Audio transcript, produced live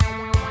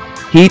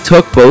He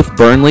took both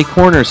Burnley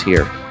corners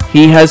here.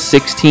 He has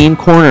 16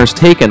 corners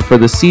taken for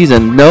the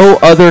season. No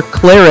other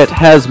claret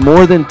has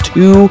more than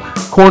 2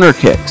 corner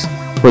kicks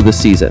for the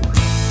season.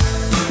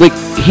 Like,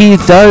 he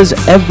does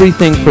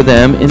everything for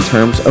them in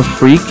terms of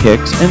free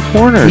kicks and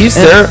corners.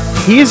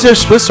 He is their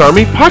Swiss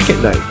Army pocket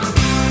knife.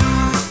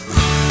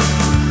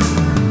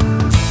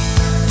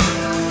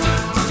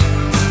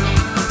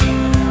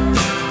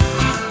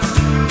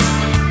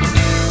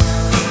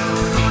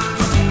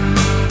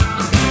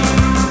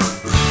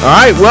 All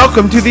right,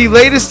 welcome to the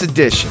latest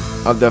edition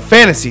of the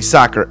Fantasy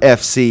Soccer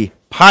FC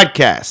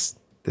podcast.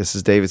 This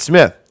is David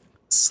Smith.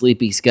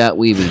 Sleepy Scott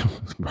Weeby.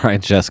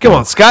 Brian Chesko. Come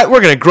on, Scott. We're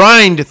going to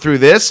grind through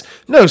this.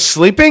 No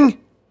sleeping.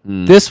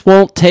 This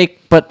won't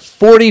take but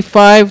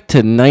 45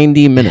 to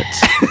 90 minutes.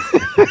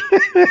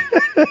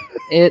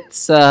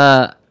 It's,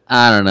 I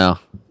don't know.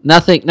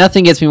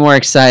 Nothing gets me more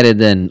excited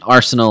than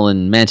Arsenal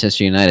and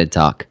Manchester United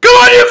talk. Come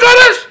on, you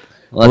guys.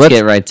 Let's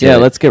get right to it. Yeah,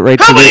 let's get right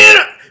to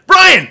it.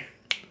 Brian,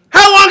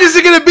 how long is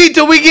it going to be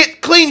till we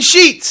get clean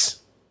sheets?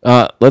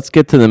 Let's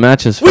get to the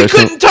matches We first.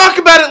 couldn't talk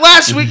about it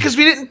last week because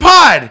we didn't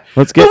pod.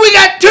 But we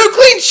got 2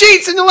 clean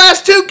sheets in the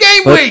last 2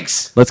 game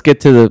weeks. Let's get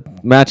to the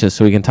matches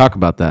so we can talk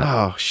about that.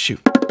 Oh,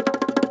 shoot.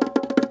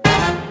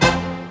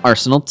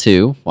 Arsenal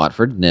 2,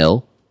 Watford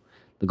 0.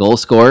 The goal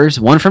scorers,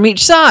 1 from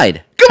each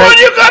side. Come on,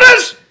 you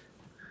guys.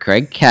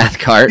 Craig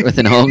Cathcart with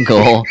an own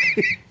goal.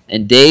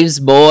 And Dave's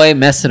boy,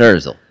 Mesut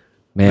Ozil.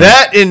 Man.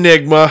 That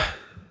enigma.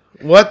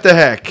 What the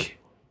heck?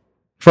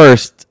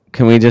 First,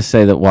 can we just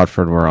say that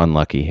Watford were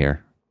unlucky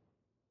here?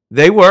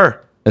 They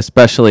were.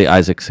 Especially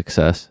Isaac's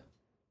success.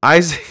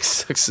 Isaac's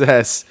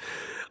success.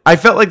 I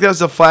felt like that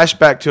was a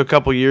flashback to a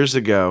couple years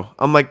ago.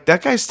 I'm like,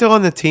 that guy's still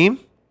on the team?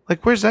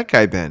 Like, where's that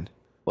guy been?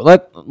 Well,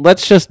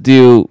 let's just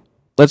go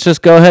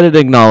ahead and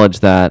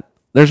acknowledge that.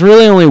 There's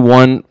really only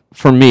one,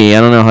 for me,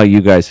 I don't know how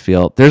you guys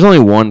feel. There's only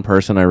one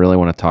person I really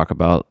want to talk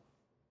about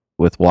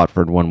with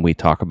Watford when we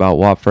talk about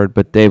Watford.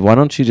 But Dave, why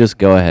don't you just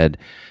go ahead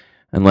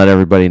and let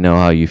everybody know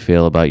how you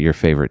feel about your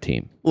favorite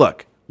team?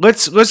 Look,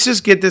 let's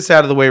just get this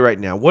out of the way right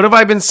now. What have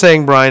I been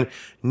saying, Brian,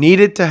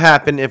 needed to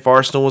happen if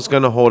Arsenal was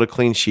going to hold a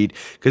clean sheet?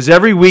 Because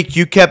every week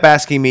you kept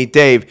asking me,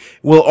 Dave,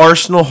 will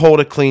Arsenal hold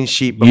a clean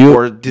sheet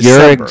before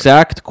December? Your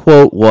exact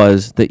quote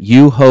was that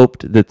you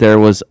hoped that there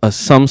was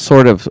some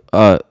sort of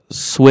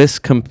Swiss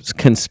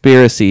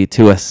conspiracy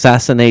to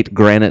assassinate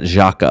Granit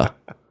Xhaka.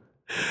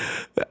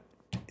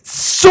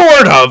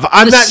 Sort of.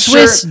 I'm the not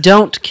Swiss sure.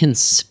 don't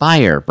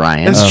conspire,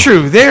 Brian. That's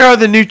true. They are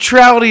the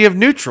neutrality of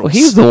neutrals. Well,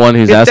 he's the one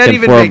who's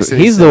asking for.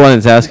 He's the one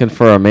that's asking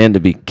for a man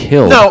to be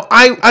killed. No,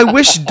 I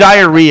wish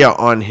diarrhea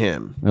on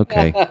him.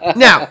 Okay.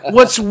 Now,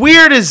 what's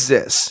weird is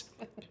this: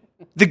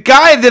 the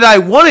guy that I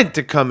wanted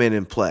to come in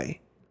and play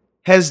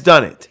has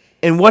done it,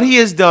 and what he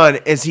has done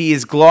is he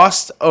has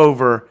glossed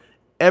over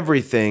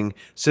everything,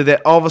 so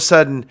that all of a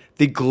sudden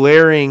the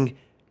glaring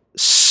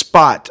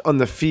spot on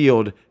the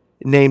field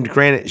named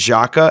Granit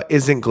Xhaka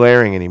isn't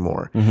glaring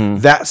anymore.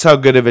 Mm-hmm. That's how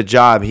good of a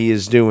job he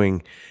is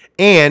doing.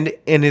 And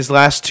in his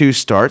last 2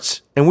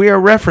 starts, and we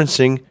are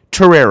referencing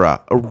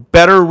Torreira, a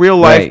better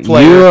real-life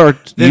player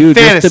than fantasy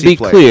just to be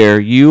player. clear,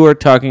 you are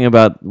talking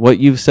about what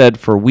you've said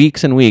for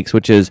weeks and weeks,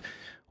 which is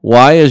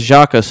why is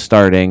Xhaka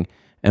starting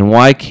and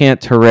why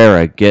can't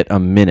Torreira get a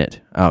minute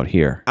out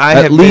here?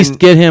 At least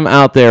get him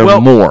out there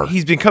more.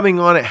 He's been coming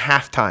on at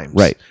half-times.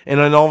 Right. And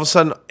then all of a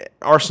sudden,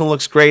 Arsenal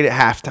looks great at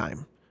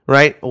halftime.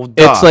 Right? Well,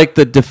 it's like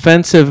the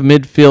defensive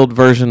midfield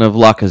version of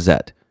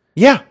Lacazette.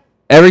 Yeah.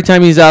 Every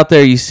time he's out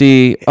there, you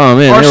see, oh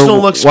man,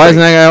 Arsenal looks why great.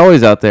 isn't that guy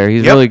always out there?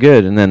 He's really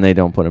good, and then they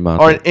don't put him out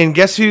there. And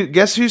guess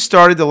who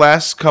started the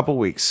last couple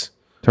weeks?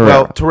 Torreira.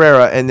 Well,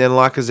 Torreira, and then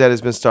Lacazette has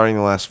been starting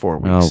the last 4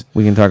 weeks. Oh,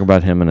 we can talk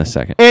about him in a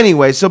second.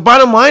 Anyway, so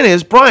bottom line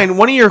is, Brian,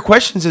 one of your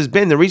questions has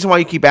been, the reason why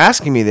you keep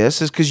asking me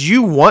this is because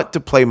you want to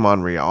play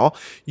Monreal.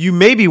 You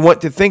maybe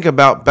want to think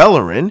about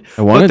Bellerin.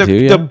 I wanted but to,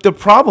 yeah. The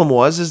problem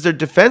is their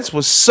defense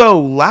was so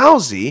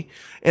lousy,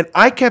 and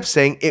I kept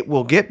saying it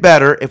will get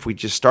better if we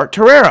just start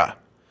Torreira.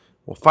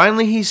 Well,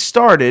 finally he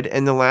started,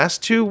 and the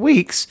last 2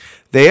 weeks,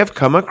 they have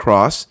come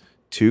across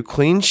 2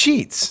 clean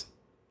sheets.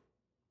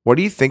 What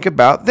do you think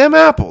about them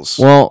apples?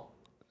 Well,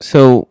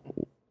 so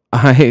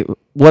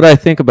what I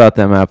think about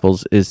them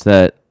apples is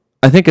that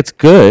I think it's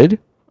good.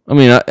 I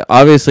mean,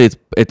 obviously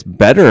it's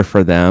better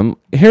for them.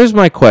 Here's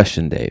my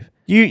question, Dave.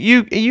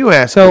 You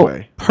ask so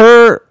away.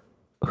 Per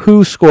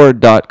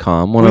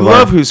WhoScored.com, We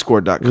love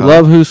WhoScored.com. We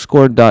love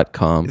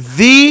WhoScored.com.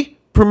 The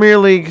Premier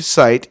League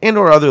site and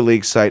or other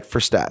league site for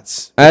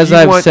stats. As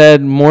I've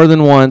said more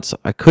than once,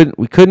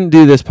 we couldn't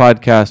do this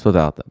podcast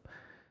without them.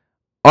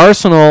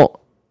 Arsenal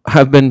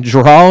have been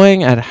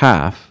drawing at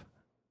half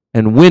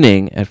and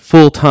winning at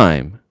full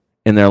time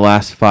in their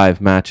last 5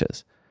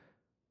 matches.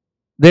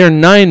 They're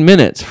 9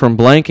 minutes from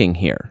blanking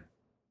here.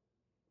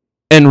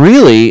 And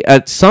really,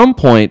 at some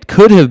point,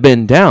 could have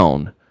been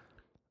down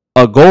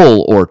a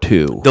goal or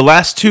 2. The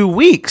last 2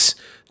 weeks,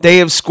 they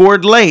have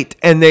scored late,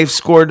 and they've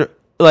scored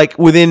like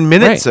within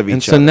minutes of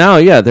each other. So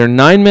now, they're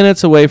 9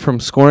 minutes away from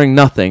scoring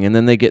nothing, and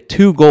then they get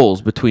 2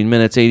 goals between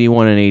minutes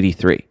 81 and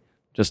 83.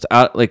 Just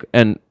out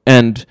and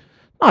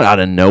not out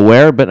of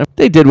nowhere, but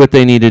they did what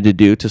they needed to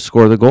do to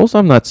score the goals.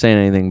 I'm not saying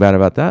anything bad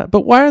about that.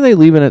 But why are they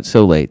leaving it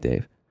so late,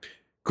 Dave?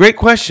 Great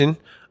question.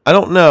 I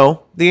don't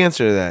know the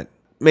answer to that.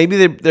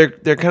 Maybe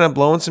they're kind of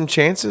blowing some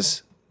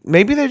chances.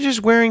 Maybe they're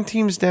just wearing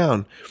teams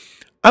down.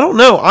 I don't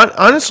know.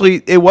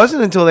 Honestly, it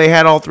wasn't until they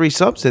had all 3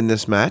 subs in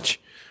this match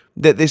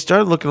that they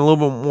started looking a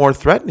little bit more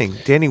threatening.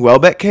 Danny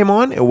Welbeck came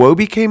on,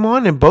 Iwobi came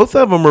on, and both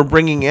of them were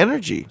bringing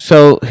energy.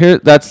 So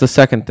that's the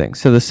second thing.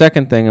 So the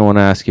second thing I want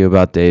to ask you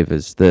about, Dave,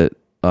 is the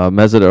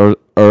Mesut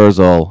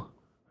Ozil,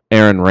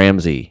 Aaron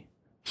Ramsey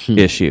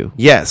issue.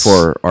 Yes.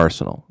 For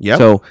Arsenal. Yep.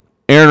 So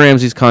Aaron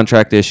Ramsey's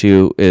contract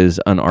issue is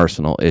an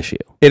Arsenal issue.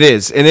 It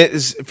is. And it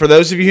is, for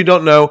those of you who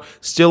don't know,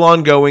 still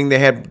ongoing. They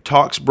had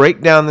talks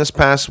break down this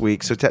past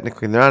week, so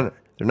technically they're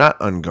not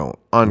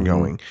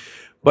ongoing.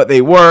 But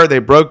they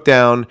broke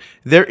down.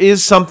 There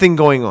is something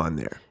going on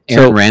there.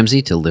 Aaron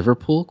Ramsey to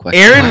Liverpool?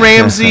 Aaron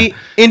Ramsey,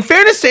 in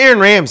fairness to Aaron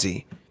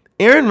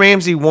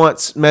Ramsey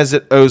wants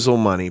Mesut Ozil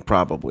money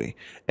probably,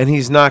 and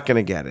he's not going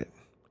to get it.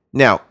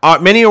 Now,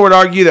 many would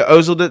argue that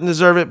Ozil didn't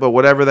deserve it, but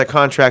whatever, the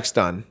contract's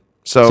done.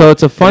 So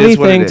it's a funny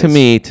thing to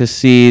me to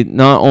see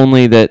not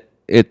only that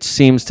it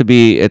seems to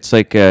be, it's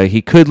like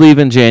he could leave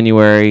in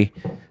January.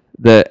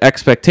 The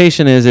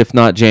expectation is, if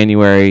not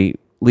January,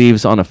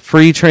 leaves on a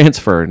free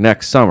transfer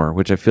next summer,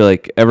 which I feel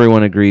like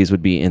everyone agrees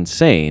would be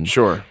insane.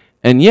 Sure.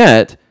 And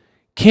yet,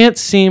 can't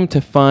seem to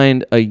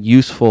find a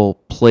useful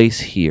place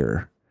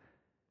here.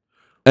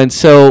 And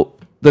so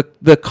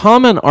the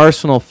common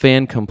Arsenal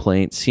fan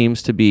complaint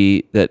seems to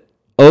be that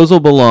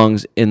Ozil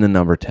belongs in the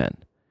number 10.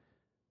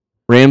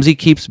 Ramsey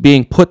keeps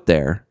being put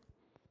there.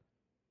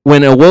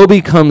 When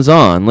Iwobi comes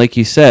on, like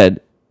you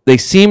said, they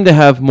seem to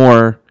have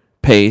more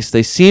pace.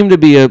 They seem to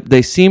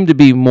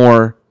be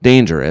more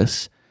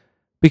dangerous.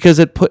 Because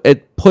it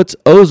puts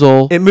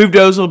Ozil... It moved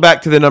Ozil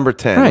back to the number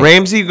 10. Right.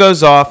 Ramsey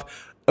goes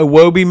off.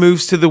 Iwobi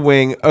moves to the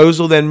wing.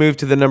 Ozil then moved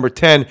to the number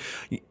 10.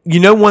 You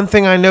know, one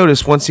thing I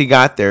noticed once he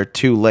got there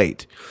too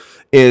late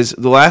is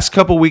the last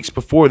couple weeks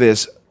before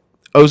this,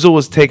 Ozil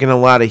was taking a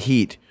lot of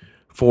heat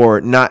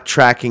for not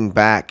tracking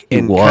back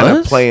and kind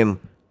of playing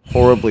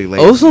horribly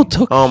late. Ozil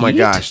took Oh, my heat?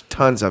 gosh,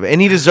 tons of it.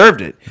 And he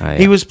deserved it. Yeah.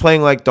 He was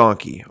playing like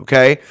donkey,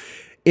 okay?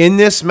 In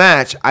this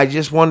match, I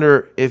just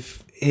wonder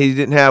if he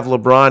didn't have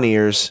LeBron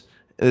ears...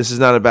 This is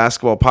not a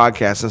basketball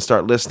podcast, and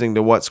start listening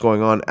to what's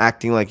going on,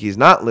 acting like he's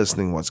not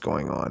listening what's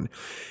going on.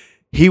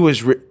 He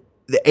was,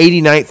 the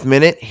 89th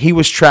minute, he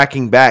was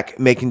tracking back,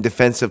 making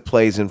defensive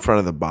plays in front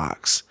of the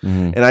box.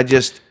 And I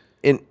just,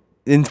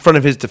 in front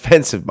of his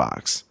defensive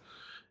box.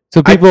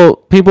 So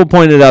people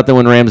pointed out that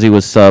when Ramsey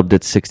was subbed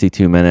at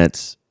 62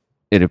 minutes,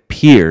 it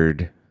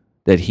appeared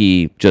that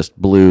he just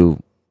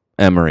blew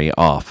Emery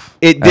off.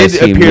 It did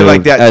appear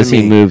like that to me. As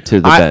he moved to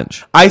the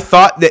bench. I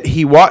thought that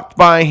he walked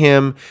by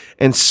him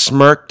and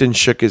smirked and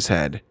shook his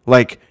head.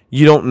 Like,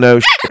 you don't know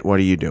shit. What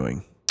are you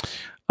doing?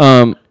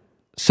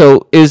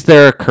 So is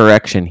there a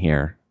correction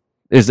here?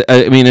 Is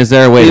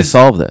there a way to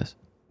solve this?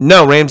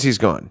 No, Ramsey's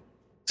gone.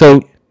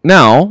 So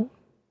now,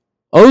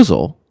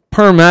 Ozil,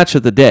 per match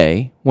of the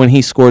day, when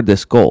he scored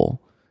this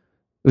goal,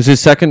 it was his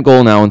second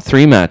goal now in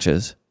 3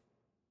 matches,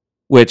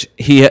 which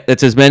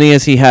it's as many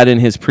as he had in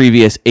his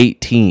previous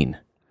 18.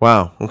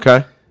 Wow.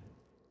 Okay.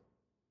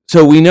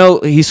 So we know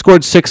he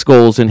scored 6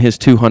 goals in his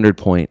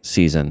 200-point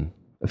season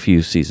a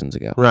few seasons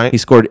ago. Right. He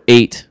scored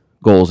 8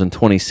 goals in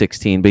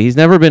 2016, but he's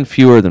never been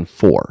fewer than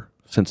 4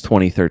 since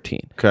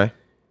 2013. Okay.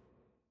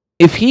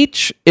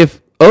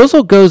 If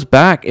Ozil goes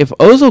back, if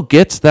Ozil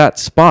gets that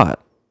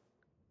spot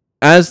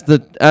as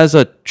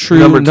a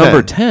true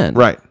number 10,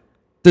 right?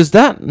 Does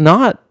that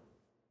not?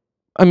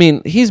 I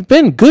mean, he's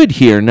been good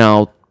here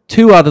now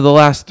 2 out of the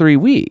last 3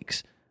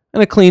 weeks,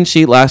 and a clean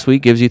sheet last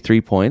week gives you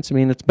 3 points. I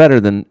mean, it's better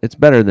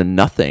than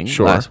nothing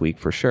last week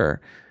for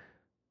sure.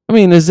 I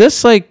mean, is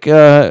this like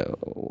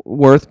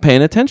worth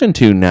paying attention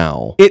to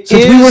now? Since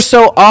we were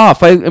so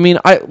off. I mean,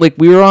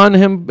 we were on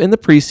him in the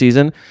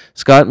preseason.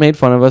 Scott made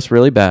fun of us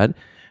really bad,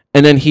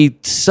 and then he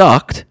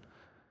sucked,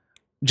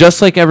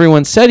 just like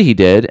everyone said he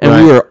did.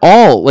 And we were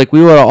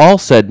all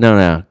said,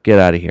 no, get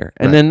out of here.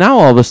 And then now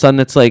all of a sudden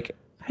it's like,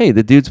 hey,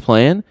 the dude's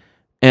playing,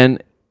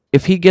 and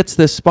if he gets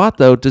this spot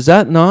though, does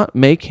that not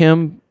make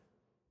him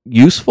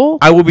useful?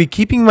 I will be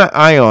keeping my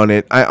eye on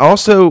it. I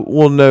also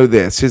will know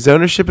this. His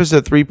ownership is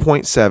at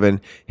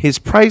 3.7. His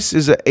price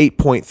is at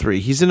 8.3.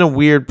 He's in a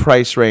weird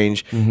price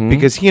range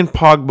because he and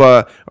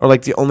Pogba are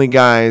like the only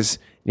guys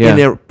in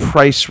their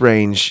price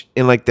range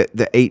in like the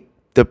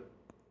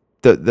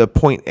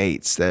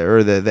 0.8s there,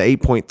 or the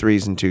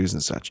 8.3s and 2s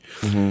and such.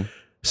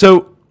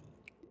 So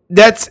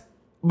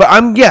but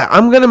I'm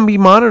going to be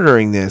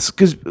monitoring this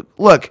because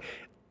look,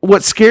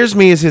 what scares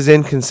me is his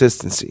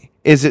inconsistency.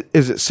 Is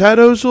it sad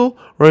Ozil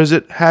or is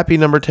it happy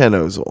number 10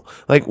 Ozil?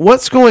 Like,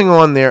 what's going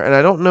on there? And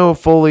I don't know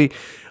fully.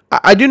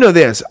 I do know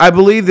this. I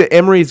believe that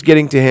Emery's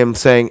getting to him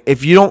saying,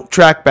 if you don't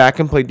track back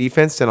and play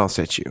defense, then I'll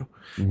sit you.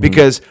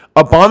 Because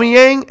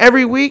Aubameyang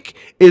every week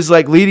is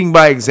like leading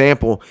by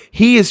example.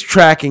 He is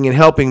tracking and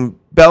helping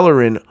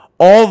Bellerin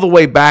all the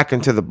way back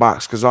into the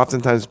box because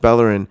oftentimes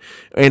Bellerin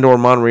and or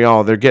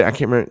Monreal, they're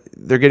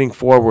getting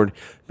forward.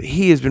 But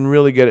he has been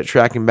really good at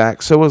tracking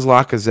back. So was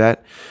Lacazette.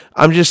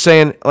 I'm just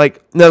saying,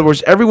 like, in other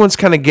words, everyone's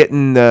kind of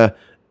getting the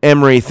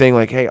Emery thing,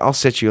 like, hey, I'll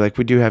sit you. Like,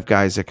 we do have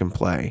guys that can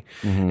play.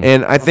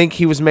 And I think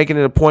he was making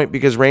it a point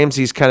because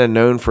Ramsey's kind of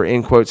known for,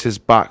 in quotes, his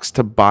box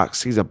to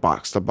box. He's a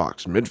box to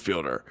box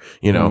midfielder,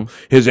 you know,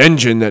 his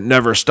engine that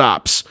never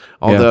stops.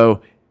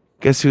 Although,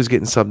 guess who's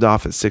getting subbed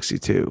off at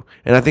 62?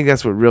 And I think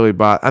that's what really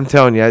I'm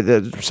telling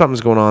you,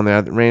 something's going on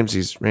there.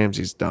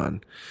 Ramsey's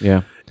done.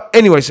 Yeah.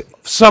 Anyways,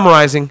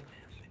 summarizing,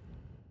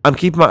 I'm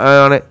keeping my eye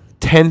on it.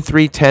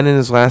 10-3-10 in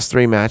his last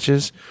 3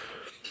 matches.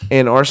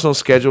 And Arsenal's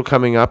schedule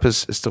coming up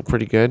is still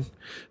pretty good.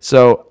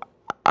 So,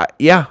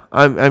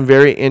 I'm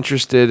very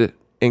interested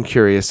and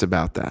curious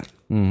about that.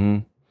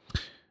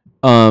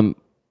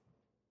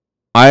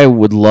 I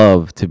would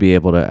love to be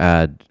able to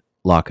add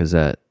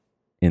Lacazette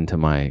into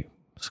my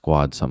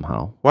squad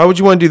somehow. Why would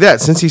you want to do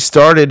that? Since he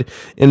started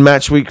in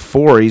match week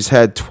 4, he's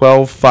had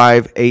 12,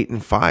 5, 8,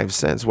 and 5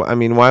 since. I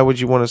mean, why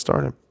would you want to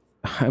start him?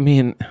 I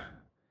mean,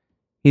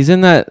 he's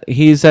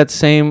that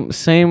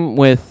same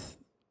with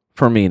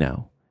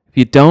Firmino. If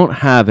you don't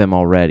have him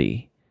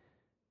already,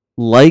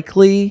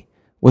 likely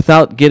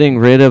without getting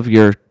rid of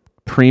your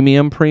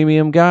premium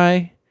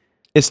guy,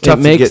 It's tough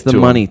it to makes get the to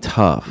money him.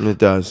 tough. It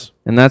does.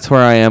 And that's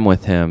where I am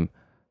with him.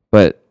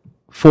 But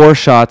 4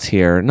 shots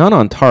here, not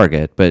on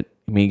target, but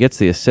I mean, he gets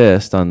the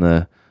assist on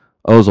the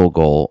Ozil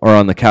goal, or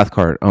on the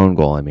Cathcart own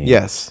goal, I mean.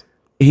 Yes.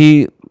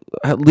 He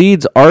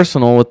leads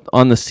Arsenal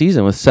on the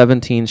season with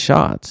 17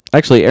 shots.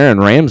 Actually, Aaron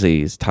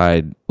Ramsey is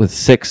tied with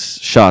 6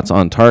 shots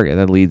on target.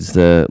 That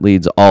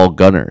leads all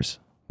Gunners.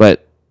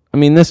 But, I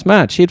mean, this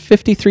match, he had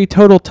 53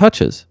 total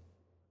touches.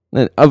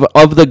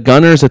 Of the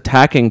Gunners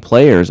attacking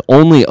players,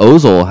 only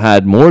Ozil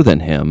had more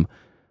than him.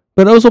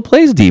 But Ozil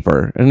plays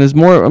deeper and is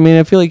more, I mean,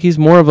 I feel like he's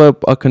more of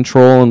a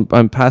control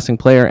and passing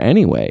player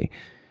anyway.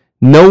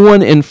 No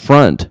one in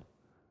front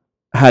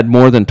had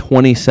more than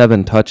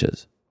 27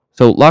 touches.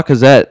 So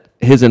Lacazette,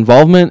 his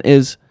involvement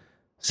is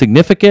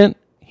significant.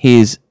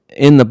 He's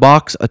in the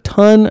box a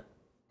ton.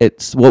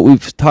 It's what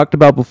we've talked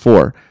about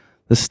before.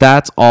 The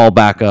stats all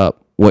back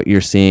up what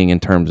you're seeing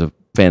in terms of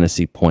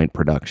fantasy point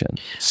production.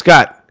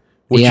 Scott,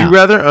 would you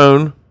rather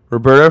own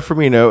Roberto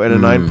Firmino at a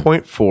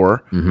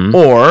 9.4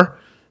 or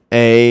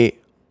a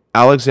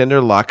Alexander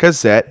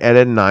Lacazette at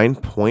a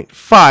 9.5?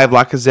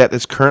 Lacazette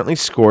has currently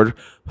scored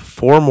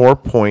 4 more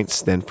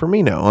points than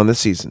Firmino on the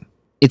season.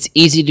 It's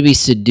easy to be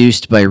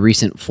seduced by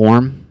recent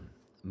form,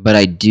 but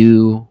I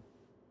do,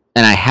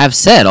 and I have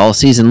said all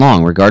season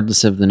long,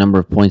 regardless of the number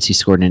of points he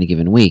scored in any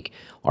given week,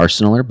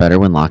 Arsenal are better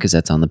when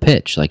Lacazette's on the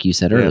pitch, like you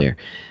said earlier.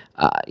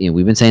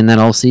 We've been saying that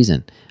all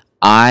season.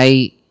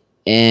 I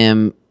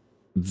am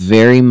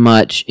very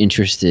much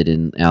interested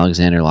in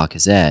Alexander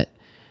Lacazette.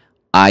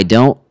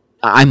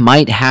 I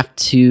might have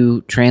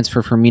to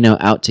transfer Firmino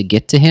out to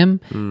get to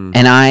him,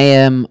 and I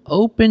am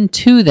open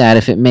to that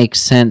if it makes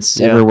sense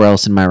everywhere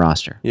else in my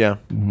roster. Yeah.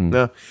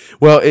 No.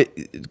 Well,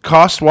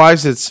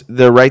 cost-wise,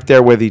 they're right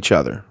there with each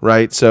other,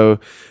 right? So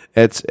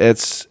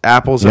it's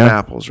apples and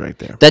apples right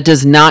there. That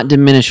does not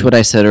diminish what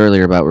I said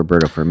earlier about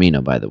Roberto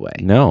Firmino, by the way.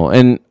 No,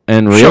 and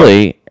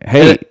really,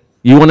 hey,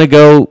 you want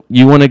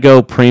to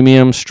go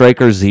premium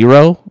striker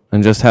 0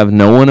 and just have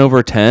no one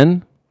over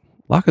 10?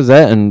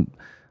 Lacazette and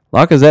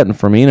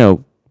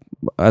Firmino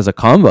as a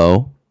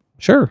combo,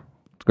 sure,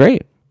 it's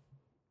great.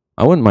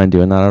 I wouldn't mind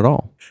doing that at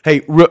all.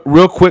 Hey,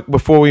 real quick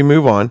before we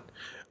move on,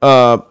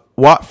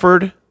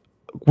 Watford,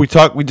 we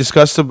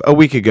discussed a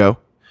week ago,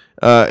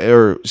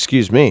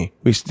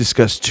 we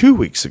discussed 2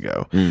 weeks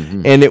ago,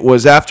 and it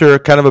was after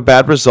kind of a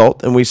bad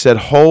result, and we said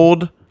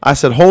hold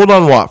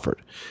on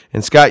Watford.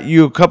 And Scott,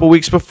 you a couple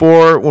weeks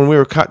before when we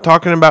were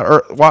talking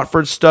about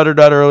Watford stuttered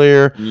out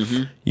earlier,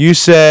 you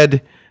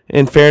said,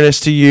 in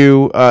fairness to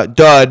you,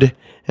 dud.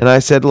 And I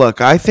said,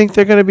 look, I think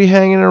they're going to be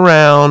hanging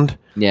around.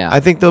 Yeah. I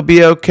think they'll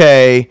be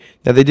okay.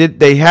 Now,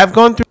 they have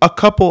gone through a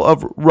couple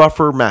of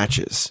rougher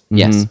matches.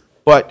 Yes.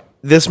 But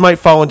this might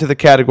fall into the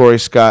category,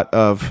 Scott,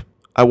 of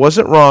I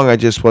wasn't wrong, I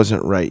just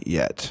wasn't right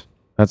yet.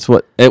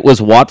 It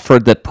was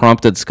Watford that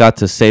prompted Scott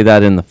to say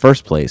that in the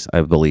first place,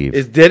 I believe.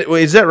 Is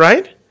that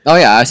right? Oh,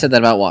 yeah, I said that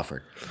about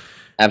Watford.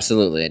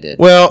 Absolutely, I did.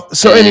 Well,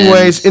 so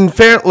anyways, in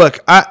fair, look,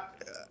 I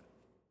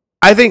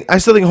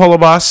still think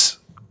Cholobas.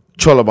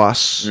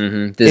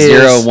 The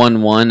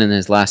 0-1-1 in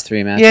his last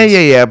 3 matches.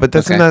 Yeah. But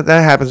that's that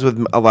happens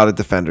with a lot of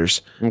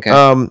defenders. Okay.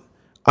 I'm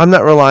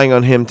not relying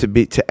on him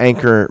to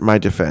anchor my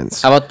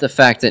defense. How about the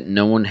fact that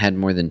no one had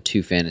more than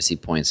 2 fantasy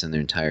points in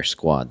their entire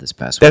squad this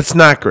past week? That's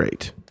not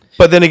great.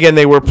 But then again,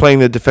 they were playing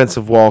the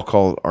defensive wall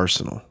called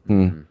Arsenal.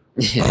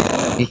 Jokes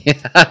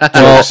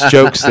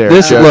there.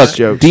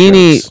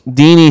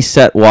 Deeney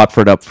set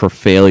Watford up for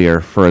failure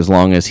for as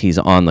long as he's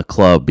on the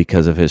club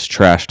because of his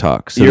trash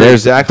talk. So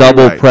there's exactly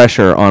double right.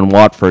 pressure on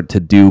Watford to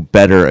do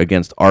better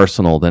against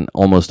Arsenal than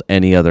almost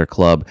any other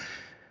club.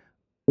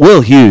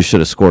 Will Hughes should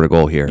have scored a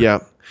goal here. Yeah.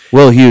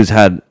 Will Hughes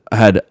had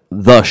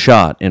the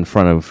shot in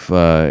front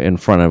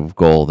of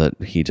goal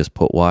that he just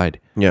put wide.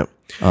 Yeah.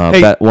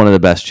 Hey. one of the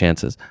best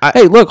chances.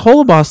 Hey, look,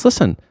 Holobos,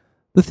 listen.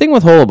 The thing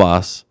with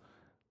Holobos,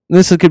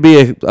 this could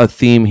be a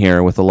theme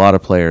here with a lot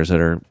of players that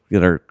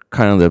are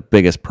kind of the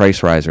biggest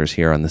price risers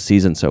here on the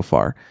season so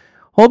far.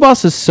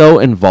 Holobos is so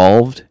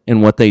involved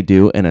in what they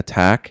do in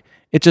attack.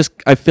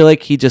 I feel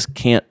like he just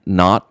can't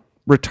not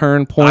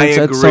return points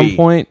at some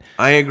point.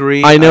 I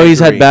agree. I know he's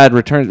had bad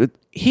returns, but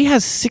he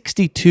has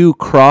 62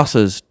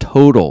 crosses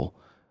total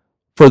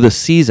for the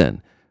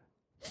season.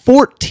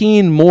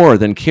 14 more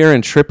than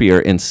Kieran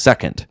Trippier in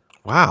second.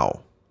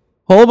 Wow.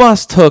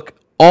 Holobos took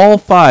all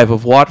 5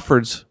 of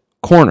Watford's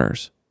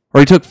corners,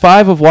 or he took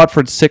 5 of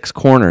Watford's 6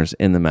 corners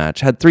in the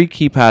match. Had 3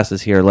 key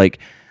passes here. Like,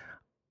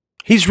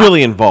 he's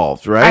really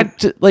involved, right?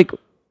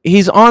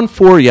 He's on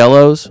 4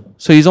 yellows,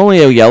 so he's only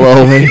a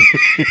yellow away.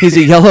 He's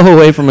a yellow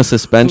away from a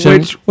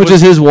suspension, which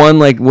is his one.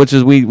 Which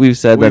is we've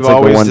said that's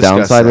like the one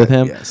downside with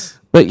him. Yes.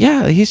 But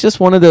yeah, he's just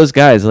one of those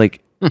guys,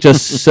 like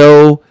just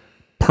so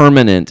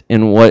permanent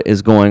in what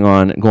is going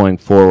on going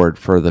forward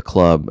for the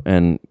club.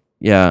 And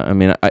yeah, I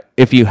mean,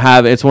 if you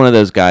have, it's one of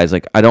those guys.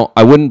 Like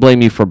I wouldn't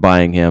blame you for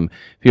buying him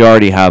if you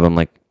already have him.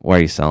 Like, why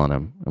are you selling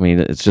him? I mean,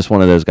 it's just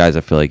one of those guys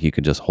I feel like you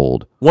can just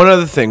hold. One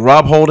other thing,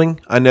 Rob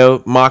Holding, I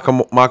know mock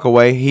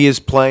away. He is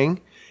playing.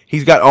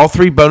 He's got all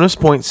 3 bonus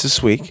points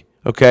this week.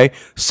 Okay,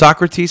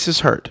 Socrates is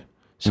hurt,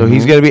 so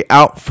he's going to be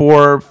out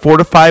for 4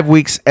 to 5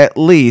 weeks at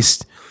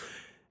least.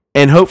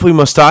 And hopefully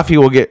Mustafi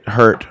will get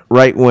hurt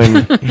right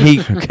when he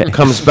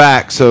comes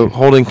back, so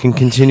Holding can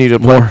continue to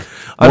play.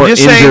 More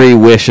injury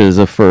wishes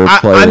for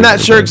players. I'm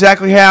not sure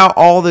exactly how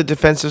all the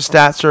defensive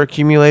stats are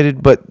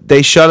accumulated, but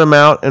they shut him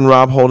out, and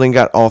Rob Holding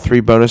got all 3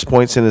 bonus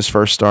points in his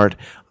first start.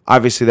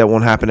 Obviously, that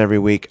won't happen every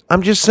week.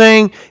 I'm just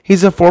saying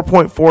he's a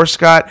 4.4,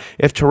 Scott.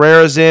 If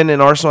Torreira's in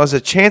and Arsenal has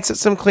a chance at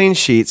some clean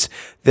sheets,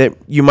 that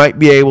you might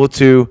be able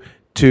to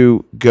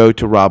go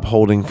to Rob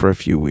Holding for a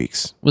few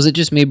weeks. Was it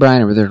just me,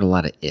 Brian, or were there a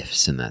lot of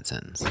ifs in that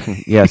sentence?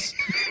 Yes.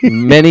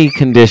 Many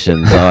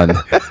conditions on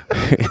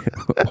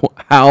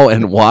how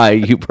and why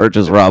you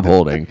purchase Rob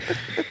Holding.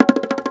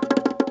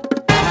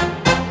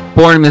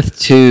 Bournemouth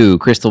 2,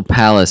 Crystal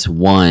Palace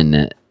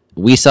 1.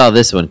 We saw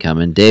this one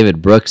coming.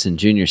 David Brooks and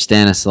Junior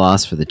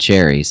Stanislas for the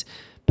Cherries.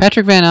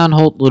 Patrick Van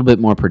Aanholt, a little bit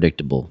more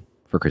predictable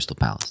for Crystal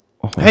Palace.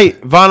 Hey,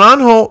 Van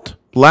Aanholt,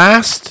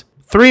 last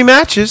 3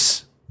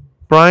 matches,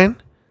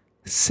 Brian,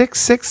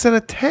 6, and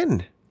a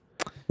 10.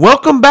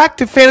 Welcome back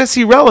to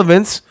Fantasy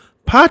Relevance,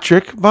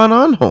 Patrick Van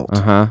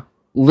Aanholt.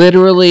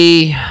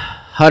 Literally,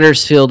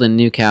 Huddersfield and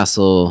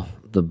Newcastle,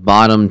 the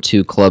bottom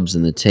 2 clubs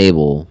in the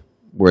table,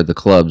 were the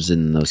clubs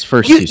in those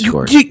first 2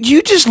 scores.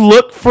 You just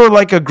look for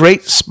like a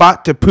great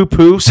spot to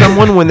poo-poo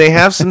someone when they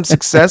have some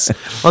success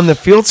on the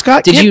field,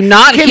 Scott. Did you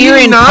not hear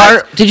in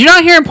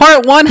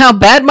part 1 how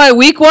bad my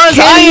week was?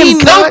 I am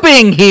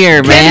coping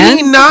here, man. Can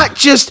he not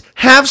just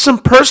have some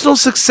personal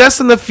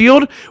success on the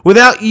field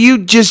without you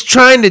just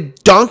trying to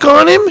dunk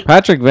on him?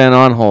 Patrick Van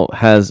Aanholt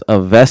has a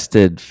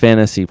vested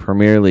fantasy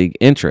Premier League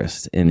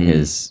interest in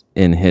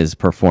his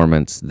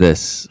performance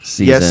this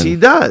season. Yes, he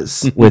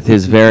does. With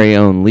his very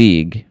own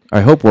league. I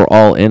hope we're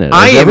all in it.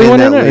 I am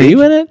everyone in that it? league. Are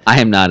you in it? I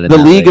am not in the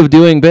that league of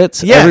doing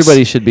bits. Yes.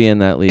 Everybody should be in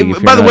that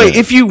league. By the way,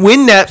 if you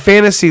win that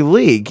fantasy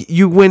league,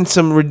 you win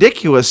some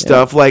ridiculous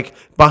stuff like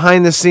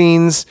behind the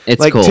scenes,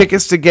 like cool.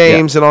 tickets to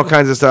games and all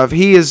kinds of stuff.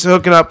 He is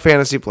hooking up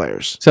fantasy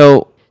players.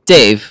 So,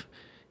 Dave,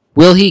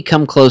 will he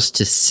come close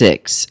to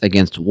 6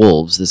 against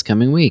Wolves this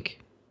coming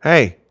week?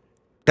 Hey,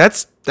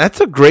 that's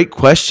a great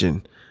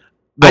question.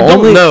 I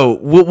don't know.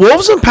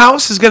 Wolves and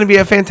Palace is going to be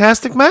a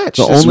fantastic match.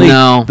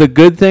 The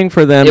good thing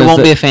for them it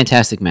won't be a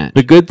fantastic match.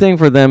 The good thing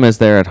for them is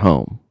they're at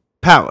home.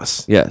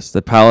 Palace. Yes,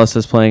 the Palace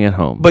is playing at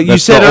home. But you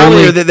said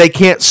earlier that they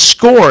can't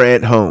score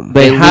at home.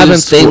 They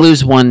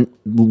lose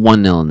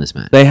 1-0 in this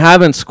match. They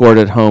haven't scored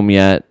at home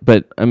yet,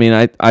 but I mean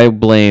I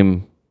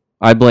blame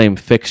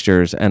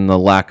fixtures and the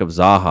lack of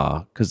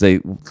Zaha because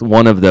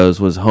one of those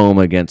was home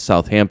against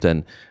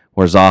Southampton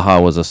where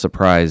Zaha was a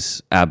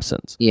surprise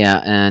absence.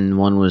 Yeah, and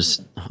one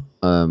was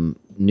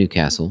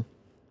Newcastle.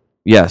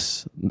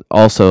 Yes,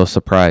 also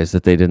surprised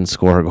that they didn't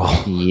score a goal.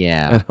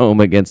 Yeah, at home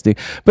against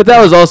but that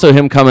was also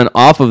him coming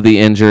off of the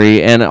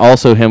injury and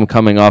also him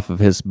coming off of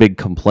his big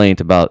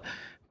complaint about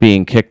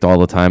being kicked all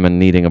the time and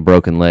needing a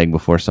broken leg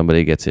before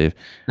somebody gets a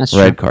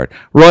red card.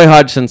 Roy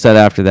Hodgson said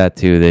after that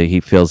too that he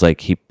feels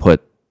like he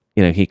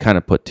kind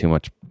of put too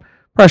much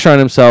pressure on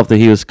himself, that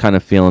he was kind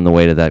of feeling the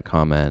weight of that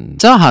comment.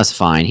 Zaha's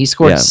fine. He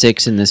scored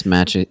 6 in this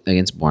match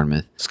against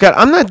Bournemouth. Scott,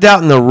 I'm not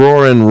doubting the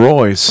Roaring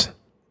Royce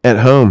at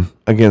home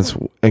against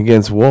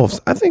Wolves.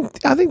 I think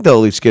they'll at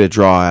least get a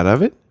draw out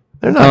of it.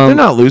 They're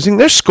not losing.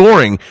 They're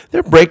scoring.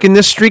 They're breaking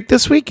this streak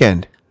this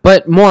weekend.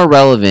 But more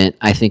relevant,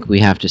 I think we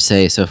have to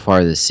say so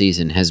far this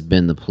season has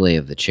been the play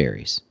of the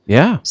Cherries.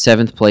 Yeah.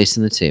 7th place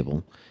in the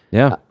table.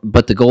 Yeah.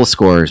 But the goal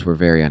scorers were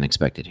very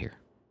unexpected here.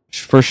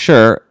 For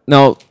sure.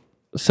 No.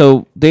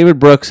 So David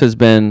Brooks has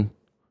been.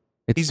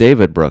 He's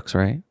David Brooks,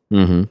 right?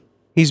 Mm-hmm.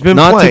 He's been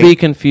not playing. To be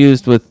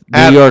confused with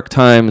New York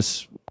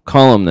Times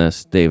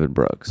columnist David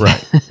Brooks.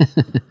 Right.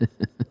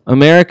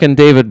 American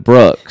David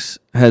Brooks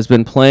has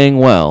been playing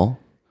well.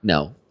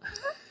 No.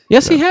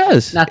 Yes, he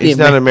has. He's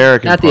not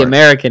American Not the part.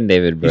 American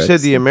David Brooks. You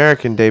said the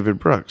American David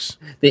Brooks.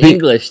 the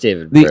English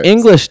David Brooks.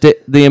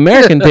 The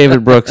American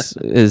David Brooks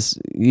is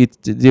you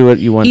to do what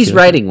you want. He's to.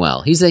 writing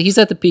well. He's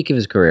at the peak of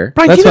his career.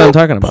 Brian, That's you what know I'm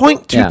talking about.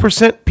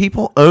 0.2%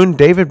 people own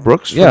David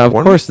Brooks. Yeah, of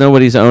Bournemouth? course,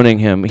 nobody's owning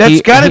him.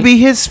 That's got to be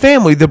his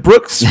family. The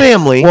Brooks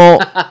family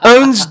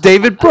owns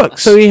David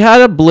Brooks. So he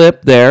had a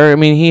blip there. I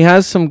mean, he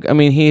has some. I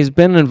mean, he's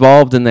been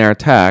involved in their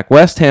attack.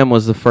 West Ham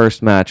was the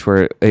first match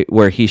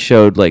where he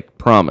showed like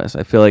promise.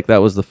 I feel like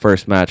that was the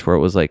first match where it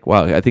was like,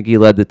 wow. I think he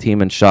led the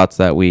team in shots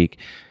that week,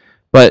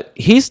 but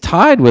he's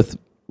tied with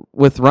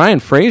Ryan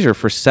Fraser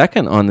for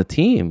second on the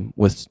team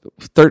with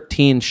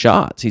 13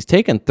 shots. He's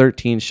taken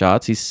 13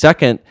 shots. He's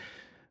second.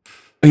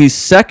 He's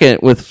second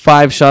with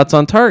 5 shots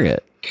on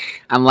target.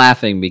 I'm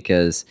laughing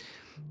because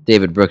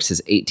David Brooks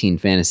has 18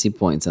 fantasy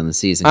points on the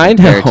season I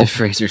compared know. to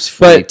Fraser's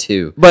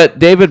 42. But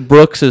David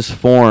Brooks's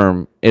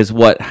form is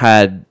what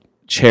had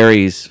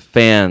Cherry's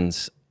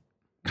fans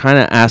kind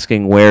of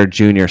asking where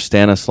Junior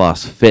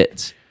Stanislas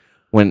fits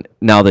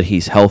now that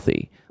he's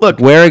healthy. Look,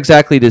 where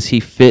exactly does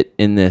he fit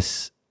in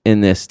this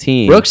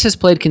team? Brooks has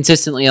played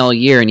consistently all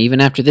year, and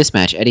even after this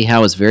match, Eddie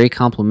Howe is very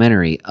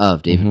complimentary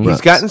of David Brooks.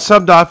 He's gotten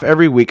subbed off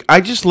every week.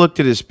 I just looked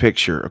at his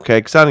picture, okay,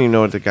 because I don't even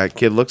know what the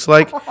kid looks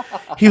like.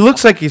 He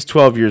looks like he's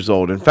 12 years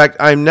old. In fact,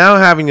 I'm now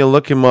having to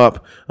look him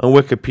up on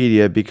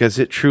Wikipedia because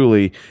it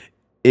truly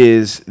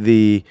is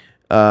the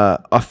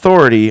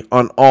authority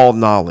on all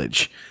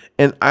knowledge.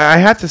 And I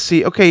have to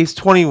see, okay, he's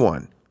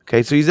 21.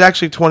 Okay, so he's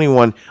actually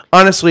 21.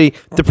 Honestly,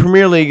 the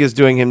Premier League is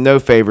doing him no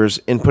favors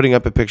in putting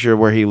up a picture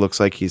where he looks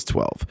like he's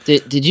 12.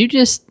 Did you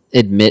just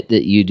admit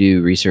that you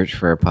do research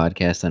for a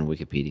podcast on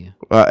Wikipedia?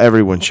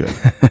 Everyone should.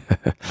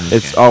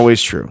 It's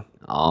always true.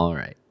 All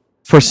right.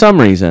 For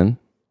some reason,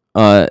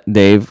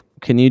 Dave,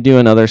 can you do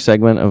another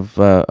segment of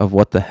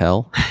what the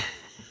hell?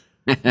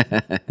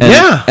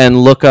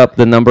 And look up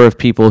the number of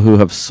people who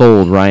have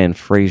sold Ryan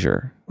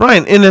Fraser.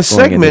 Ryan, in a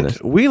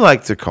segment we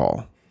like to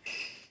call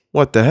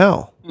 "What the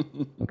Hell."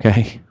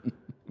 Okay.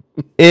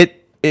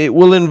 It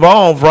will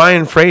involve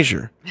Ryan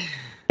Fraser,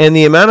 and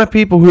the amount of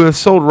people who have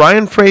sold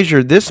Ryan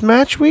Fraser this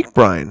match week,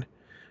 Brian,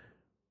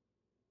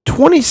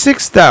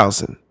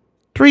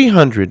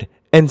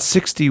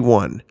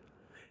 26,361.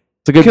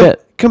 It's a good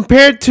bit.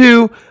 Compared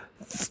to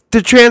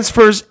the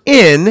transfers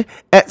in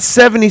at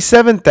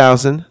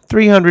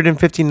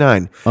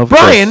 77,359.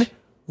 Brian, course.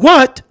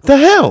 what the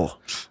hell?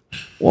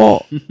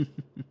 Well,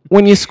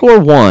 when you score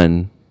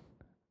 1,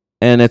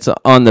 and it's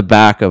on the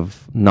back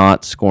of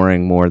not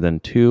scoring more than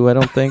 2, I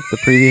don't think, the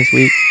previous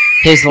week.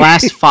 His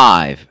last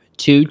 5,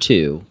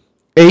 2-2.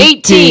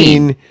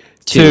 18,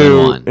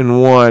 2,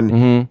 and 1.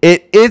 Mm-hmm.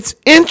 It's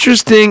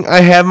interesting.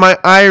 I have my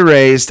eye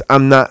raised.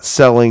 I'm not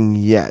selling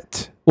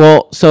yet.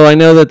 Well, so I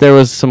know that there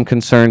was some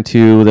concern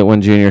too that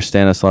when Junior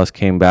Stanislas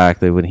came back,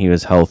 that when he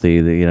was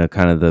healthy,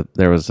 that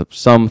there was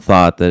some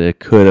thought that it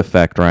could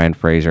affect Ryan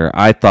Fraser.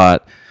 I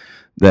thought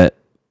that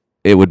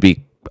it would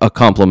be a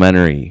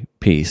complimentary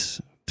piece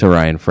to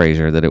Ryan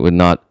Fraser, that it would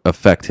not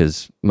affect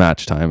his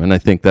match time, and I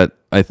think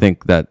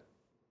that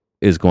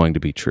is going to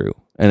be true.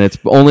 And it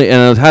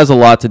has a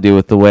lot to do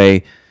with the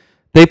way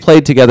they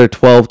played together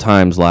 12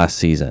 times last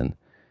season,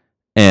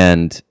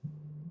 and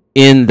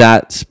in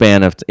that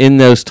span in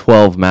those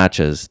 12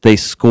 matches, they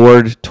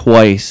scored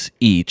twice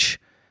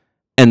each,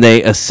 and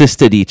they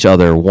assisted each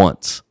other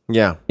once.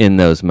 Yeah. In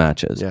those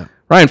matches. Yeah.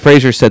 Ryan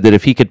Fraser said that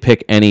if he could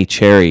pick any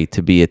Cherry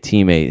to be a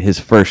teammate, his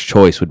first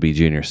choice would be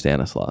Junior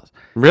Stanislas.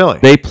 Really?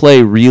 They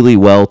play really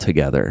well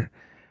together,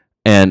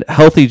 and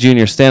healthy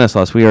Junior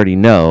Stanislas, we already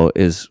know,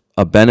 is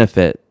a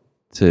benefit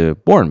to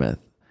Bournemouth.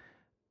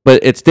 But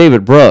it's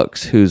David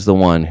Brooks who's the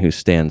one who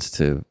stands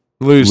to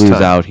lose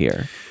out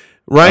here.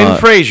 Ryan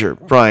Fraser,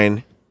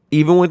 Brian,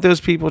 even with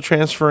those people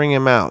transferring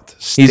him out,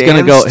 he's going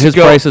to go. His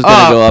price is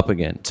going to go up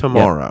again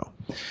tomorrow.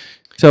 Yeah.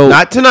 So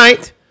not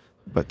tonight,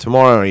 but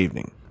tomorrow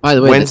evening. By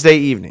the way, Wednesday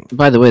evening.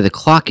 By the way, the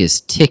clock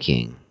is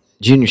ticking.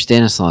 Junior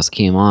Stanislas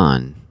came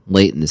on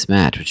late in this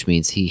match, which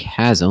means he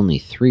has only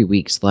 3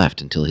 weeks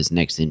left until his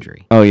next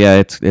injury. Oh yeah,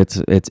 it's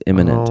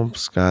imminent. Oh,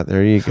 Scott,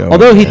 there you go.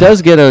 Although he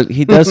does get a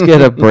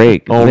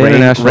break. Oh,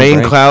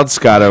 rain cloud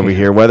Scott over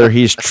here. Whether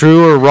he's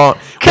true or wrong.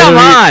 Come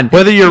on,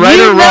 whether you're right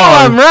or wrong.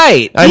 I'm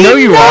right. I know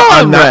you are.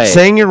 I'm not right.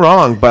 saying you're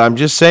wrong, but I'm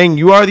just saying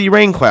you are the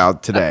rain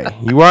cloud today.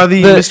 You are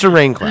the Mr.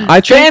 Rain Cloud.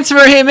 I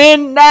transfer him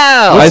in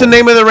now. What's the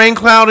name of the rain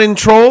cloud in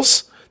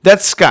Trolls?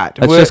 That's Scott.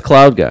 That's just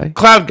Cloud Guy.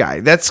 Cloud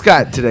Guy. That's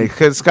Scott today,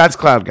 because Scott's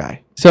Cloud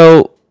Guy.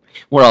 So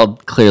we're all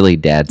clearly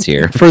dads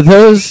here. For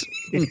those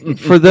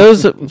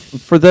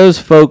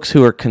folks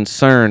who are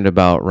concerned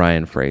about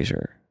Ryan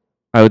Fraser,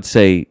 I would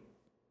say,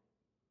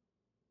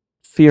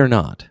 fear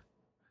not,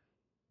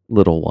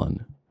 little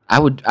one. I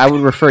would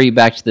refer you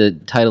back to the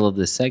title of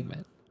this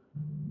segment,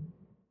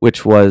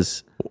 which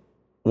was,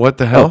 "What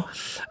the hell?"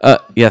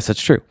 Yes,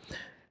 that's true.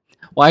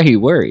 Why are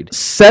you worried?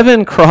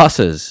 7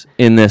 crosses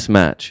in this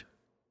match.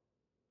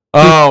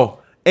 And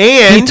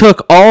he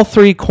took all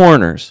 3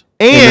 corners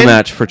in the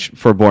match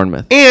for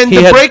Bournemouth. And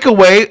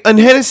breakaway, and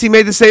Hennessy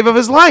made the save of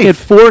his life. He had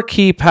 4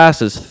 key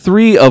passes,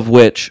 3 of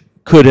which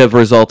could have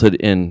resulted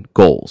in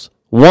goals.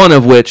 One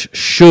of which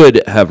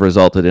should have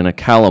resulted in a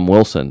Callum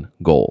Wilson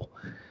goal.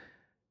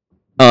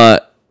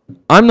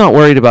 I'm not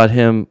worried about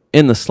him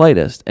in the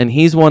slightest. And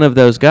he's one of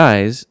those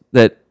guys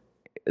that,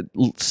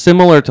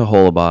 similar to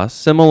Holebas,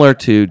 similar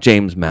to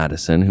James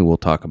Madison, who we'll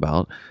talk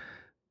about,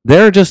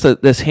 they're just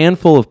this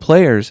handful of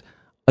players,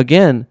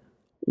 again,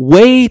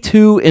 way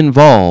too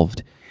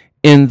involved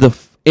in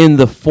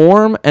the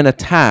form and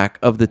attack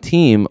of the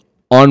team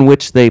on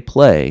which they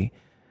play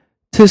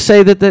to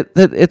say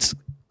that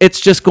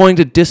it's just going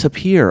to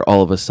disappear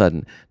all of a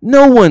sudden.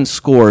 No one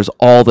scores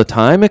all the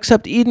time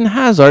except Eden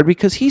Hazard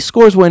because he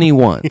scores when he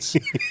wants.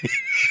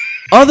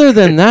 Other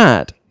than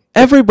that,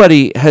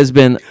 everybody is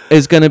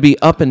going to be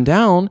up and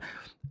down.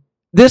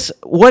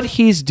 What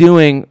he's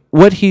doing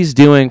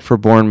for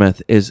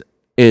Bournemouth is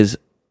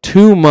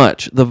too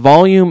much. The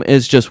volume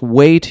is just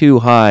way too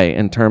high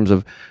in terms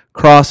of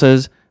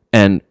crosses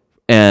and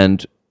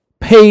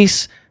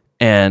pace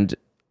and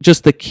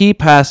just the key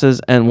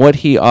passes and what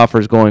he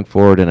offers going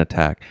forward in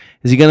attack.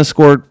 Is he going to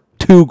score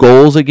 2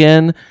 goals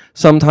again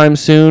sometime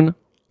soon?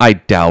 I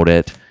doubt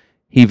it.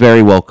 He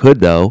very well could,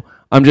 though.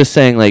 I'm just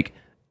saying, like,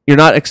 you're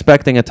not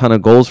expecting a ton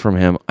of goals from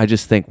him. I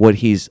just think what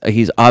he's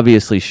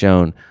obviously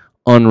shown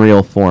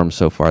unreal form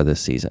so far this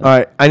season. All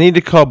right, I need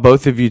to call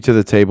both of you to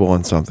the table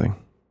on something.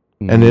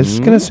 And this is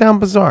going to sound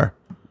bizarre.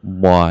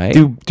 Why?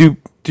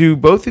 Do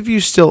both of you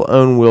still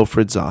own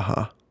Wilfred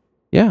Zaha?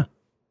 Yeah.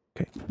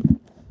 Okay.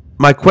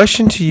 My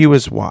question to you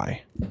is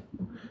why?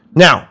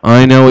 Now,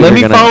 I know. Let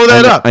me follow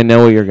that up. I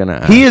know what you're gonna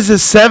ask. He is a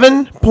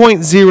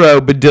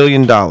 $7.0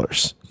 billion.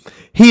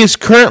 He is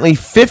currently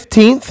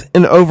 15th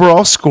in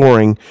overall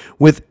scoring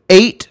with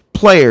 8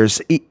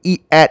 players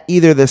at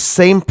either the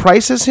same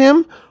price as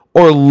him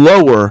or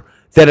lower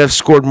that have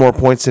scored more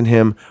points than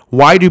him.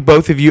 Why do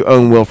both of you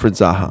own Wilfred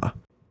Zaha?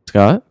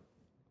 Scott?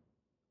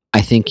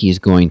 I think he's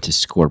going to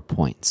score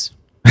points.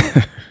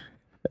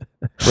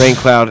 Rain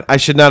Cloud. I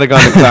should not have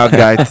gone to Cloud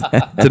Guy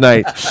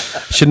tonight.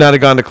 Should not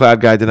have gone to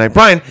Cloud Guy tonight.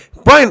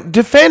 Brian,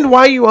 defend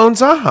why you own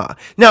Zaha.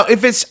 Now,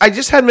 if it's, I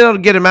just hadn't been able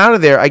to get him out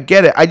of there. I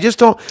get it. I just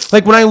don't,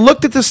 like when I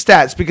looked at the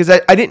stats, because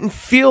I didn't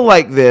feel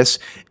like this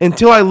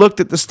until I looked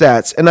at the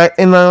stats, and I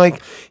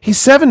like, he's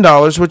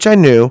 $7, which I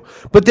knew,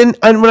 but then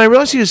when I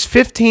realized he was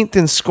 15th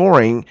in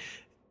scoring,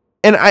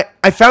 and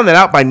I found that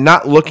out by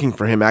not looking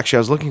for him. Actually,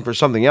 I was looking for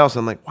something else.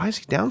 I'm like, why is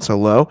he down so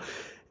low?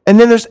 And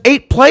then there's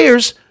 8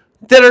 players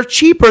that are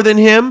cheaper than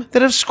him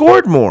that have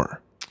scored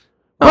more.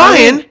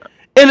 Brian,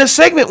 in a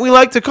segment we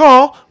like to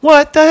call,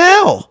 What the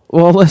Hell?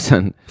 Well,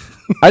 listen,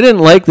 I didn't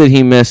like that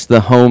he missed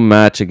the home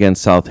match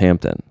against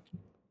Southampton.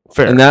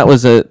 Fair. And that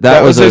was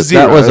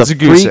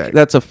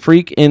a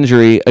freak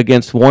injury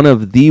against one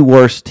of the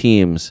worst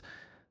teams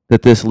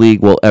that this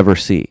league will ever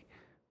see.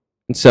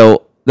 And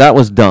so that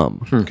was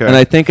dumb. Okay. And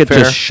I think it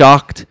just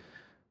shocked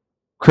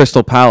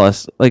Crystal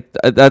Palace. Like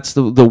that's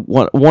the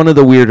one of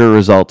the weirder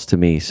results to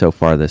me so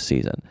far this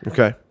season.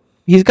 Okay.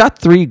 He's got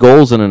 3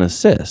 goals and an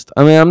assist.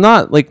 I mean, I'm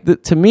not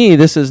like to me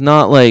this is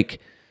not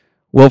like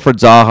Wilfred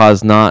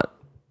Zaha's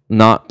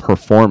not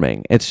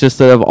performing. It's just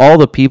that of all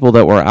the people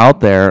that were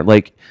out there,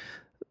 like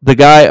the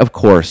guy, of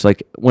course,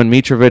 like when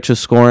Mitrovic is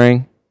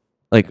scoring,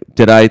 like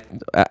did I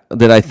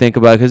think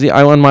about it? Because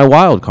I won my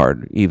wild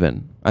card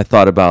even. I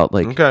thought about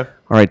like, all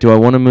right, do I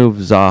want to move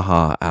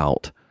Zaha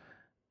out?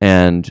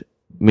 And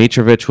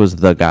Mitrovic was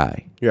the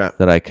guy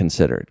that I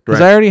considered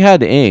because I already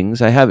had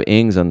Ings. I have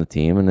Ings on the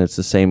team, and it's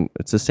the same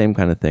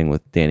kind of thing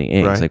with Danny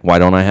Ings. Right. Like, why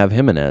don't I have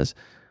Jimenez?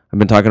 I've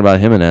been talking about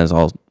Jimenez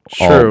all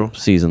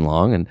season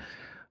long, and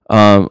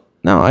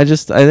no, I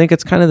think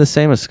it's kind of the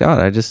same as Scott.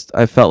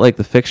 I felt like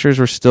the fixtures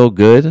were still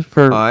good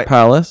for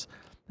Palace.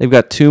 They've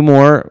got 2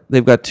 more.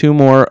 They've got 2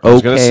 more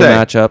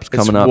matchups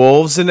coming up.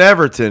 Wolves and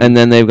Everton, and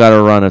then they've got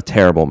a run of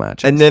terrible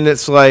matches. And then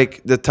it's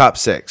like the top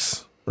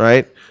 6,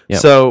 right? Yep.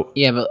 So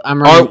yeah,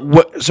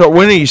 but so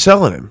when are you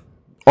selling him?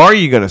 Are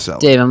you going to sell him?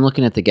 Dave, I'm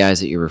looking at the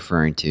guys that you're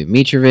referring to.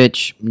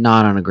 Mitrovic,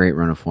 not on a great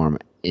run of form,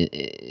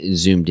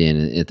 zoomed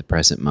in at the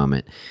present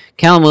moment.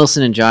 Callum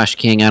Wilson and Josh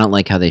King, I don't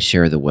like how they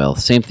share the wealth.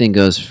 Same thing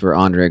goes for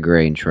Andre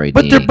Gray and Troy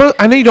But Deeney. they're both,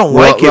 I know you don't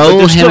like it, but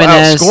they're still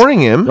outscoring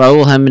him.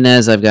 Raul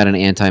Jimenez, I've got an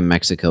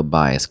anti-Mexico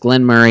bias.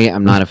 Glenn Murray,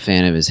 I'm not a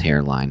fan of his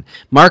hairline.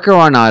 Marko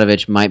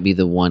Arnautovic might be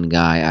the one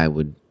guy I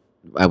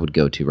would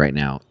go to right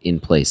now in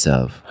place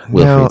of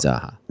Wilfried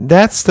Zaha.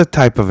 That's the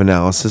type of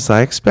analysis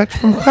I expect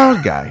from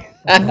Cloud Guy.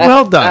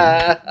 Well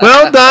done.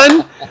 Well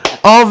done.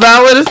 All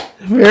valid.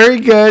 Very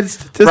good.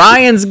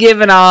 Brian's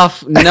giving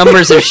off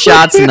numbers of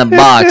shots in the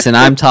box, and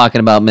I'm talking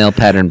about male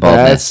pattern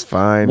baldness. That's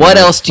fine. What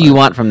else do you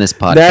want from this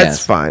podcast?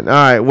 That's fine. All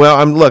right.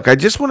 Well, look, I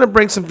just want to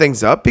bring some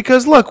things up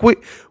because, look, we're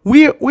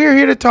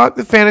here to talk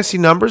the fantasy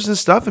numbers and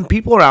stuff, and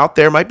people are out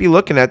there might be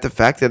looking at the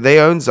fact that they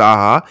own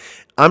Zaha.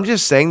 I'm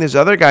just saying there's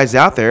other guys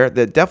out there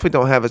that definitely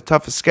don't have as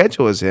tough a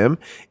schedule as him.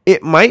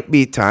 It might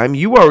be time.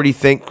 You already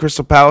think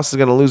Crystal Palace is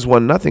going to lose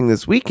 1-0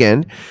 this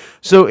weekend.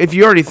 So if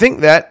you already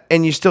think that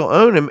and you still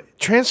own him,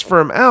 transfer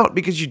him out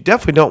because you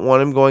definitely don't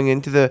want him going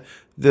into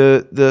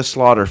the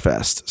slaughter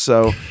fest.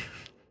 So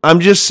I'm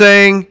just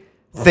saying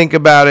think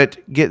about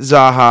it. Get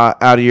Zaha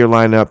out of your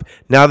lineup.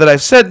 Now that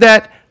I've said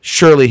that,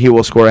 surely he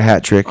will score a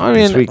hat trick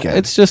this weekend.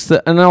 It's just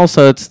and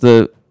also it's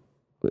the.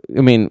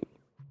 I mean,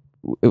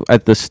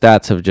 the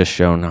stats have just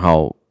shown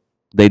how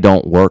they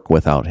don't work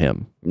without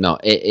him. No,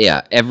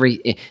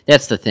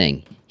 that's the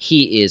thing.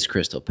 He is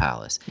Crystal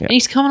Palace, and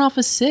he's coming off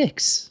a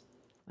 6.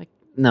 Like,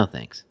 no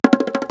thanks.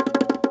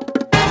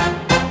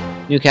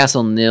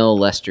 Newcastle 0,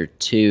 Leicester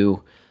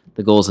 2.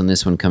 The goals in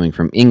this one coming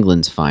from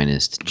England's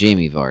finest,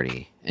 Jamie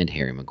Vardy and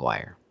Harry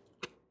Maguire.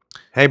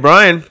 Hey,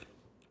 Brian.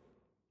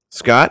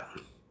 Scott.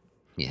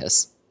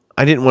 Yes.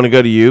 I didn't want to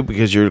go to you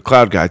because you're a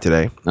cloud guy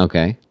today,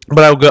 Okay.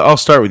 but I'll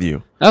start with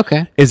you.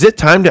 Okay. Is it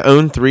time to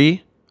own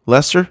 3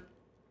 Leicester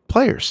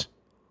players?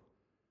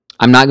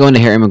 I'm not going to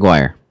Harry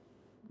Maguire,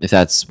 if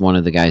that's one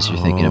of the guys you're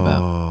thinking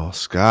about. Oh,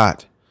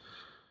 Scott.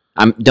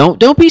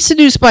 Don't be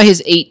seduced by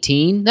his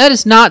 18. That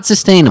is not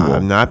sustainable.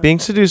 I'm not being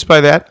seduced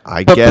by that.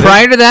 I but get it.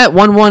 prior to that,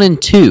 1-1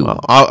 and 2.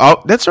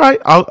 That's all right.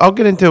 I'll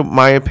get into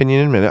my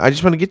opinion in a minute. I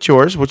just want to get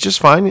yours, which is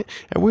fine.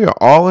 And we are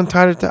all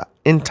entitled to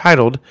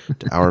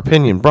our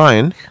opinion.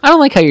 Brian. I don't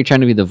like how you're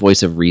trying to be the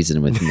voice of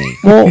reason with me.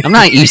 I'm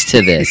not used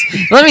to this.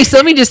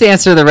 Let me just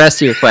answer the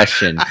rest of your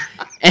question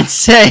and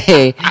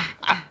say,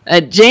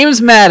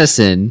 James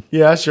Maddison.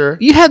 Yeah, sure.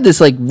 You have this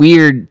like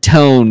weird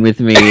tone with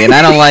me, and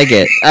I don't like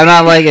it. I'm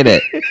not liking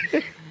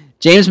it.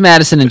 James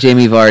Maddison and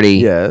Jamie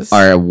Vardy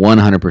are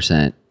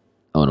 100%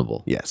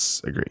 ownable.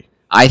 Yes, agree.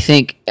 I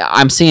think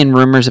I'm seeing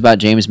rumors about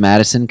James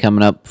Maddison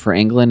coming up for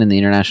England in the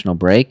international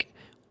break.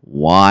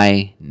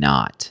 Why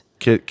not?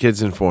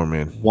 Kids in form,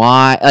 man.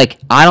 Why? Like,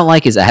 I don't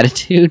like his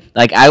attitude.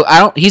 Like, I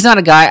don't. He's not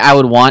a guy I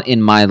would want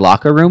in my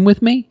locker room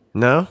with me.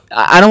 No,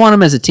 I don't want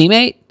him as a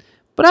teammate,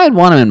 but I'd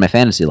want him in my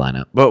fantasy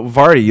lineup. But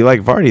Vardy, you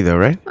like Vardy though,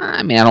 right?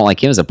 I mean, I don't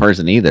like him as a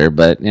person either,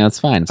 but it's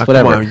fine. It's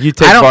whatever. Come on, you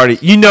take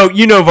Vardy. You know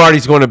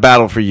Vardy's going to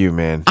battle for you,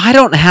 man. I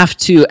don't have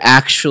to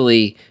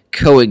actually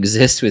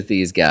coexist with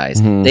these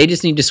guys. Mm-hmm. They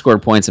just need to score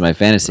points in my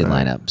fantasy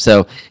lineup.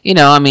 So,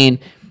 I mean,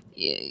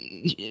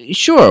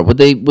 sure. Would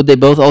they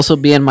both also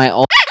be in my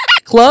all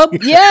club?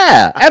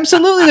 Yeah,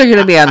 absolutely. They're going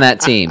to be on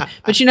that team.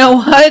 But you know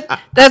what?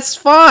 That's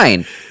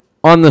fine.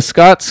 On the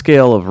Scott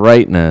scale of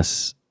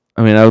rightness,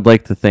 I mean, I would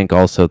like to think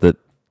also that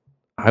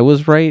I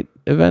was right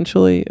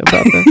eventually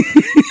about this.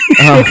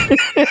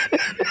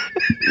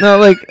 No,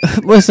 like,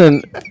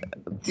 listen,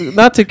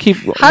 not to keep.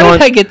 How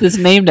did I get this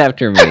named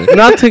after me?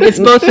 Not to. It's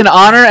both an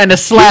honor and a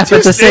slap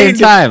at the same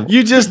time.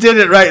 You just did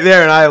it right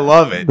there, and I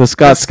love it. The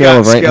Scott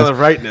scale of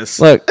rightness.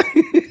 Look,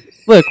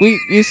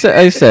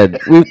 I said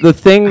the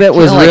thing that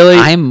was like really.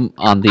 I'm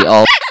on the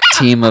all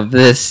team of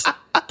this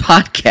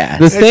podcast.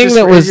 The thing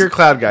that was your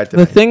cloud guy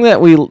today. the thing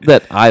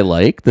that I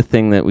like, the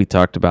thing that we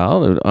talked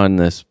about on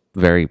this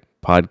very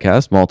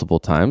podcast multiple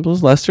times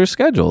was Leicester's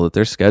schedule. That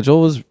their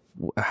schedule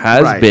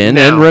has been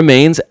and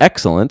remains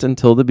excellent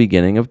until the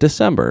beginning of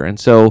December. And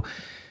so,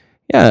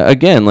 yeah,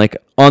 again, like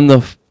on the,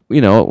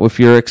 if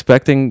you're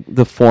expecting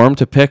the form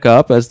to pick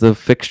up as the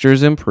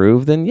fixtures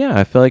improve, then yeah,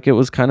 I feel like it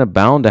was kind of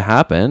bound to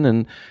happen.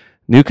 And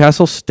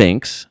Newcastle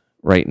stinks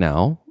right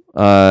now.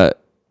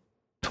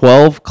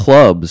 12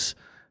 clubs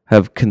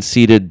have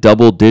conceded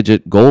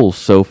double-digit goals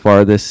so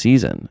far this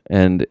season,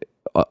 and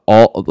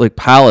Crystal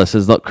Palace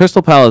is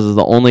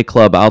the only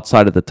club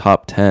outside of the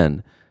top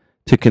 10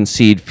 to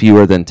concede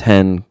fewer than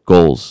 10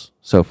 goals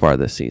so far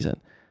this season.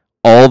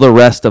 All the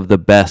rest of the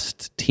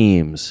best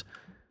teams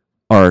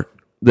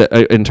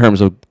in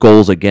terms of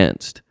goals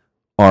against,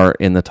 are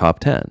in the top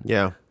 10.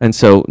 Yeah. And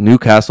so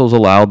Newcastle's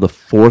allowed the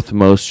 4th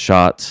most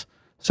shots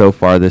so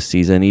far this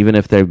season. Even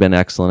if they've been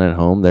excellent at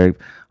home, they're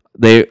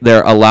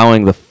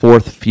allowing the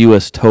 4th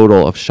fewest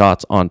total of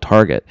shots on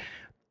target.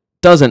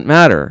 Doesn't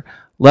matter.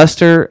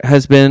 Leicester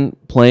has been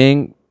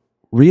playing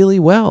really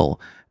well,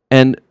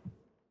 and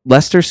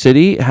Leicester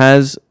City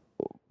has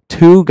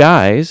 2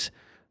 guys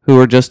who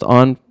are just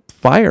on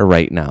fire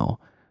right now.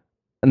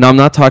 And I'm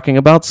not talking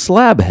about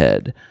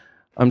Slabhead.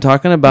 I'm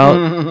talking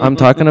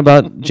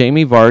about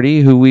Jamie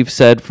Vardy, who we've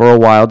said for a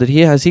while.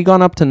 Has he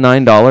gone up to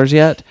 $9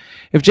 yet?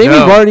 If Jamie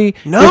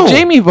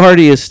Vardy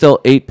is still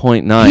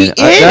 8.9,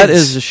 that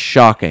is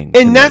shocking.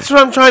 And that's what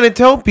I'm trying to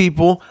tell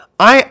people.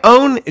 I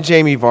own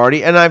Jamie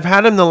Vardy, and I've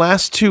had him the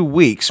last 2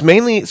 weeks,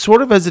 mainly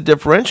sort of as a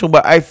differential,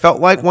 but I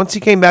felt like once he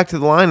came back to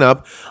the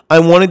lineup, I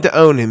wanted to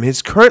own him.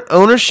 His current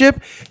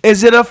ownership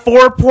is at a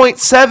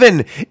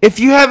 4.7. If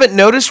you haven't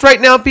noticed right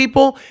now,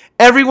 people,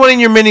 everyone in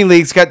your mini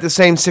league's got the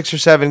same 6 or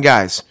 7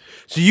 guys.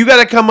 So you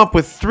got to come up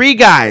with 3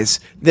 guys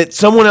that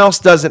someone else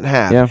doesn't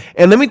have. Yeah.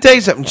 And let me tell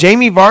you something.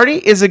 Jamie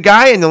Vardy is a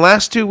guy in the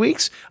last 2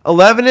 weeks,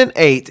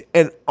 11-8,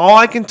 and all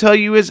I can tell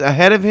you is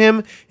ahead of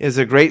him is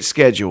a great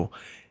schedule.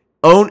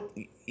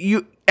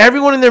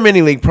 Everyone in their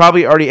mini league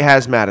probably already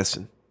has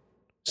Maddison.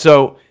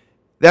 So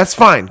that's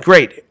fine.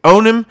 Great.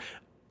 Own him,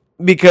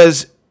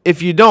 because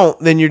if you don't,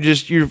 then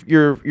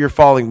you're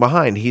falling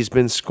behind. He's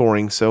been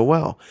scoring so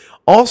well.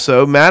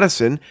 Also,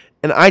 Maddison,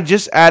 and I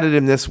just added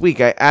him this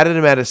week. I added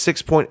him at a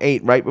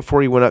 6.8 right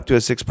before he went up to a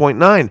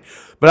 6.9.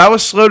 But I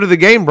was slow to the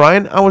game,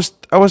 Brian. I was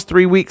was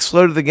 3 weeks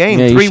slow to the game.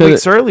 Yeah, 3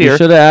 weeks earlier. You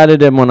should have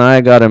added him when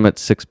I got him at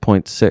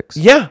 6.6.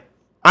 Yeah.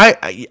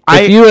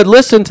 If you had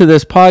listened to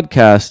this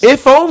podcast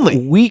if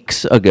only.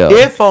 weeks ago.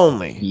 If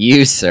only.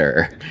 You,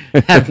 sir,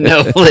 have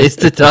no place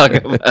to talk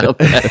about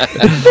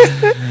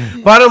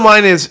that. Bottom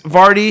line is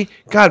Vardy,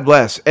 God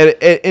bless.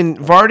 And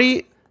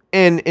Vardy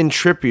and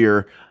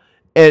Trippier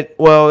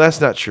well,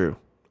 that's not true.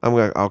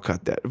 I'll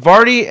cut that.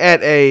 Vardy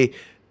at a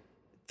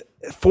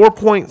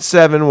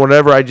 4.7,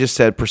 whatever I just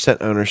said,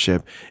 percent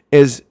ownership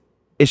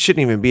it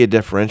shouldn't even be a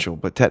differential,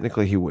 but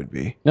technically he would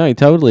be. No, he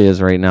totally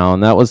is right now,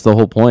 and that was the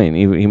whole point.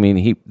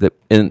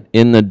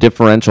 In the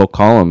differential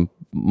column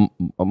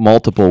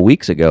multiple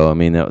weeks ago. I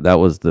mean, that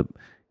was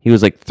he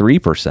was like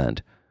 3%.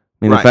 I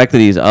mean, Right. the fact that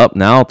he's up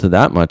now to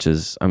that much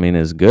is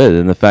good,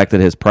 and the fact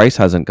that his price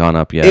hasn't gone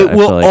up yet. It I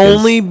will feel like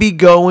only be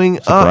going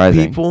up,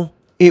 surprising. people.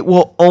 It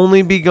will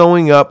only be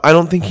going up. I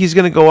don't think he's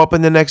going to go up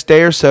in the next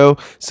day or so.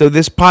 So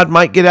this pod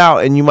might get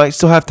out, and you might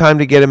still have time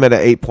to get him at an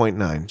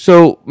 8.9.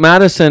 So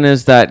Madison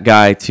is that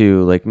guy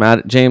too. Like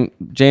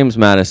James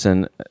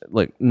Madison,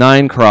 like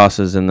 9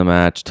 crosses in the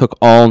match, took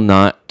all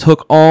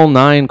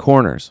 9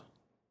 corners.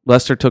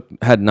 Leicester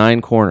had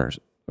 9 corners,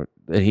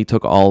 and he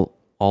took all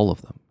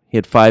of them. He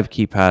had 5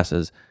 key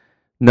passes.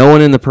 No one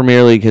in the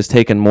Premier League has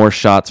taken more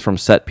shots from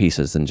set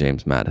pieces than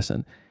James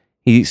Madison.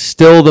 He's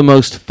still the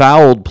most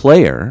fouled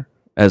player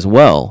as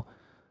well.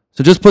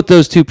 So just put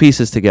those two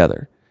pieces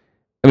together.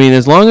 I mean,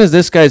 as long as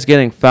this guy's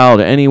getting fouled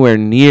anywhere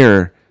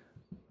near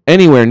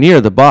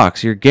the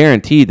box, you're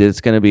guaranteed that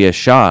it's going to be a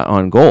shot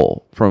on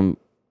goal from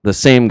the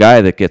same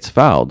guy that gets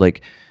fouled.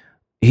 Like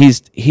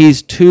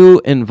he's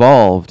too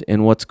involved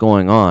in what's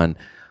going on.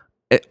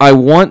 I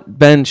want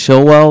Ben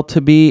Chilwell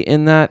to be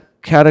in that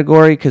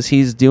category because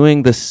he's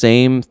doing the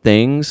same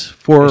things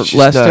for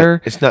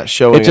Leicester. It's not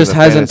showing. It just in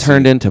the hasn't fantasy.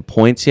 turned into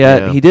points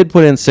yet. Yeah. He did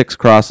put in 6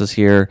 crosses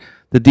here.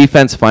 The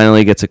defense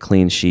finally gets a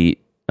clean sheet,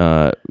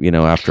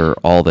 after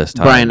all this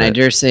time. Brian, I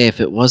dare say if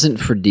it wasn't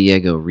for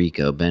Diego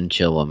Rico, Ben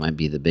Chilwell might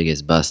be the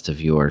biggest bust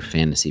of your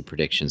fantasy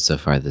predictions so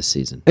far this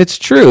season. It's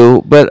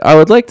true, but I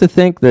would like to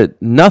think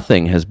that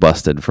nothing has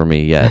busted for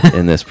me yet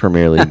in this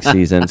Premier League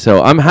season.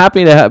 So I'm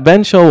happy to have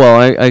Ben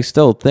Chilwell. I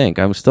still think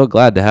I'm still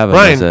glad to have him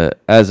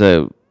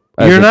Brian,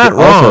 you're not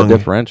also wrong. a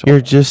differential.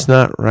 You're just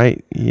not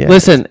right yet.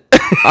 Listen,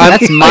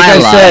 That's my like I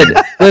line.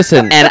 said,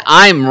 listen, And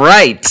I'm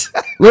right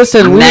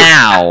listen.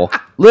 now.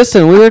 We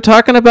were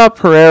talking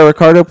about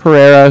Ricardo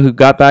Pereira, who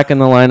got back in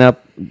the lineup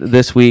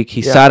this week.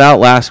 He sat out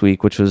last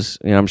week, which was,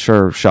 I'm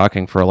sure,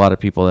 shocking for a lot of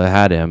people that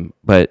had him.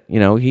 But,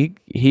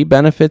 he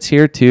benefits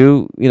here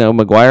too.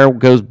 Maguire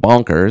goes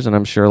bonkers, and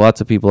I'm sure lots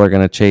of people are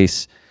going to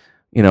chase,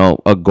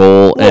 a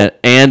goal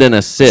and an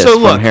assist so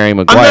from look, Harry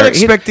Maguire. I'm not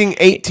expecting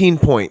 18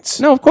 points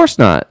No, of course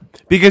not.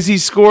 because he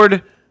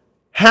scored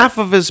half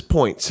of his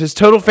points. His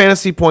total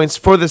fantasy points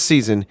for the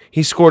season,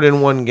 he scored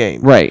in one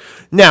game. Right.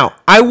 Now,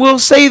 I will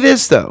say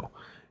this, though.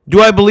 Do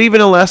I believe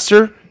in a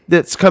Leicester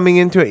that's coming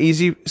into an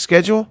easy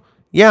schedule?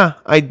 Yeah,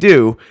 I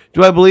do.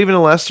 Do I believe in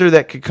a Leicester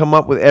that could come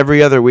up with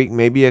every other week,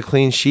 maybe a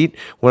clean sheet?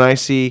 When I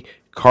see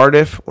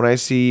Cardiff, when I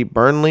see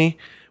Burnley,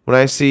 when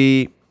I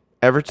see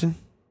Everton,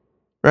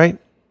 right?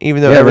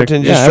 Even though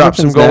Everton just dropped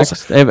some Everton's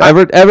goals.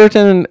 next.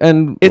 Everton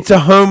and It's a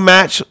home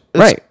match. It's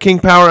Right. King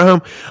Power at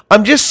home.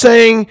 I'm just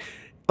saying,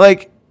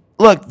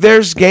 look,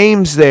 there's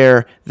games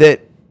there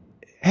that,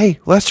 hey,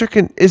 Leicester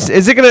can. It's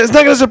not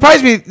going to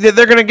surprise me that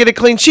they're going to get a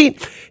clean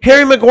sheet.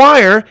 Harry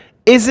Maguire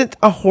isn't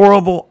a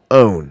horrible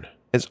own.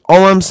 That's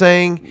all I'm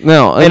saying.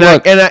 No, and and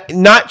look- I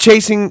not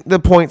chasing the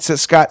points that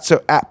Scott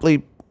so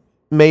aptly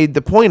made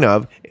the point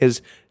of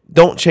is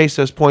don't chase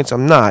those points.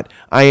 I'm not.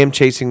 I am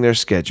chasing their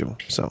schedule.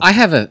 So I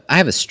have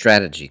a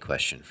strategy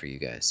question for you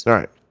guys. all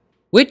right.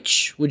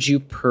 Which would you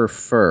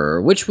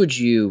prefer? Which would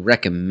you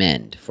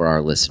recommend for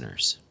our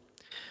listeners?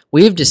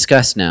 We have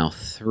discussed now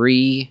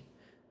 3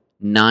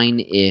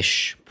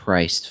 9-ish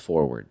priced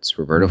forwards: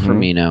 Roberto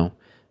Firmino,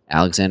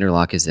 Alexander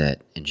Lacazette,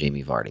 and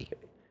Jamie Vardy.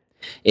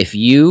 If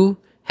you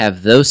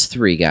have those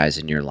 3 guys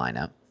in your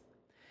lineup,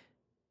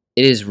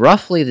 it is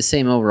roughly the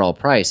same overall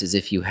price as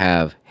if you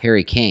have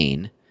Harry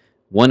Kane,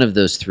 one of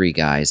those 3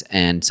 guys,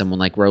 and someone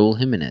like Raul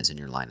Jimenez in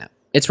your lineup.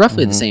 It's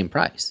roughly the same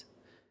price.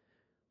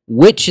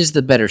 Which is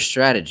the better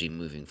strategy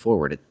moving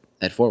forward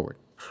at forward?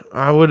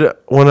 I would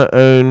want to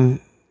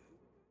own.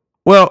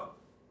 Well,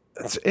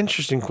 that's an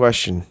interesting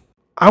question.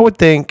 I would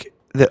think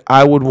that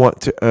I would want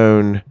to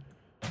own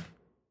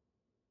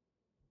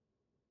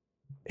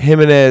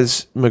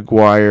Jimenez,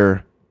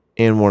 Maguire,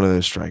 and one of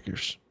those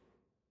strikers.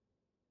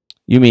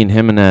 you mean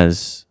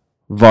Jimenez,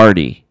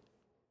 Vardy.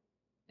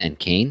 And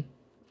Kane?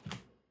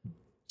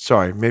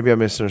 Sorry, maybe I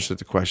misunderstood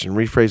the question.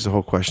 Rephrase the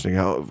whole question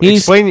again. He's-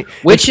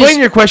 Explain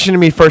your question to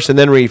me first and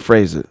then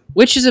rephrase it.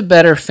 Which is a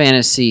better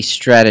fantasy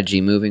strategy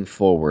moving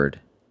forward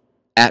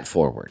at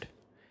forward?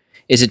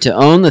 Is it to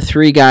own the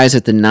 3 guys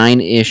at the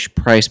 9-ish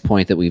price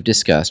point that we've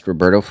discussed,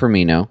 Roberto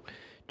Firmino,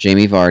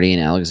 Jamie Vardy,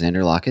 and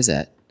Alexander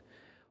Lacazette?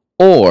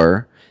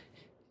 Or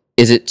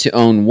is it to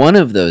own one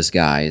of those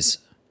guys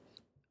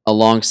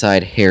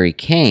alongside Harry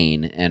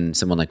Kane and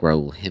someone like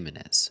Raul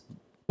Jimenez?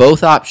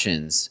 Both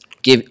options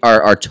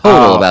are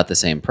total about the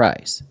same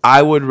price.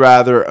 I would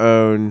rather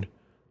own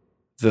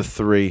the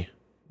three,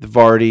 the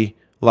Vardy,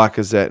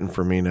 Lacazette, and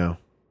Firmino.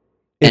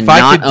 And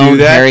not own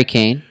Harry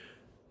Kane?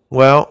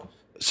 Well,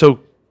 so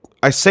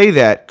I say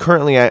that.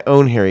 Currently, I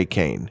own Harry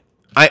Kane.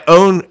 I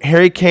own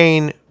Harry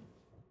Kane,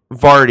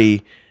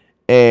 Vardy,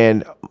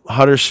 and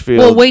Huddersfield.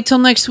 Well, wait till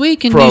next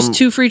week and use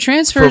 2 free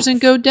transfers and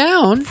go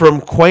down.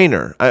 From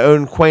Quainer. I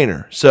own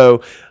Quainer.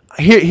 So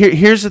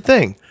here's the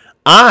thing.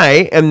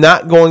 I am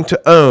not going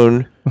to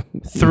own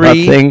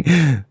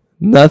 3.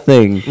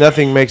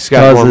 Nothing makes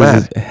Scott more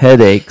causes mad.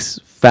 headaches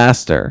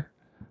faster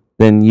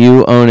than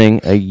you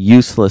owning a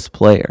useless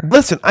player.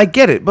 Listen, I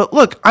get it, but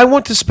look, I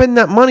want to spend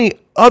that money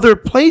other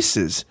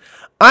places.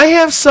 I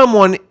have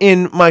someone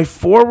in my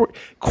forward.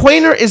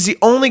 Quainer is the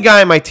only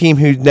guy on my team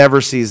who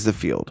never sees the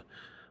field.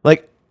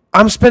 Like,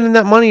 I'm spending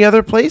that money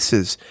other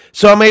places.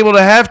 So I'm able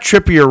to have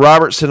Trippier,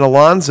 Robertson,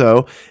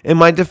 Alonso in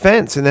my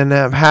defense, and then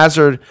have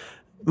Hazard,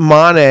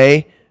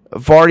 Mane,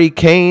 Vardy,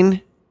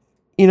 Kane,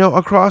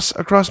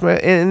 across my,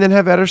 and then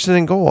have Ederson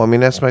in goal. I mean,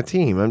 that's my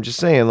team. I'm just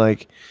saying,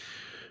 like,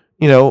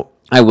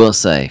 I will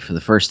say, for the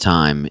first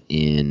time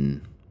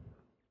in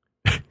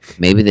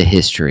maybe the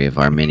history of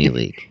our mini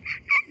league,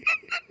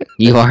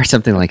 you are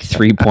something like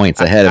 3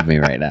 points ahead of me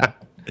right now.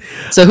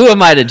 So who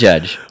am I to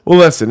judge? Well,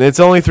 listen, it's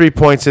only 3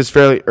 points. It's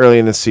fairly early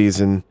in the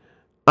season.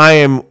 I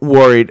am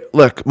worried.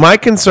 Look, my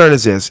concern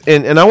is this,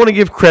 and I want to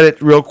give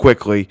credit real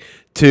quickly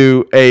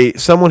to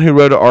someone who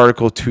wrote an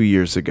article 2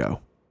 years ago.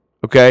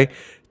 Okay?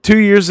 2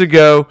 years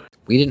ago.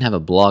 We didn't have a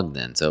blog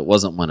then, so it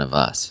wasn't one of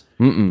us.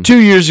 2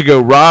 years ago,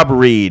 Rob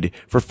Reed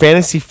for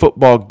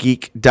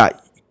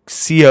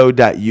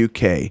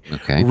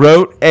fantasyfootballgeek.co.uk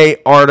wrote an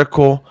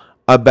article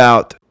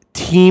about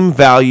team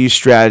value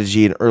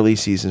strategy and early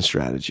season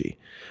strategy.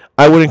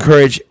 I would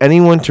encourage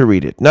anyone to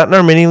read it. Not in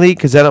our mini league,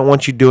 because I don't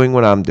want you doing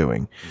what I'm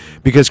doing.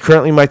 Because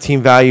currently my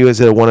team value is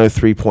at a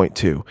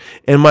 103.2.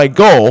 And my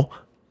goal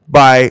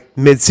by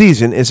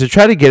mid-season is to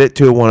try to get it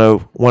to a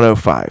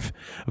 105.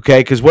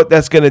 Okay, because what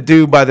that's going to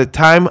do by the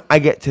time I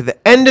get to the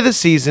end of the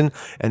season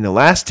and the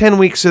last 10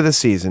 weeks of the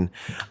season,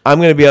 I'm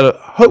going to be able to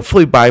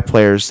hopefully buy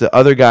players that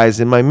other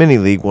guys in my mini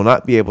league will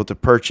not be able to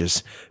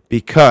purchase,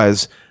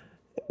 because,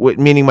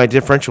 meaning my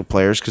differential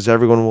players, because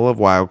everyone will have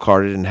wild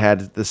carded and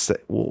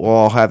will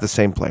all have the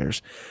same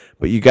players.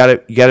 But you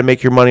got to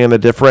make your money on the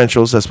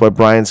differentials. That's why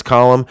Brian's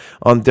column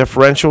on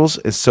differentials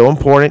is so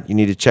important. You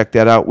need to check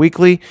that out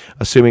weekly,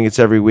 assuming it's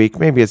every week.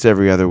 Maybe it's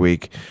every other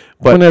week.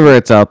 But whenever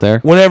it's out there.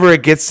 Whenever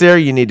it gets there,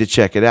 you need to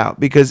check it out,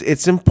 because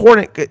it's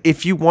important.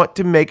 If you want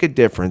to make a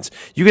difference,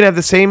 you can have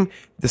the same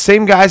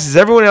guys as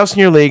everyone else in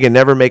your league and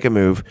never make a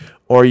move,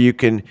 or you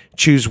can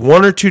choose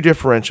 1 or 2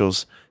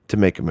 differentials to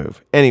make a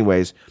move.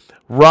 Anyways,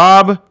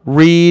 Rob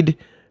Reed,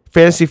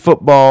 Fantasy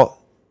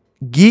Football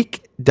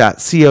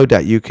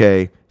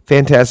Geek.co.uk.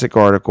 Fantastic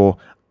article.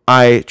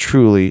 I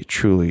truly,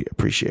 truly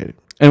appreciate it.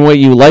 And what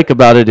you like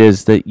about it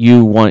is that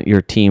you want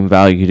your team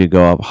value to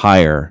go up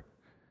higher.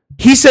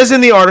 He says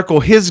in the article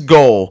his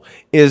goal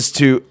is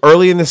to,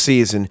 early in the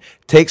season,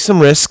 take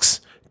some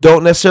risks.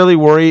 Don't necessarily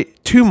worry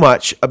too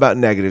much about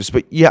negatives.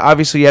 But yeah,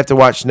 obviously you have to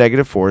watch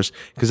negative 4s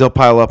because they'll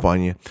pile up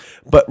on you.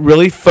 But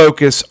really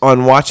focus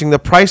on watching the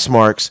price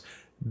marks,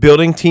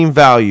 building team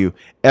value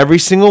every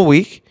single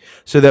week,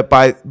 so that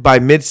by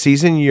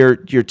mid-season, your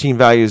team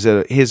value is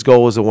his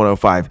goal is a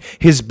 105.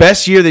 His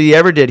best year that he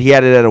ever did, he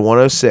had it at a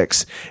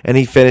 106, and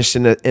he finished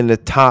in the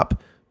top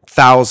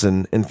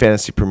 1,000 in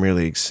fantasy Premier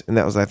Leagues, and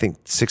that was, I think,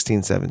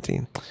 16,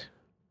 17.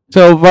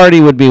 So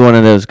Vardy would be one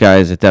of those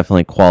guys that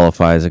definitely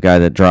qualifies, a guy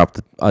that dropped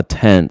a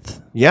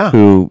 10th. Yeah.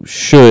 Who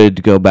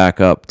should go back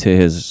up to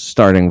his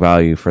starting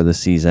value for the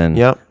season.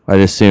 Yep. I'd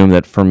assume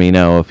that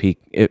Firmino,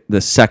 if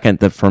the second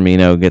that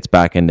Firmino gets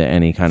back into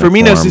any kind of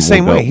form, Firmino's the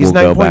same way. He's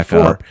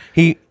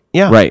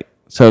 9.4. Right.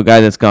 So a guy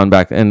that's gone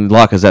back, and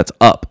Lacazette's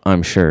up,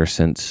 I'm sure,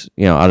 since,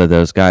 out of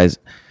those guys.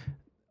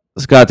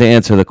 Scott, to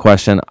answer the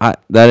question,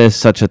 that is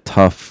such a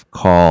tough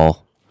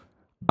call.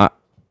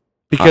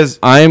 Because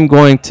I'm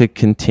going to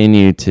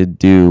continue to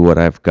do what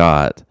I've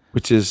got,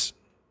 which is,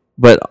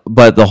 but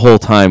the whole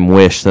time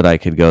wish that I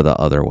could go the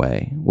other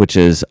way, which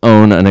is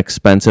own an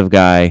expensive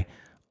guy,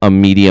 a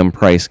medium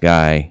price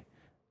guy,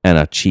 and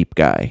a cheap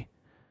guy.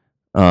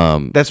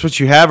 That's what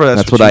you have, or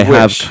that's what you I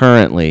wish? have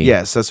currently.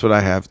 Yes, that's what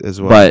I have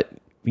as well. But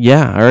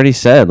yeah, I already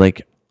said,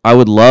 like, I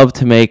would love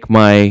to make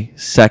my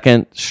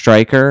second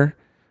striker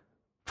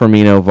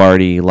Firmino,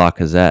 Vardy,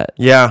 Lacazette.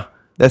 Yeah.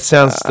 That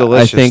sounds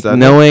delicious. I think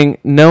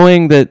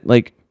knowing that,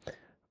 like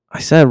I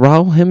said,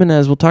 Raul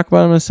Jimenez, we'll talk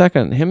about him in a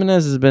second.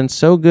 Jimenez has been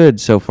so good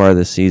so far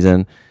this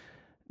season.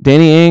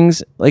 Danny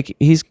Ings, like,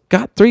 he's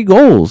got 3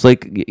 goals.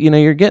 Like,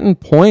 you're getting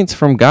points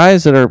from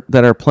guys that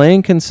are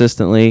playing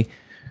consistently.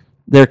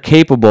 They're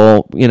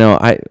capable.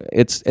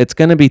 It's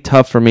going to be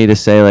tough for me to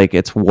say, like,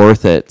 it's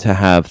worth it to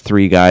have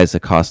 3 guys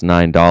that cost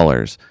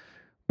 $9.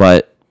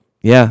 But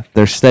yeah,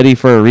 they're steady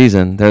for a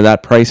reason. They're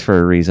that price for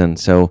a reason.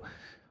 So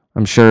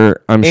I'm sure.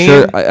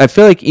 I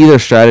feel like either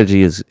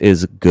strategy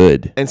is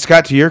good. And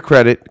Scott, to your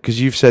credit,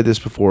 because you've said this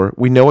before,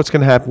 we know what's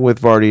going to happen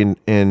with Vardy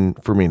and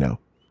Firmino.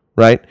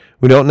 right?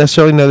 We don't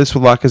necessarily know this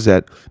with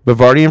Lacazette, but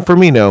Vardy and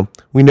Firmino,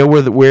 we know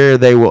where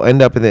they will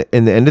end up in the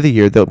end of the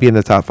year. They'll be in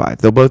the top 5.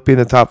 They'll both be in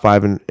the top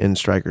 5 in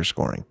striker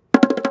scoring.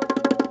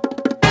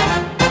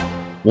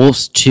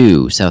 Wolves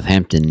 2,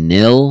 Southampton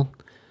 0.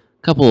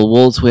 A couple of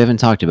Wolves we haven't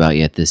talked about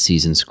yet this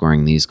season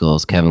scoring these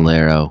goals.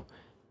 Cavallero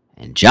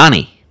and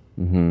Johnny.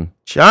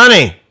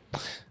 Johnny.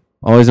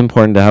 Always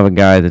important to have a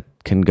guy that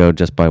can go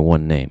just by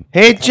one name.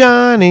 Hey,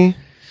 Johnny.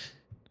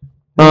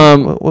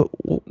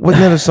 Wasn't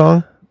that a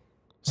song?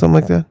 Something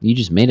like that? You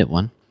just made it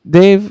one.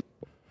 Dave,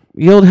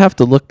 you'll have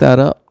to look that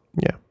up.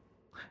 Yeah.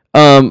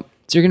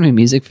 Is there going to be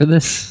music for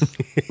this?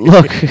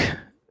 Look,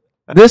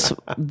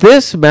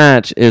 this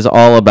match is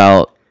all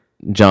about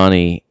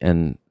Johnny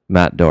and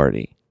Matt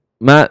Doherty.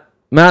 Matt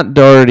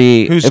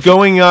Doherty, Who's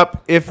going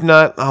up? If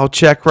not, I'll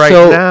check right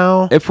so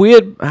now. If we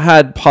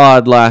had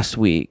pod last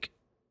week,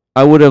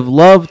 I would have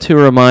loved to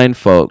remind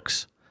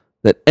folks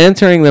that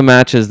entering the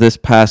matches this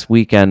past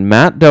weekend,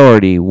 Matt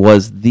Doherty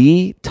was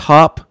the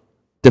top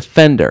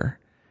defender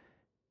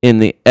in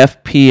the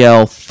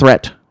FPL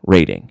threat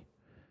rating.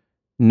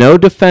 No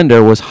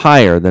defender was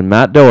higher than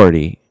Matt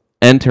Doherty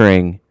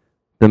entering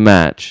the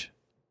match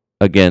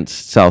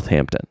against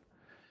Southampton.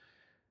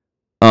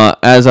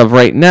 As of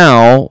right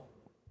now,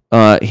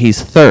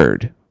 he's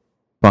third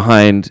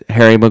behind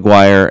Harry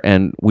Maguire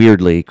and,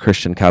 weirdly,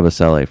 Christian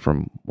Kabasele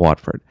from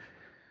Watford.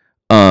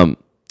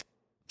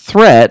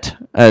 Threat,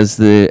 as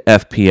the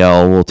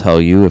FPL will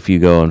tell you if you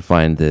go and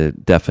find the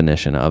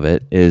definition of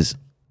it, is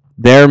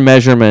their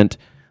measurement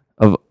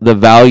of the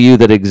value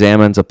that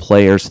examines a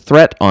player's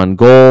threat on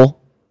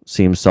goal.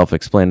 Seems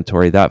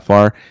self-explanatory that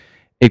far.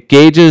 It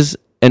gauges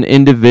an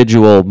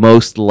individual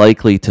most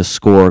likely to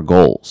score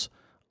goals.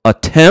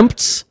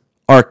 Attempts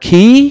are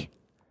key,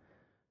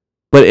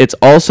 but it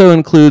also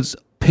includes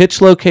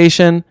pitch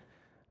location,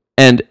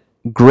 and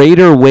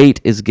greater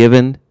weight is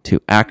given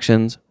to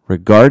actions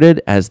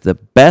regarded as the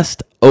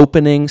best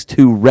openings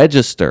to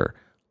register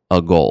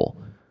a goal.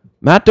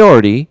 Matt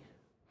Doherty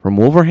from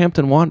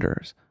Wolverhampton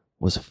Wanderers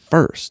was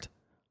first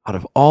out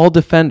of all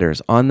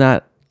defenders on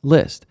that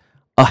list,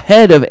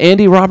 ahead of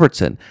Andy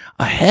Robertson,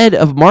 ahead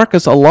of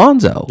Marcus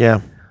Alonso.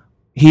 Yeah.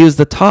 He is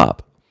the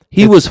top.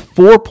 He was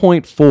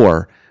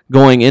 4.4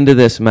 going into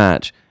this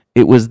match.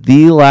 It was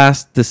the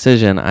last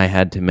decision I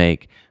had to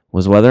make,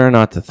 was whether or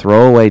not to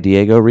throw away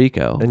Diego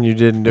Rico And you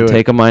didn't do and it.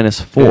 take a Did you?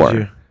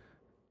 -4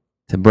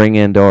 to bring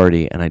in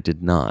Doherty, and I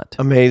did not.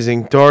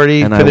 Amazing.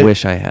 Doherty. And I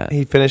wish I had.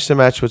 He finished the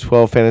match with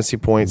 12 fantasy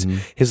points. Mm-hmm.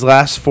 His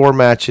last 4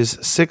 matches,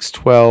 6,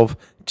 12,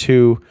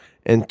 2,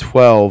 and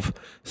 12.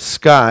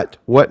 Scott,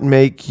 what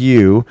make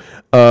you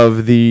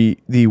of the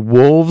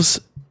Wolves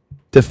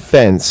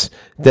defense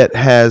that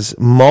has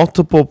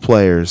multiple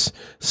players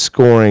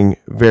scoring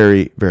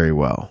very, very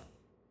well?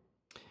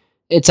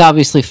 It's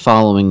obviously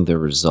following the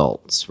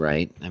results,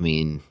 right? I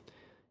mean,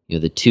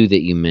 the two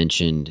that you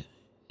mentioned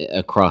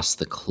across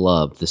the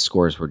club, the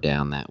scores were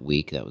down that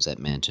week. That was at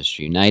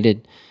Manchester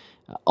United.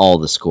 All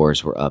the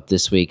scores were up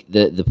this week.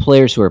 The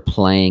players who are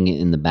playing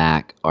in the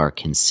back are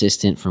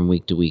consistent from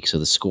week to week, so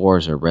the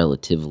scores are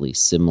relatively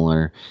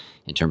similar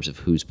in terms of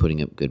who's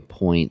putting up good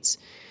points.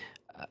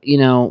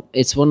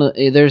 It's one of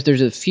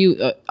there's a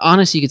few.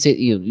 Honestly, you could say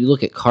you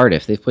look at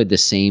Cardiff; they've played the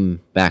same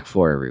back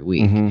 4 every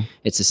week. Mm-hmm.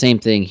 It's the same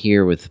thing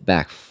here with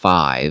back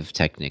 5.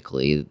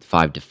 Technically,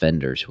 5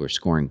 defenders who are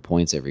scoring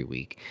points every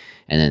week,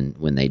 and then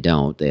when they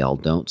don't, they all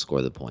don't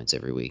score the points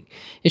every week.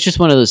 It's just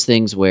one of those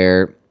things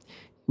where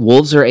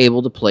Wolves are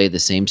able to play the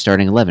same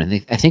starting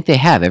 11. I think they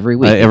have every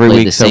week. Every they play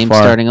week the so same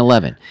far. starting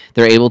 11.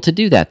 They're able to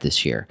do that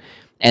this year,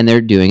 and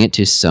they're doing it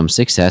to some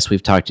success.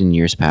 We've talked in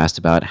years past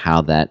about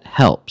how that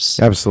helps.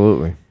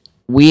 Absolutely.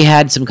 We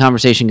had some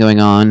conversation going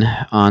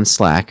on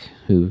Slack,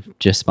 who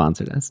just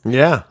sponsored us,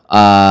 Yeah.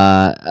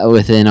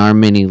 within our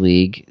mini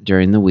league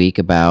during the week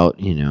about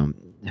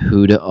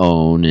who to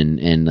own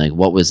and like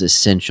what was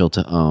essential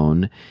to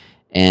own,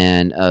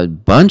 and a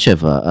bunch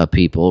of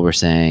people were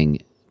saying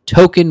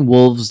token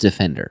Wolves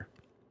defender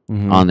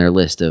on their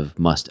list of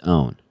must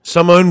own.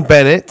 Some own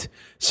Bennett.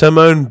 Some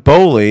own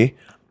Bowley.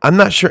 I'm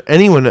not sure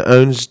anyone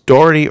owns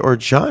Doherty or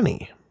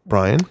Johnny,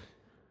 Brian.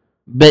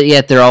 But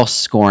yet they're all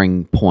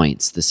scoring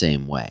points the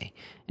same way.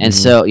 And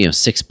so,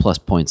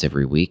 6+ points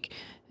every week.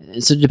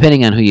 So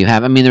depending on who you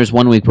have, I mean, there's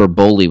one week where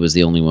Bowley was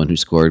the only one who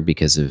scored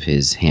because of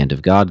his Hand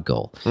of God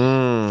goal.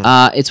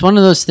 It's one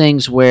of those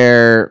things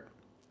where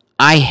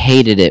I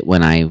hated it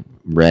when I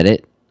read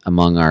it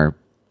among our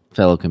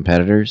fellow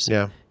competitors.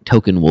 Yeah.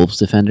 Token Wolves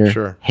defender.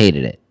 Sure.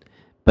 Hated it.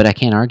 But I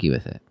can't argue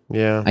with it.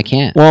 Yeah. I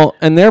can't. Well,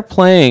 and they're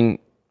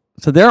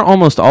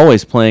almost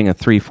always playing a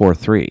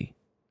 3-4-3.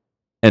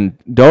 And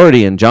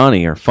Doherty and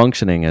Johnny are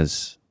functioning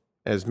as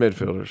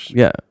midfielders.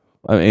 yeah.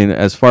 I mean,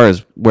 as far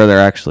as where they're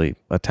actually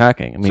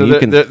attacking. I mean,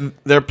 So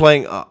they're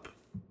playing up.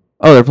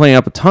 they're playing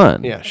up a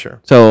ton. Yeah,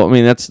 sure. So I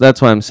mean, that's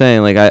what I'm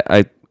saying. Like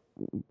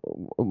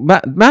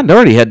Matt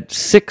Doherty had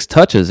 6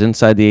 touches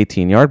inside the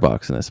 18-yard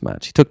box in this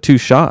match. He took 2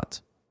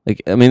 shots.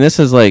 Like, I mean, this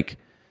is like,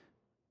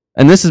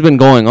 and this has been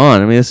going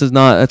on. I mean, this is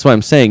not. That's what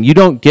I'm saying. You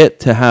don't get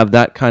to have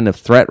that kind of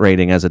threat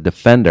rating as a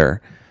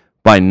defender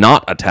by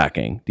not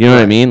attacking. Do you know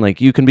what I mean?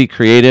 Like you can be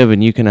creative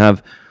and you can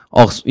have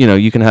also,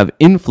 you can have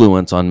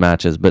influence on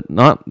matches, but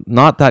not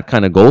that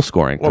kind of goal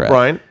scoring threat. Well,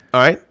 Brian,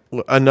 all right.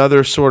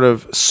 Another sort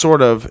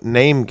of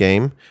name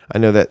game. I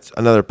know that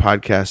another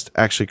podcast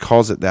actually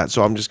calls it that,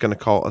 so I'm just going to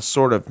call a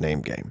sort of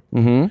name game.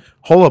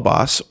 Mm-hmm.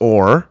 Holebas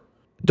or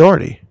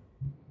Doherty.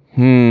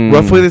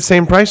 Roughly the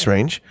same price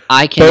range.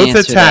 I can both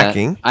answer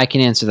attacking. That. I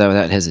can answer that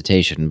without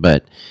hesitation,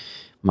 but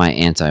my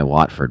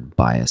anti-Watford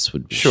bias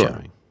would be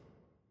showing.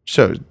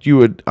 So you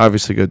would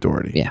obviously go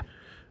Doherty. Yeah.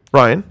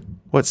 Ryan,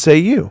 what say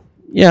you?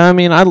 Yeah, I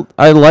mean,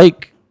 I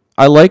like.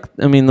 I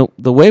mean,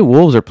 the way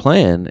Wolves are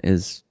playing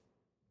is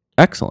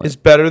excellent. It's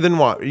better than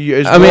what?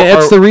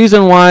 It's the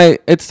reason why.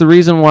 It's the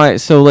reason why.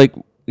 So, like,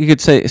 you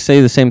could say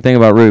the same thing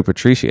about Rui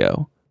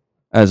Patricio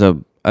as a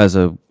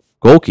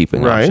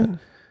goalkeeping option.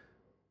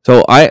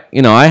 So I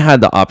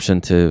had the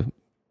option to.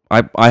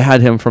 I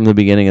had him from the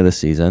beginning of the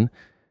season.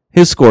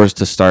 His scores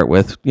to start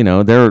with,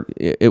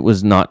 it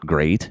was not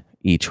great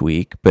each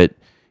week, but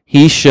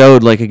he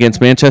showed, like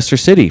against Manchester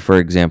City, for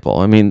example.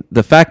 I mean,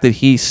 the fact that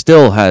he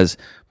still has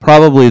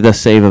probably the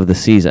save of the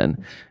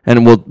season, and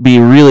it will be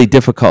really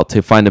difficult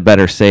to find a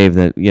better save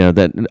that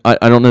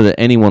I don't know that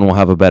anyone will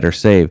have a better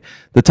save.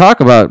 The talk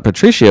about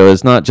Patricio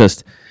is not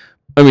just,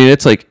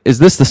 it's like, is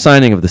this the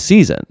signing of the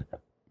season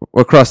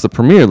across the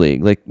Premier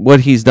League? Like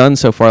what he's done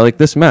so far, like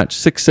this match,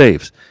 6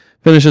 saves,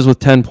 finishes with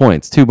 10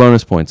 points, 2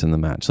 bonus points in the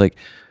match. Like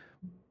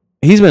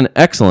he's been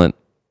excellent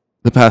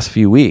the past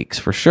few weeks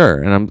for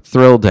sure, and I'm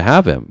thrilled to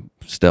have him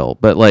still.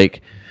 But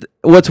like,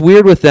 what's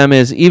weird with them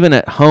is even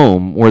at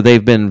home, where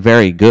they've been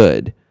very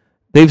good,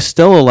 they've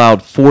still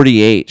allowed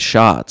 48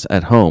 shots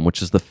at home,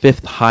 which is the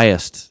 5th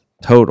highest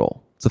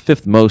total. It's the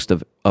 5th most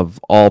of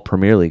all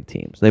Premier League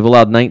teams. They've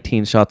allowed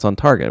 19 shots on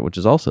target, which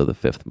is also the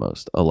 5th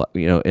most,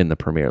 in the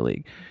Premier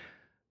League.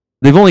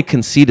 They've only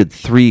conceded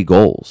 3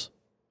 goals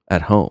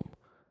at home.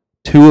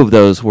 2 of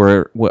those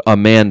were a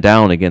man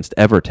down against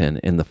Everton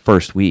in the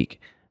first week,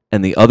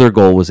 and the other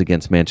goal was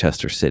against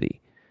Manchester City.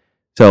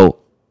 So,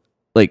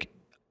 like,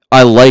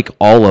 I like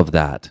all of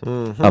that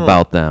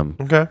about them.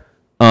 Okay.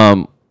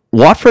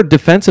 Watford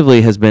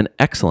defensively has been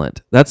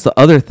excellent. That's the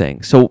other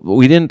thing. So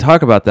we didn't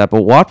talk about that,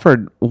 but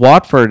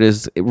Watford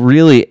is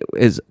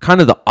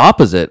kind of the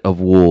opposite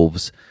of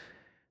Wolves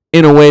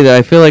in a way that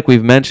I feel like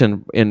we've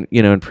mentioned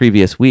in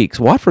previous weeks.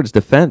 Watford's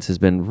defense has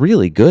been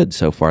really good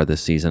so far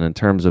this season in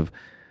terms of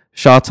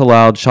shots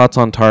allowed, shots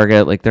on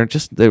target. Like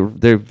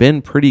they've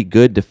been pretty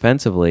good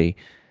defensively.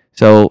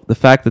 So the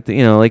fact that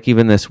like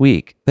even this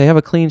week they have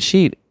a clean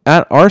sheet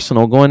at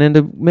Arsenal going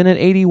into minute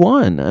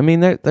 81. I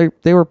mean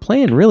they were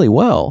playing really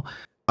well.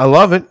 I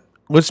love it.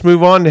 Let's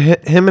move on to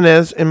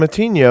Jimenez and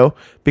Matinho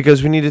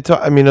because we need to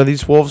talk.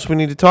 These Wolves we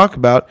need to talk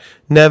about.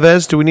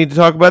 Neves, do we need to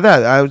talk about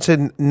that? I would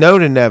say no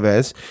to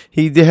Neves.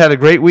 He had a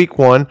great week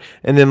 1,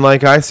 and then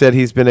like I said,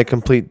 he's been a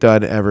complete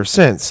dud ever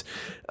since.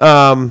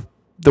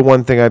 The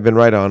one thing I've been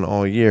right on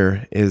all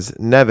year is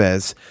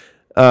Neves.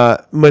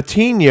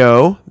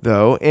 Matinho,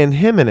 though, and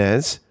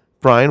Jimenez.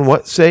 Brian,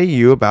 what say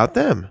you about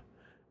them?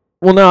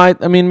 Well, no,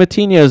 I mean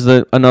Matinho is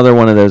another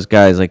one of those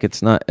guys. Like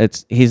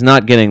he's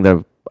not getting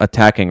the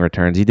attacking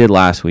returns he did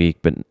last week,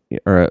 but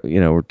or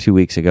 2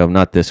 weeks ago,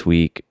 not this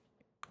week.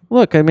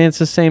 Look, I mean it's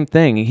the same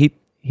thing. He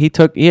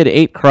had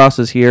 8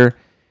 crosses here.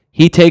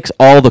 He takes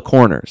all the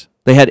corners.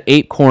 They had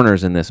 8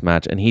 corners in this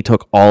match, and he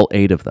took all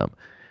 8 of them.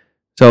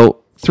 So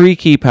 3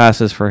 key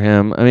passes for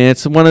him. I mean,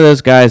 it's one of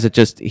those guys that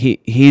just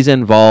he's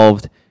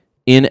involved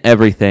in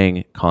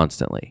everything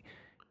constantly.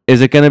 Is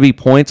it going to be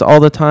points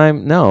all the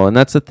time? No, and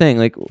that's the thing.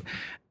 Like,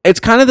 it's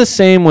kind of the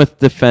same with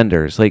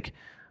defenders. Like,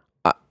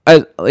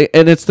 and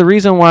it's the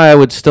reason why I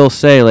would still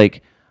say,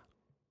 like,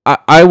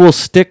 I will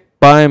stick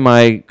by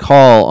my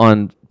call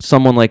on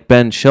someone like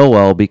Ben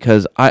Chilwell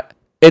because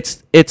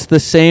it's the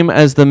same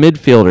as the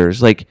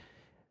midfielders. Like,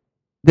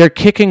 they're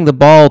kicking the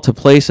ball to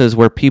places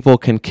where people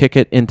can kick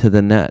it into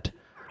the net.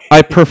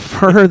 I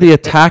prefer the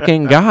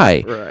attacking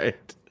guy.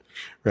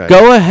 Right.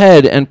 Go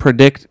ahead and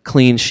predict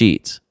clean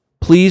sheets.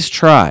 Please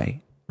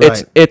try.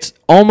 Right. It's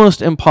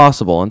almost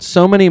impossible. In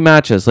so many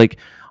matches, like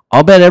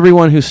I'll bet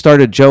everyone who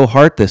started Joe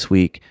Hart this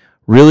week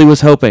really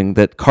was hoping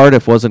that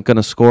Cardiff wasn't going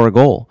to score a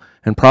goal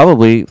and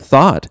probably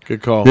thought,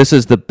 good call, this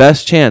is the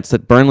best chance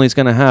that Burnley's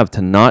going to have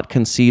to not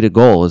concede a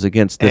goal is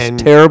against this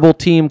terrible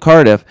team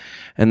Cardiff,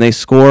 and they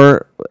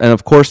score, and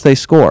of course they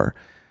score.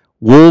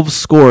 Wolves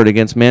scored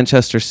against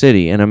Manchester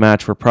City in a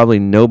match where probably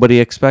nobody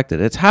expected.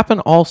 It's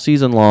happened all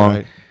season long.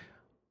 Right.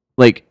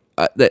 Like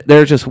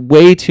there's just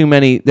way too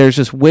many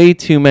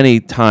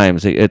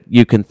times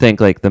you can think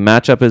like the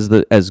matchup is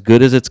as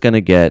good as it's going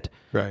to get.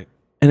 Right.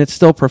 And it's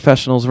still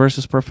professionals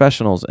versus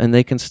professionals, and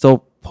they can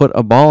still put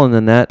a ball in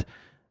the net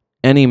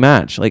any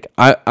match. Like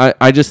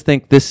I just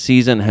think this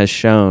season has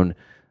shown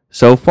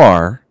so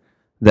far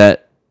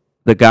that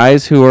the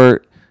guys who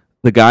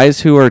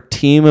are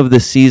team of the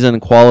season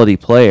quality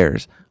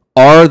players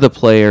are the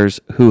players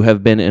who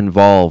have been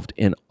involved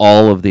in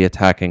all of the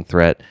attacking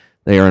threat.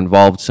 They are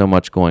involved so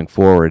much going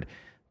forward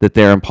that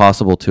they're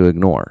impossible to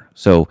ignore.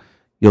 So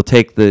you'll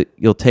take the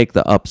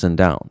ups and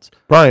downs.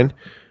 Brian,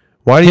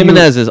 Why do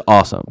Jimenez is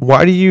awesome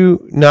Why do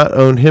you not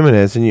own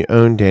Jimenez and you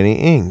own Danny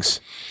Ings?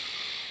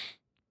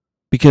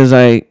 because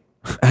I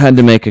had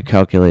to make a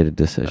calculated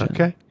decision.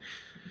 Okay.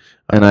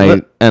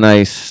 And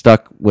I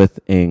stuck with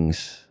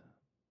Ings.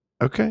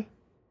 Okay.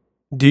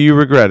 Do you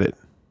regret it?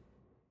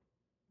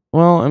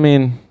 Well, I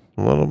mean,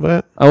 A little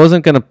bit. I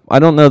wasn't gonna. I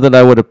don't know that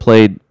I would have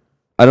played.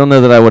 I don't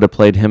know that I would have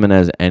played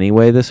Jimenez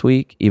anyway this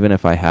week, even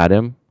if I had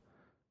him.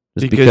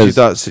 Just Because you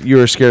thought you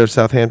were scared of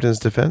Southampton's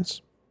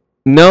defense?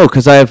 no,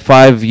 because I have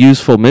 5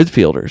 useful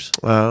midfielders,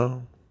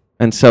 Oh.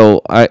 and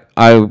so I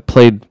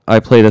played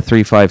a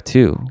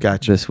 3-5-2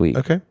 Gotcha. this week.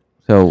 Okay.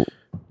 So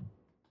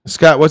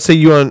Scott, what say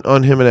you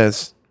on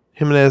Jimenez?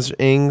 Jimenez,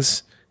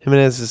 Ings.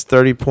 Jimenez is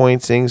 30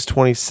 points. Ings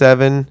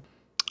 27.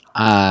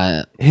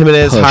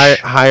 Jimenez Push.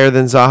 higher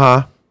than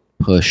Zaha.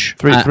 Push.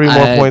 Three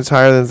more points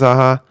higher than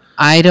Zaha.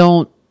 I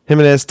don't.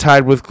 Jimenez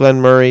tied with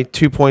Glenn Murray,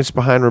 2 points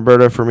behind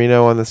Roberto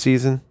Firmino on the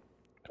season.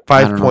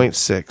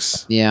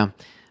 5.6. Yeah.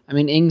 I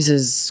mean,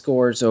 Ings'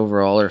 scores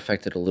overall are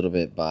affected a little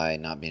bit by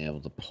not being able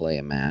to play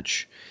a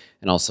match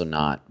and also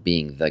not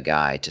being the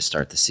guy to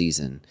start the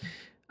season.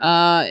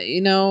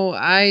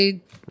 I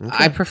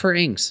prefer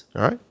Ings.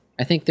 All right.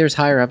 I think there's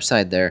higher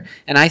upside there.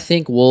 And I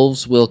think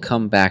Wolves will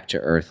come back to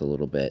earth a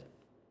little bit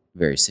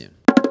very soon.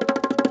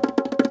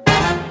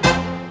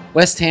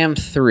 West Ham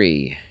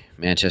 3,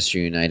 Manchester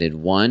United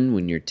 1.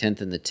 When you're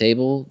 10th in the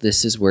table,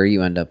 this is where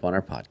you end up on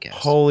our podcast.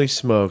 Holy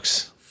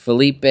smokes.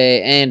 Felipe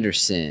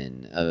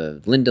Anderson, a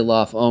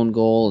Lindelof own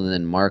goal, and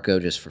then Marco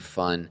just for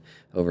fun,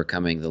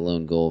 overcoming the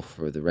lone goal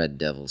for the Red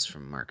Devils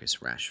from Marcus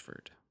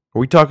Rashford. Are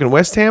we talking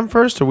West Ham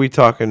first or are we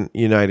talking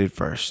United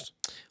first?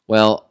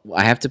 Well,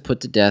 I have to put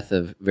to death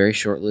a very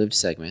short-lived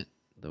segment,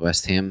 the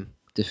West Ham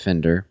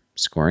defender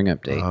scoring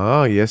update.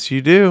 Oh, yes,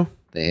 you do.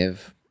 They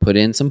have put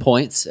in some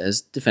points as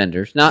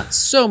defenders. Not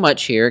so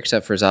much here,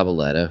 except for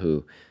Zabaleta,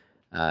 who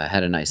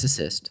had a nice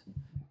assist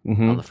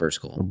on the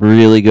first goal.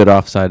 really good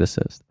offside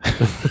assist.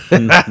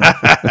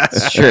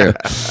 It's true.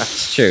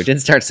 It's true. It didn't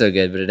start so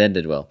good, but it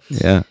ended well.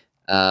 Yeah.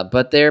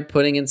 But they're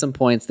putting in some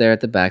points there at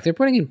the back. They're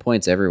putting in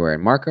points everywhere.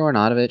 And Marko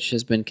Arnautovic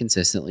has been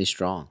consistently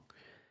strong.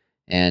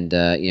 And,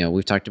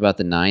 we've talked about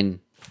the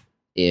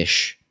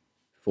 9-ish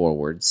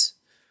forwards.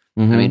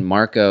 Mm-hmm. I mean,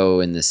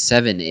 Marco in the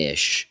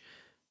 7-ish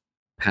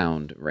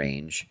pound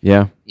range,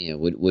 Yeah.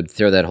 would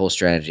throw that whole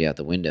strategy out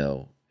the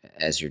window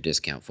as your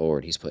discount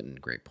forward. He's putting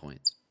great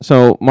points.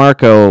 So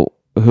Marco,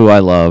 who I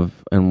love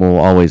and will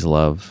always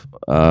love,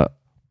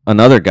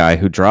 another guy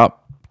who dropped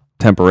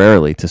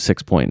temporarily to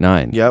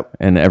 6.9. Yep.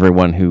 And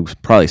everyone who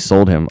probably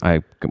sold him,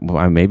 I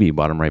maybe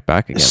bought him right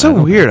back again. It's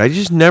so weird. I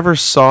just never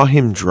saw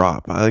him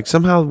drop.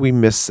 Somehow we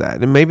missed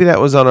that. And maybe that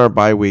was on our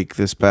bye week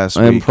this past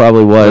And week.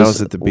 probably when I was.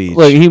 was at the beach.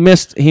 Look, he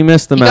missed the He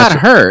match. got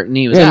hurt and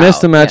he was Yeah, out. he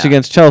missed the match Yeah.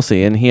 against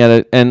Chelsea, and he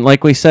had and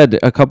like we said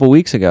a couple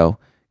weeks ago,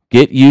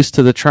 get used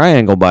to the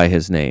triangle by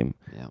his name.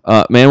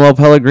 Yeah. Manuel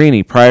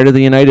Pellegrini, prior to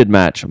the United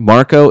match,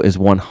 Marco is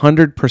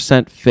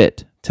 100%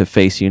 fit to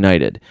face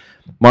United.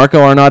 Marco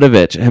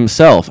Arnautovic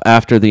himself,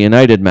 after the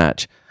United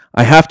match,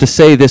 I have to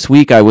say this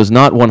week I was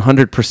not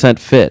 100%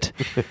 fit.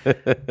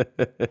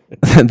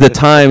 The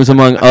Times,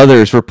 among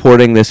others,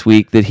 reporting this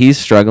week that he's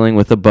struggling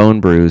with a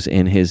bone bruise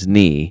in his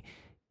knee.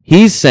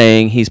 He's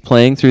saying he's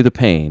playing through the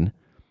pain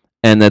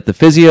and that the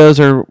physios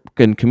are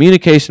in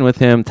communication with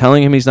him,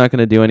 telling him he's not going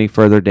to do any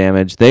further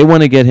damage. They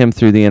want to get him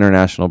through the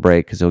international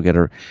break because he'll get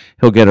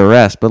a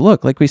rest. But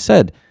look, like we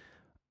said,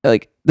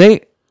 like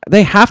they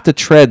have to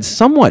tread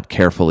somewhat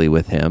carefully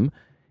with him.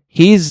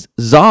 He's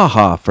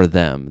Zaha for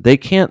them. They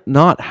can't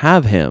not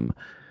have him.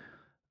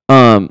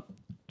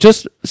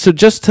 Just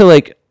to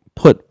like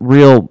put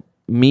real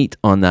meat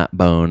on that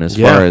bone as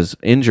far as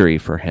injury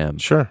for him.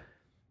 Sure.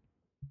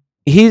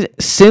 He's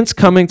since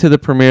coming to the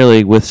Premier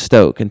League with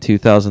Stoke in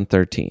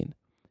 2013.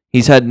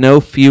 He's had no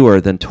fewer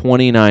than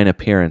 29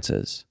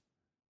 appearances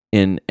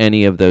in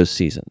any of those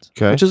seasons,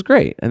 which is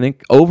great. I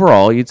think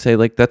overall you'd say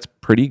like that's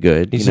pretty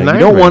good. He's you an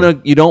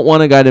you don't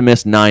want a guy to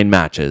miss 9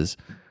 matches,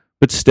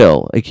 but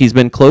still, like he's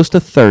been close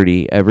to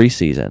 30 every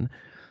season.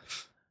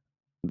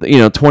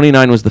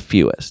 29 was the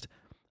fewest,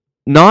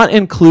 not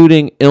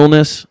including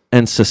illness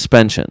and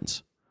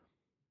suspensions.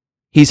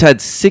 He's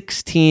had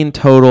 16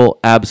 total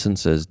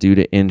absences due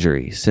to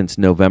injury since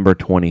November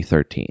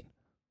 2013.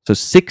 So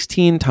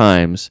 16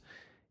 times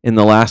in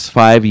the last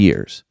 5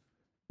 years,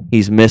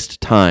 he's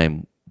missed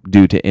time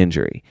due to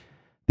injury.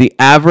 The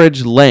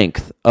average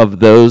length of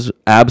those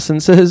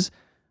absences,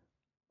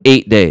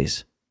 8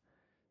 days.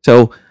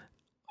 So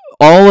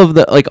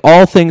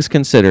all things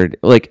considered,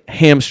 like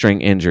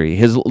hamstring injury,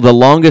 the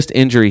longest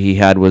injury he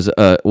had was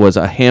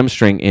a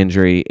hamstring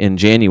injury in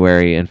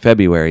January and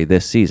February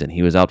this season.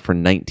 He was out for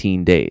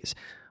 19 days.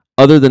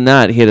 Other than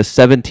that, he had a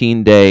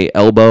 17-day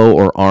elbow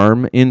or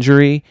arm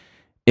injury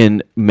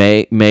in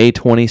May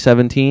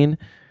 2017.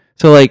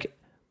 So like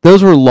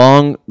those were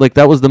long, like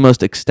that was the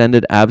most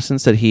extended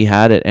absence that he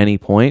had at any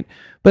point.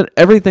 But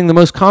the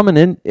most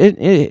common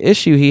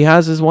issue he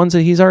has is ones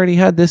that he's already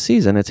had this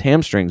season. It's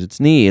hamstrings, it's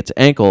knee, it's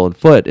ankle and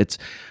foot.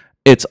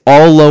 It's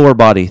all lower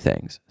body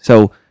things.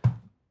 So,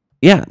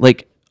 yeah,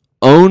 like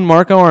own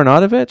Marko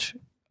Arnautovic,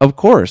 of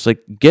course, like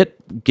get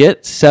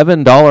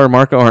 $7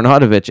 Marko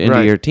Arnautovic into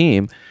Right. your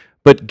team,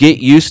 but get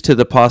used to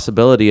the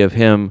possibility of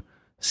him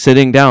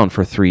sitting down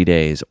for 3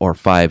 days or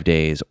 5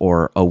 days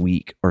or a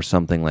week or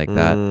something like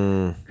that,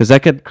 because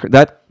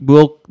that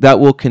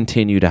will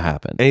continue to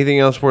happen. Anything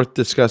else worth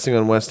discussing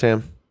on West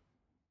Ham?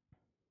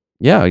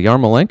 Yeah,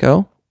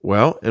 Yarmolenko.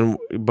 Well,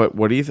 but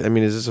what do you? I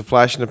mean, is this a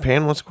flash in the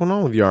pan? What's going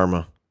on with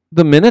Yarma?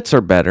 The minutes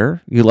are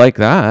better. You like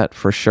that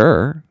for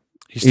sure.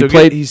 He's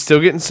still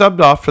getting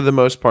subbed off for the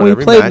most part. Well, he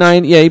every played match,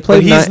 9. Yeah, he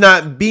played. but he's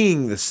not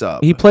being the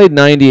sub. He played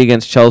 90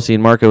 against Chelsea,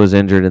 and Marco was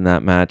injured in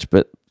that match.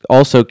 But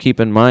also keep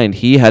in mind,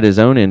 he had his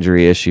own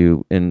injury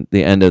issue in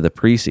the end of the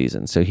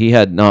preseason. So he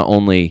had not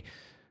only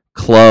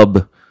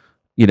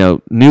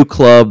new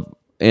club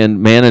and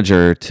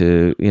manager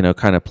to,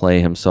 kind of play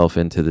himself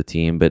into the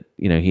team, but,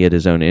 he had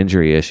his own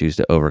injury issues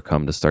to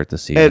overcome to start the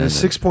season. At a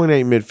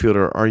 6.8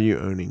 midfielder, are you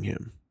owning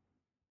him?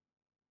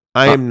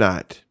 I am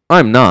not.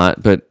 I'm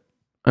not, but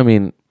I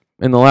mean,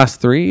 in the last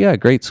 3, yeah,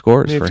 great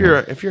scores for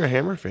him. If you're a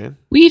Hammer fan,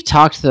 We've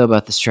talked though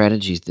about the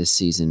strategies this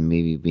season,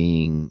 maybe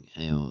being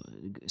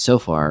so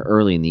far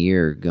early in the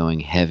year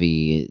going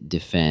heavy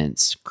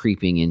defense,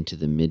 creeping into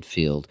the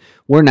midfield.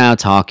 We're now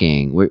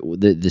talking.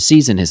 The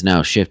season has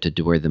now shifted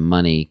to where the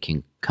money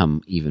can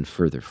come even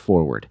further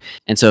forward,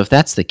 and so if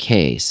that's the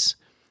case,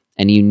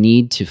 and you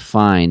need to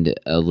find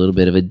a little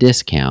bit of a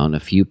discount, a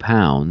few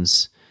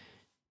pounds.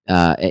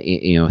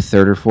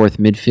 Third or fourth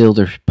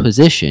midfielder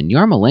position,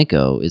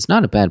 Yarmolenko is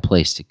not a bad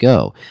place to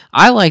go.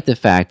 I like the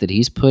fact that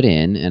he's put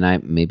in, and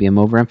I'm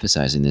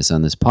overemphasizing this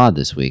on this pod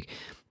this week,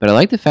 but I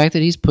like the fact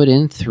that he's put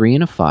in 3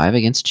 and a 5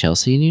 against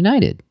Chelsea and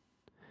United.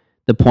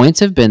 The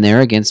points have been there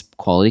against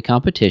quality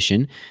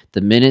competition.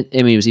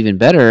 He was even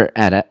better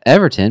at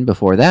Everton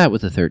before that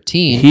with the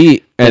 13.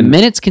 The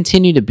minutes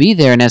continue to be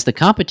there, and as the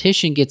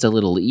competition gets a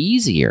little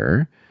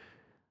easier,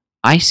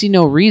 I see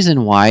no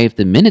reason why, if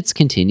the minutes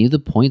continue, the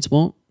points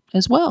won't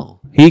as well.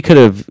 He could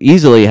have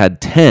easily had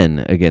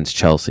 10 against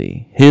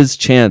Chelsea. His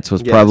chance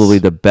was probably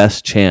the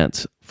best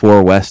chance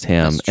for West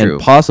Ham and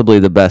possibly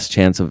the best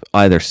chance of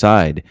either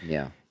side.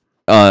 Yeah.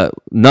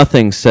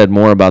 Nothing said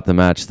more about the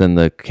match than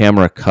the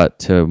camera cut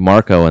to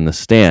Marco in the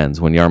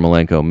stands when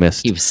Yarmolenko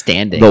missed He was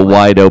standing the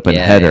wide open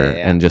Yeah, header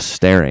yeah. and just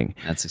staring.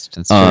 That's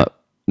true.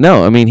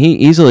 No, I mean, he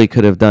easily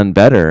could have done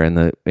better in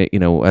the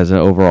as an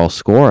overall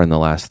score in the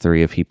last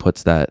 3 if he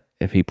puts that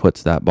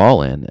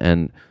ball in.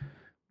 And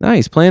no,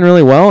 he's playing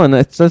really well, and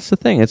that's the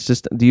thing. It's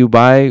just, do you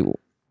buy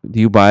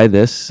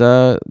this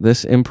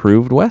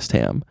improved West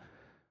Ham?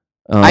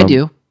 I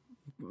do,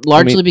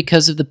 largely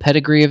because of the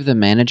pedigree of the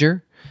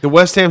manager. the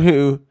West Ham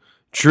who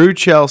drew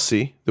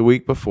Chelsea the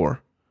week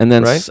before, and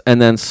then right?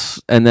 and then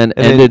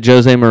ended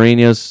Jose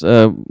Mourinho's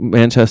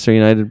Manchester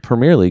United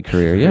Premier League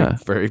career. Yeah,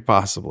 very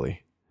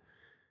possibly.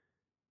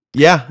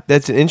 Yeah,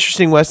 that's an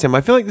interesting West Ham.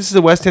 I feel like this is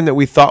a West Ham that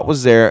we thought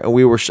was there, and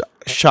we were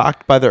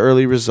shocked by the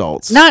early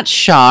results. Not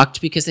shocked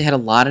because they had a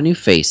lot of new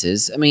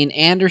faces. I mean,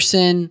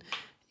 Anderson,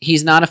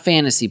 he's not a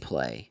fantasy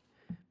play,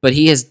 but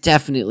he has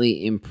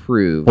definitely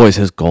improved. boys,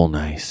 his goal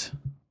nice.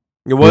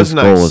 It was His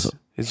nice. goal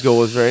His goal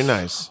was very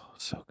nice.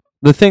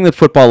 The thing that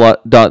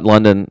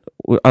Football.London,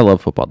 I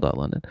love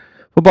Football.London.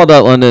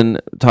 Football.London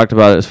talked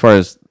about as far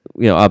as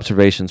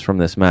observations from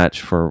this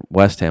match for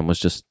West Ham was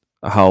just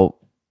how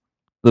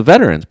the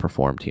veterans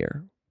performed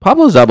here.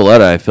 Pablo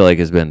Zabaleta, I feel like,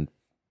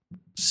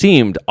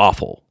 seemed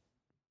awful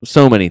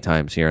so many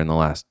times here in the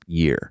last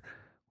year,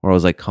 where I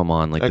was like, come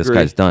on, like, this Agreed.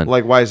 guy's done.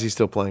 Like, why is he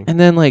still playing? And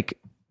then, like,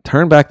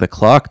 turn back the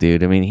clock,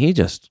 dude. I mean,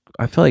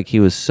 I feel like he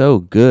was so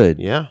good.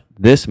 Yeah.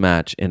 This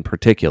match in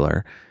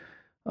particular.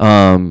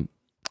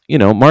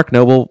 Mark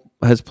Noble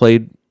has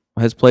played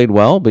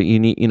well, but you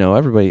need,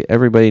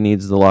 everybody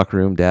needs the locker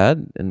room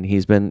dad, and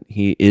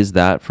he is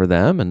that for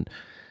them. And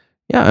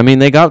yeah, I mean,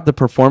 they got the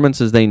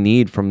performances they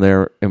need from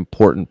their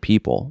important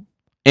people.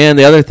 And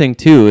the other thing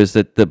too is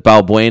that the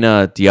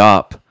Balbuena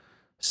Diop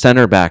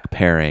center back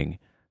pairing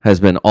has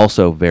been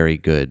also very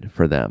good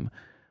for them.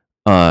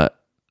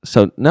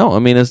 So no, I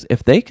mean,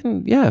 if they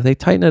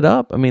tighten it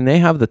up, I mean, they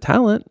have the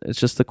talent. It's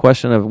just the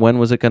question of when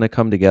was it going to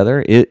come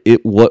together.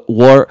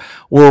 Were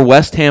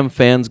West Ham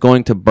fans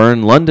going to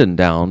burn London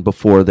down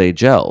before they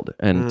gelled?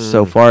 And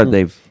so far,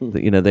 it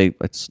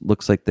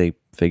looks like they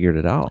figured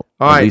it out,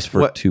 at least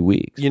for 2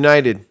 weeks.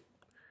 United.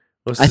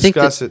 Let's I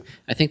discuss it.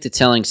 I think the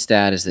telling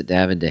stat is that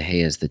David De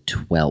Gea is the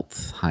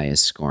 12th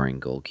highest scoring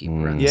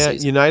goalkeeper in the Yeah,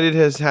 season. United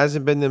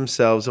hasn't been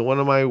themselves. And one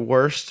of my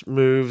worst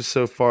moves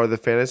so far the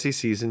fantasy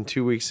season,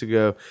 2 weeks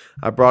ago,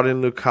 I brought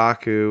in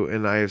Lukaku,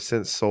 and I have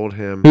since sold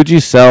him. Who'd you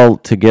sell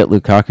to get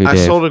Lukaku, Dave? I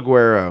sold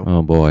Aguero.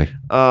 Oh, boy.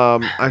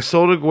 I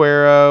sold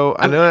Aguero.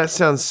 I know that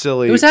sounds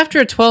silly. It was after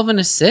a 12 and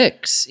a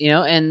 6,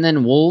 and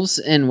then Wolves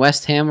and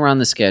West Ham were on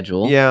the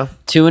schedule. Yeah.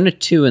 2 and a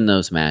 2 in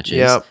those matches.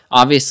 Yep.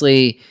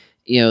 Obviously,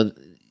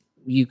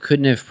 you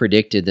couldn't have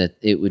predicted that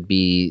it would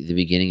be the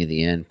beginning of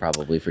the end,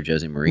 probably, for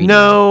Jose Mourinho.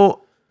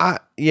 No,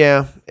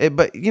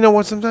 but you know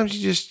what? Sometimes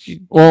you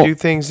do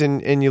things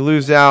and you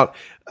lose out.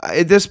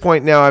 at this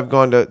point now, I've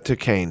gone to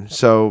Kane.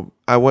 So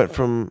I went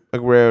from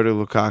Aguero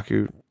to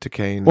Lukaku to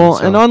Kane. Well,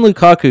 so. and on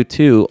Lukaku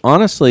too,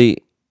 honestly,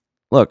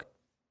 look,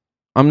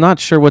 I'm not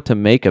sure what to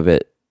make of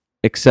it,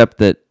 except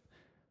that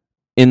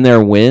in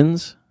their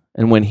wins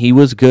and when he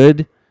was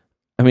good,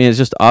 I mean, it's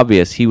just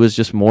obvious he was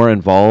just more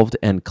involved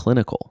and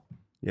clinical.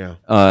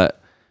 Yeah.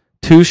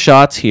 2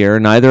 shots here,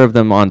 neither of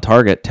them on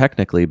target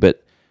technically,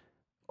 but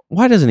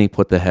why doesn't he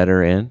put the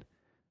header in?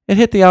 It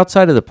hit the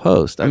outside of the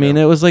post. I mean,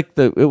 it was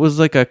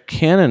like a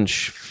cannon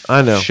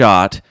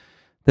shot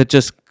that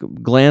just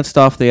glanced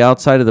off the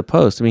outside of the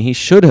post. I mean, he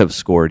should have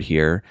scored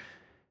here.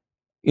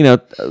 You know,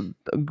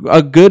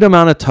 a good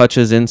amount of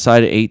touches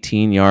inside of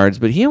 18 yards,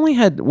 but he only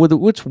had,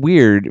 what's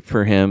weird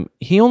for him,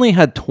 he only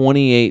had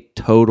 28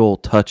 total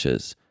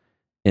touches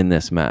in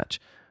this match.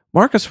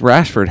 Marcus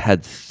Rashford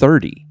had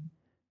 30,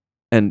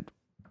 and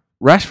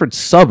Rashford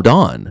subbed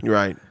on.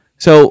 Right.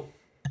 So,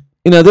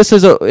 you know, this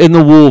is in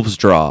the Wolves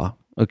draw,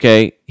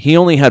 okay? He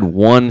only had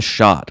 1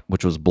 shot,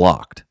 which was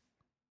blocked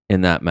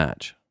in that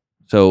match.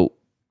 So,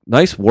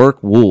 nice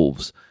work,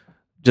 Wolves,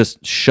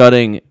 just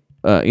shutting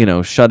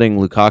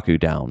Lukaku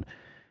down.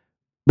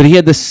 But he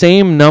had the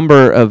same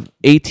number of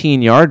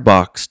 18-yard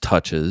box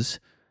touches,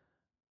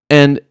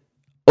 and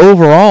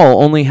overall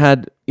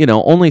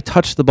only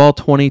touched the ball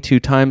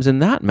 22 times in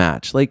that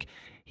match. Like,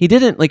 he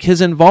didn't, like,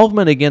 his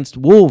involvement against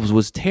Wolves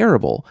was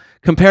terrible.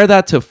 Compare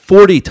that to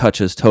 40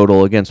 touches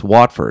total against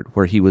Watford,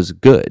 where he was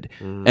good,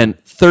 and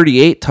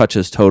 38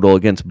 touches total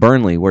against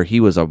Burnley, where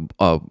he was a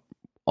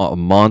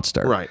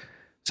monster. Right.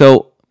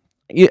 So,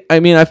 I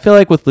mean, I feel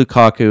like with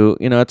Lukaku,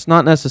 you know, it's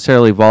not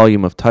necessarily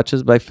volume of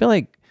touches, but I feel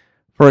like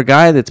for a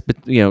guy that's,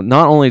 you know,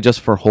 not only just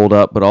for hold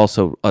up, but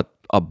also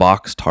a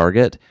box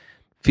target,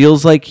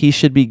 feels like he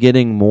should be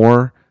getting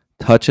more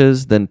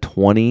touches than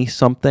 20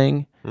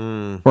 something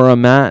for a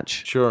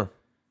match. Sure.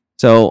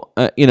 So,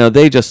 you know,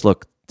 they just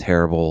look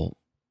terrible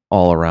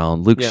all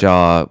around. Luke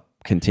Shaw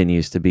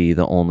continues to be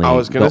the only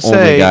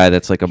guy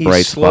that's like a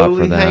bright spot for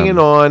them. Slowly hanging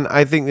on.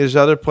 I think there's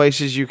other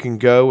places you can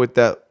go with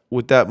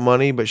that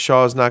money, but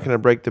Shaw's not going to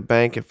break the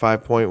bank at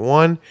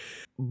 5.1.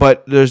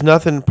 But there's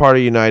nothing part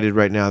of United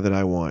right now that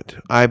I want.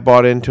 I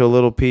bought into a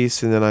little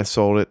piece and then I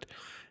sold it.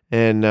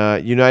 And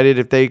United,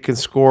 if they can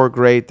score,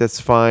 great. That's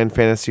fine.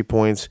 Fantasy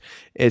points.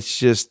 It's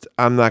just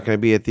I'm not going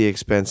to be at the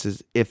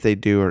expenses if they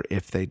do or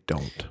if they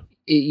don't.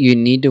 You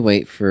need to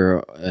wait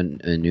for a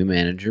new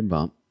manager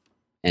bump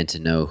and to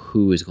know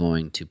who is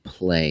going to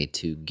play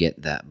to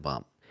get that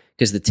bump.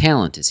 Because the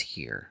talent is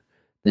here.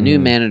 The new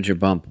manager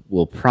bump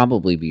will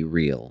probably be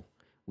real.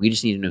 We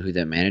just need to know who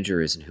that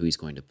manager is and who he's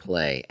going to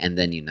play, and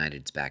then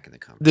United's back in the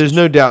conversation. There's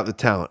no doubt the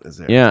talent is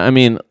there. Yeah, I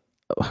mean,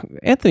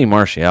 Anthony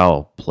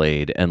Martial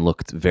played and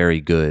looked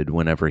very good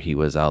whenever he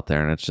was out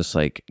there, and it's just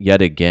like,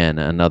 yet again,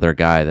 another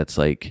guy that's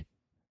like,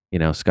 you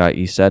know, Scott,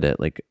 you said it,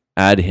 like,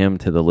 add him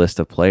to the list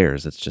of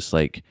players. It's just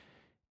like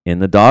in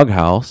the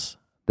doghouse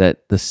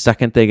that the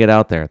second they get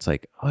out there, it's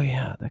like, oh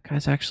yeah, that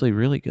guy's actually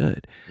really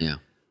good. Yeah.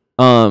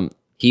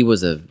 He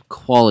was a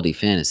quality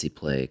fantasy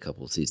play a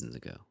couple of seasons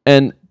ago.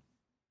 And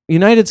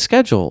United's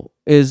schedule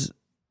is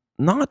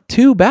not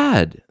too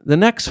bad. The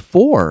next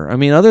 4, I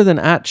mean, other than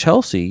at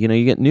Chelsea, you know,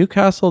 you get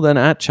Newcastle, then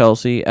at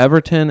Chelsea,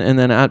 Everton, and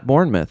then at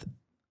Bournemouth.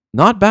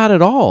 Not bad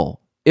at all.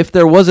 If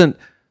there wasn't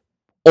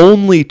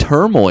only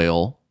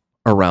turmoil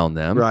around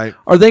them. Right.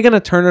 Are they going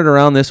to turn it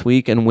around this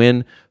week and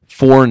win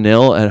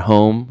 4-0 at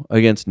home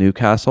against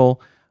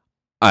Newcastle?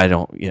 I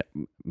don't. Yeah,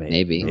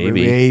 maybe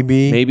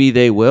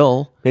they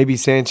will. Maybe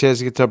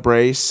Sanchez gets a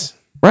brace.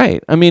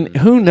 Right. I mean,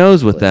 who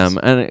knows with them?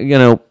 And you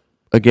know,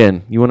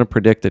 again, you want to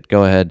predict it?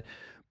 Go ahead.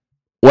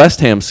 West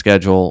Ham's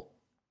schedule.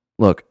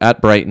 Look,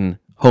 at Brighton,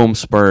 home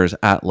Spurs,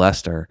 at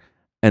Leicester,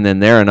 and then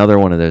they're another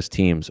one of those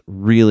teams.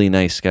 Really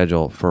nice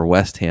schedule for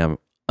West Ham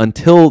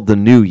until the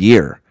new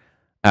year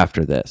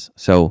after this.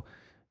 So,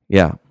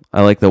 yeah,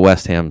 I like the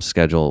West Ham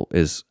schedule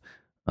is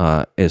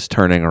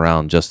turning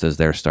around just as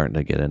they're starting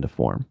to get into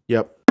form.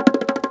 Yep.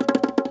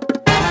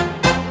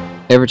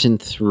 Everton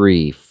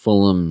 3,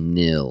 Fulham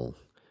 0.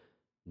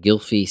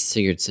 Gylfi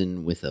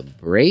Sigurdsson with a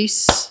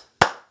brace.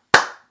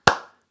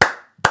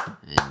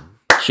 And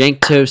Cenk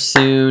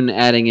Tosun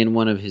adding in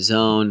one of his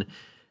own.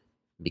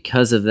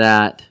 Because of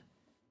that,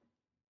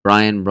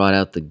 Brian brought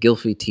out the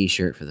Gylfi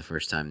t-shirt for the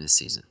first time this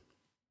season.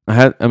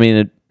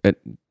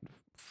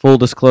 Full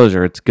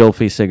disclosure, it's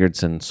Gylfi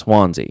Sigurdsson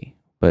Swansea,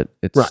 but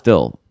it's right.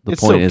 Still the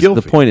it's point still is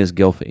Gylfi. the point is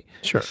Gylfi.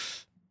 Sure.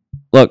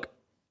 Look,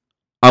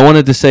 I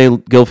wanted to say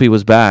Gylfi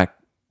was back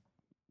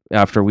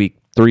after week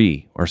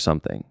 3 or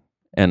something,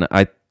 and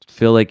I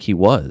feel like he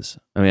was.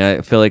 I mean,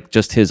 I feel like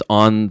just his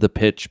on the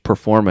pitch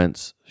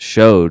performance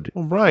showed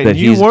that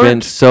he's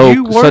been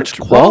such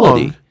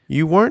quality. Wrong.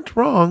 You weren't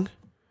wrong.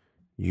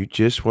 You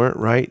just weren't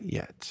right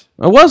yet.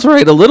 I was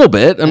right a little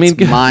bit.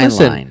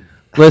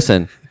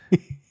 Listen.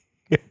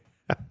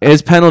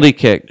 His penalty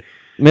kick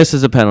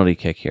misses a penalty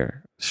kick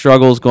here.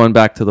 Struggles going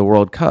back to the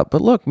World Cup. But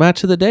look,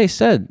 match of the day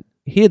said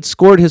he had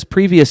scored his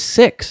previous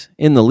 6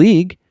 in the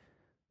league.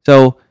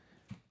 So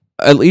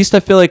at least I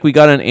feel like we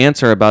got an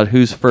answer about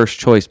who's first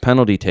choice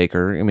penalty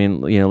taker. I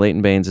mean,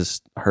 Leighton Baines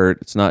is hurt.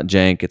 It's not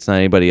Jank. It's not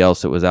anybody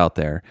else that was out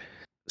there.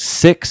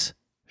 6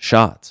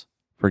 shots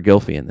for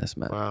Gylfi in this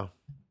match. Wow.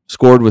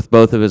 Scored with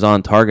both of his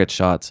on-target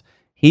shots.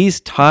 He's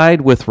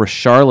tied with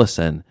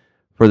Richarlison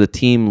for the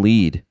team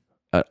lead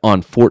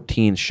on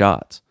 14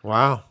 shots.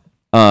 Wow.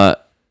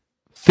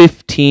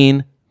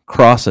 15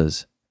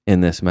 crosses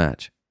in this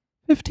match.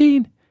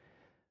 15.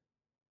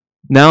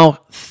 Now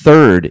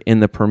third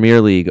in the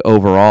Premier League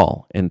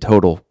overall in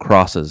total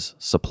crosses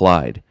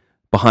supplied,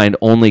 behind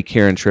only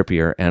Kieran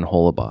Trippier and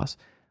Holebas.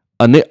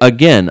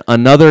 Again,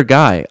 another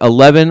guy,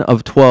 11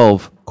 of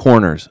 12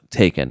 corners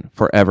taken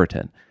for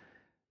Everton.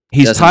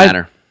 Doesn't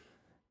matter.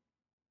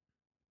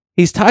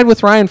 He's tied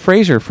with Ryan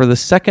Fraser for the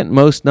second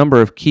most number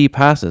of key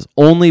passes,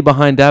 only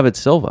behind David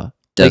Silva.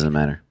 Doesn't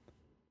matter.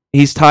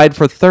 He's tied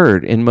for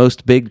third in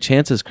most big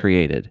chances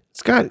created.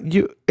 Scott,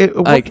 at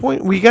what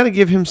point we got to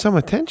give him some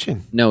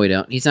attention? No, we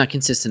don't. He's not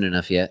consistent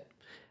enough yet.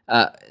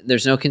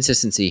 There's no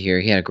consistency here.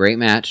 He had a great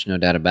match, no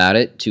doubt about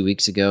it. 2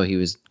 weeks ago, he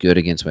was good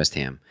against West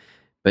Ham,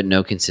 but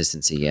no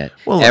consistency yet.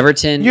 Well,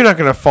 Everton. You're not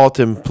going to fault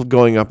him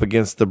going up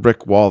against the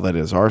brick wall that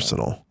is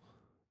Arsenal.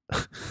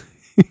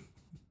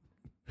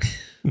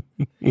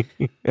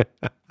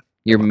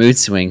 Your mood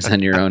swings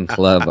on your own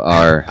club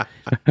are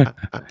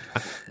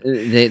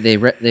they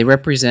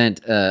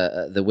represent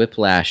the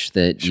whiplash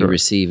that you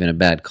receive in a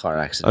bad car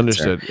accident.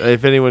 Understood. Sir.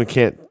 If anyone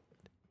can't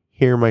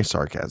hear my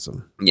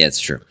sarcasm, yeah, it's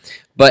true.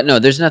 But no,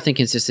 there's nothing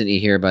consistent you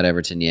hear about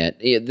Everton yet.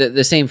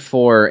 The same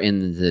 4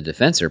 in the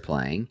defense are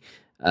playing.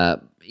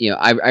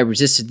 I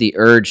resisted the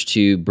urge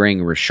to bring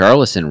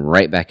Richarlison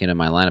right back into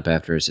my lineup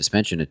after a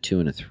suspension of 2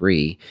 and a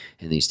 3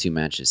 in these 2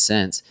 matches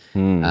since.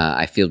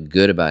 I feel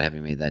good about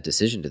having made that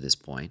decision to this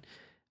point.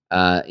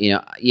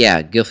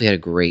 Gylfi had a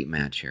great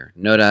match here.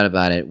 No doubt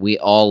about it. We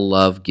all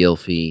love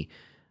Gylfi.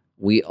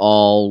 We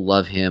all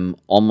love him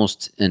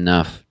almost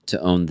enough to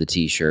own the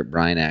T-shirt.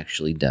 Brian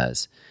actually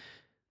does.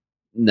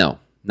 No,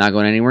 not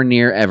going anywhere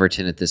near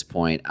Everton at this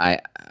point. I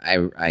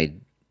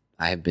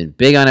have been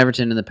big on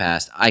Everton in the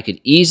past. I could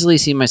easily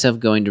see myself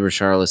going to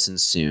Richarlison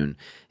soon.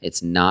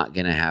 It's not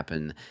going to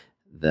happen,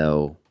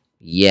 though,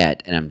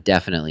 yet, and I'm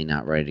definitely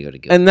not ready to go to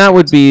Gylfi. And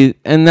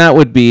that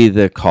would be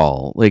the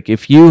call. Like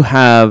if you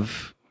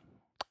have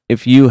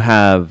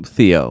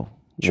Theo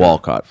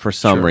Walcott for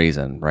some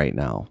reason right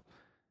now,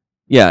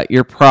 yeah,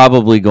 you're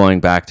probably going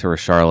back to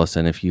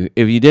Richarlison. If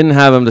you didn't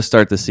have him to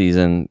start the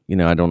season,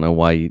 I don't know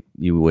why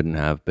you wouldn't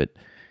have, but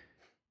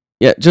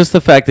yeah, just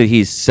the fact that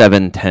he's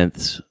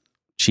 7/10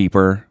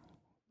 cheaper,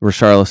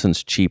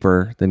 Richarlison's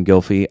cheaper than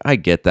Gylfi. I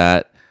get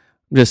that.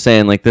 I'm just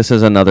saying, like, this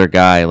is another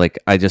guy. Like,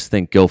 I just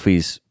think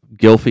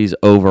Gylfi's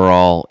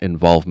overall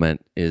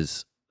involvement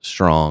is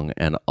strong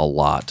and a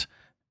lot,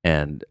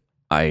 and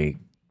I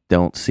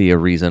don't see a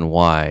reason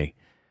why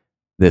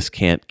this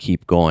can't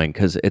keep going,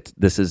 because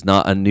this is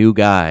not a new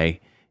guy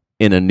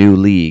in a new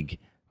league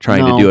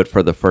trying to do it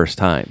for the first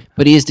time.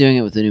 But he is doing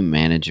it with a new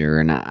manager,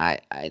 and I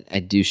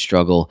do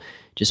struggle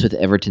just with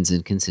Everton's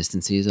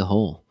inconsistency as a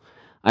whole.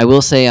 I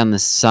will say on the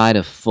side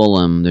of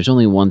Fulham, there's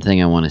only one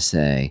thing I want to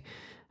say,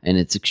 and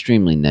it's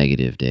extremely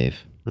negative,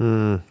 Dave.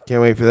 Can't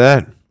wait for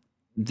that.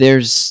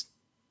 There's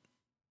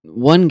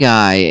one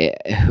guy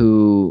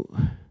who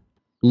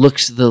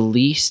looks the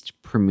least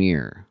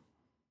premier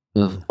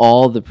of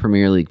all the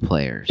Premier League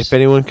players. If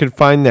anyone could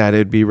find that,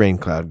 it'd be Rain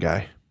Cloud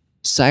Guy.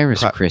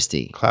 Cyrus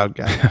Christie. Cloud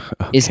Guy.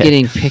 Is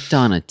getting picked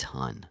on a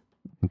ton.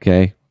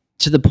 Okay.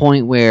 To the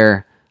point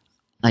where,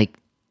 like,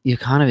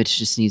 Jokanovic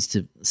just needs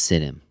to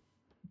sit him.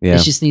 Yeah.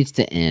 It just needs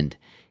to end.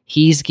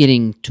 He's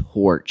getting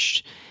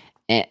torched.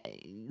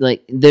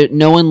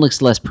 No one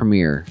looks less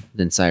premier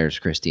than Cyrus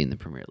Christie in the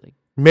Premier League.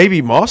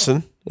 Maybe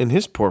Mawson in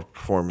his poor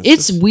performance.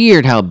 It's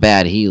weird how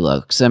bad he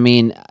looks. I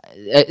mean,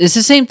 it's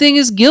the same thing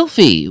as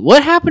Gylfi.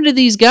 What happened to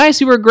these guys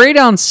who were great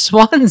on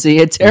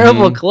Swansea, a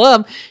terrible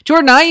club?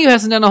 Jordan Ayew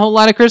hasn't done a whole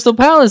lot of Crystal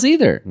Palace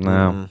either.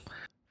 No.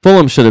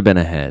 Fulham should have been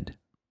ahead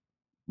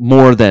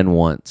more than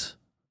once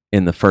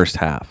in the first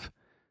half.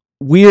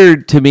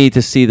 Weird to me to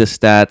see the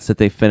stats that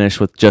they finished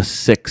with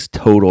just 6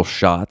 total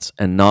shots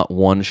and not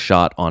 1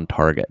 shot on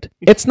target.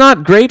 It's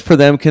not great for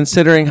them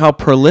considering how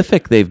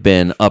prolific they've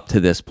been up to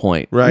this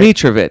point. Right.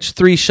 Mitrovic,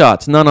 3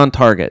 shots, none on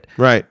target.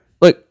 Right.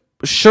 Look,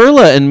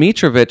 Schürrle and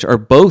Mitrovic are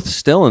both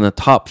still in the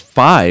top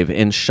 5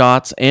 in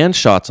shots and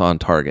shots on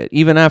target,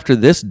 even after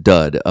this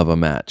dud of a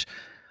match.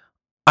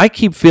 I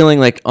keep feeling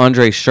like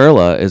Andre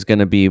Schürrle is going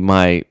to be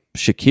my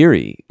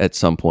Shaqiri at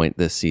some point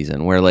this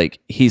season, where like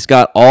he's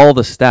got all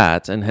the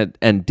stats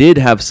and did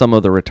have some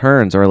of the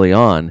returns early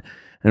on,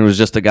 and it was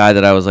just a guy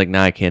that I was like,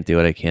 nah, I can't do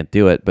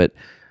it. But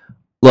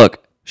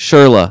look,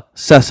 Schürrle,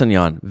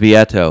 Sessegnon,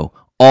 Vieto,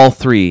 all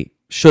 3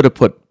 should have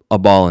put a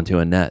ball into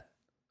a net.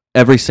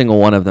 Every single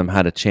one of them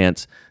had a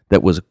chance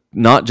that was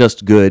not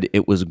just good,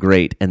 it was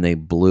great, and they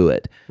blew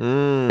it.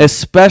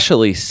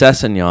 Especially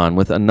Sessegnon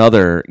with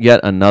yet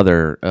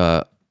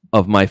another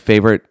of my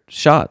favorite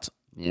shots.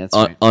 Yeah, that's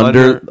right.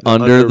 Under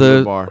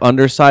the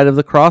underside of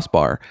the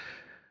crossbar.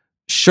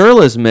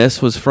 Schürrle's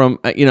miss was from,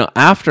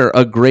 after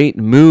a great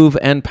move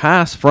and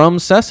pass from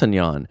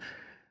Sessegnon.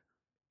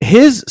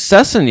 His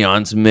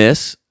Sessegnon's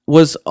miss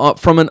was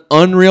from an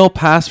unreal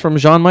pass from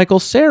Jean-Michel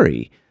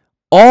Seri.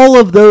 All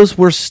of those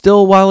were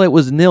still while it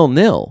was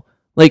 0-0.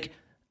 Like,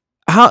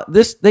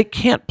 they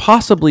can't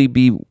possibly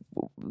be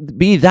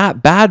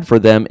that bad for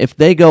them if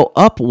they go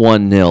up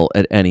 1-0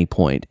 at any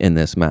point in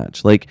this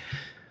match. Like,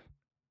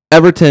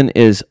 Everton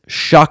is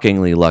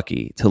shockingly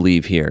lucky to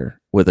leave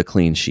here with a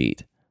clean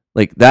sheet.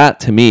 Like, that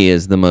to me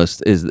is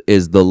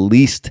the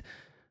least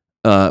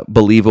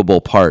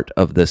believable part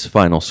of this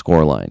final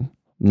scoreline.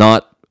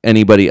 Not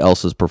anybody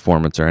else's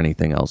performance or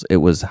anything else. It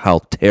was how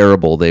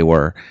terrible they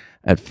were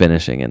at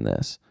finishing in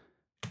this.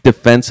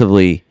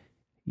 Defensively,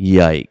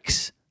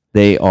 yikes.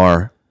 They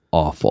are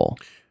awful.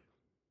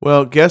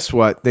 Well, guess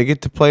what? They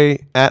get to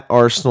play at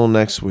Arsenal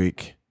next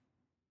week.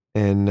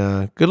 And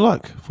good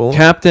luck, Fulham.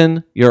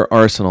 Captain your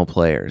Arsenal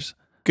players.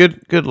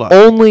 Good luck.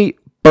 Only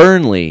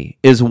Burnley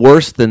is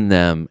worse than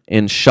them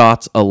in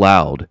shots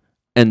allowed,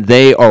 and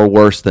they are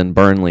worse than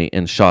Burnley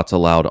in shots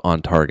allowed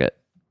on target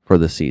for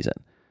the season.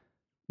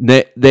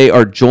 They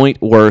are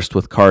joint worst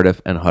with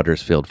Cardiff and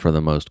Huddersfield for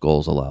the most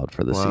goals allowed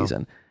for the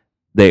season.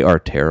 They are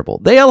terrible.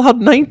 They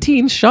allowed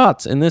 19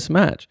 shots in this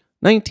match.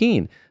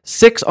 19.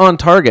 6 on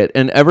target,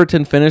 and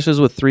Everton finishes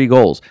with 3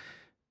 goals.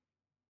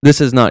 This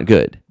is not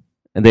good.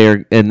 And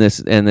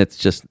it's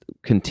just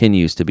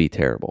continues to be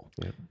terrible.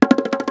 Yeah.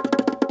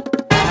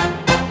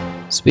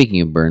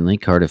 Speaking of Burnley,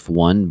 Cardiff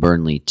 1,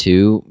 Burnley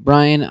 2.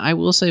 Brian, I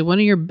will say one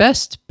of your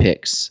best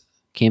picks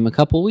came a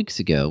couple weeks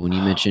ago when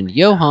you mentioned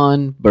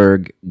Johan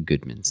Berg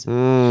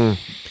Goodmanson.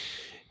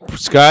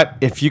 Scott,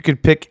 if you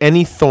could pick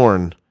any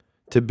thorn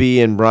to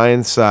be in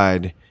Brian's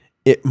side,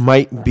 it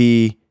might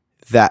be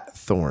that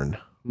thorn.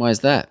 Why is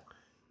that?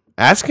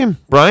 Ask him,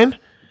 Brian.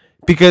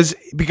 Because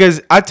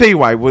I'll tell you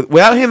why.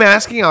 Without him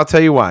asking, I'll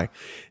tell you why.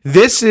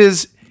 This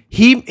is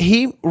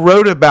he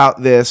wrote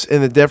about this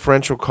in the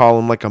differential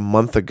column like a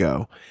month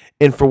ago,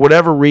 and for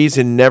whatever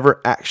reason never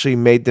actually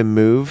made the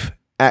move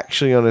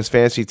actually on his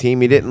fantasy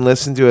team. He didn't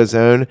listen to his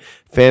own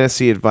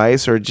fantasy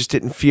advice, or just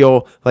didn't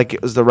feel like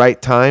it was the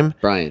right time.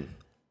 Brian.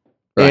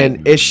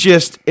 And it's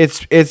just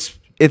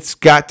it's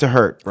got to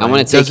hurt.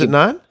 Brian. Does it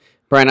not?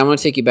 Brian, I want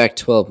to take you back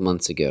 12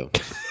 months ago.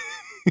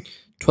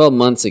 12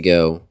 months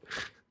ago,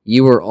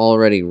 you were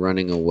already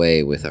running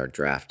away with our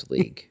draft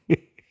league.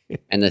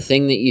 And the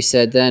thing that you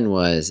said then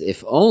was,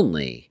 if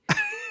only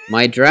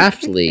my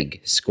draft league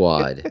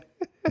squad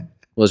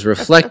was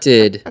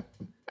reflected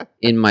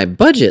in my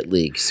budget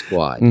league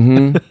squad.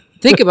 Mm-hmm.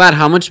 Think about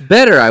how much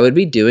better I would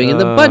be doing in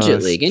the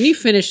budget league. And you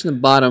finished in the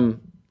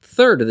bottom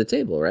third of the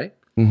table, right?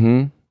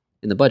 Mm-hmm.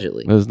 In the budget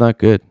league. It was not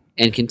good.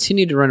 And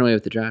continue to run away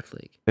with the draft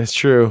league. It's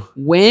true.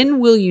 When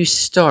will you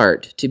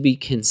start to be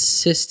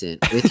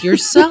consistent with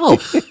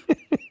yourself?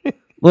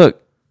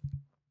 Look,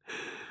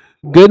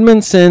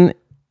 Goodmanson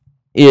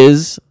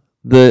is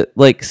the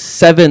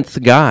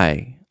 7th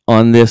guy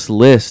on this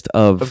list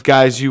of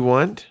guys you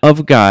want.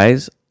 Of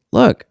guys.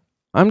 Look,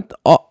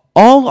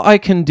 all I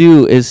can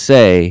do is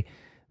say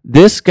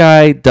this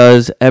guy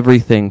does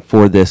everything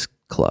for this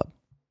club.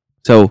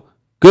 So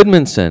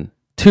Goodmanson,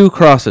 2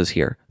 crosses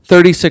here,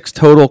 36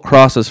 total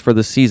crosses for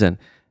the season,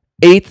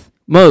 8th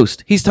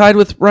most. He's tied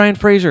with Ryan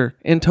Fraser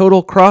in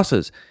total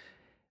crosses.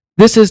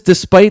 This is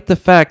despite the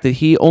fact that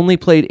he only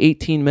played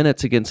 18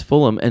 minutes against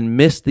Fulham and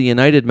missed the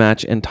United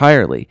match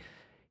entirely.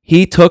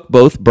 He took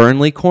both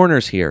Burnley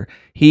corners here.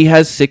 He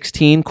has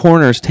 16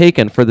 corners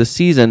taken for the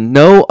season.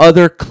 No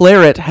other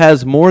claret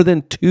has more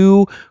than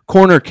 2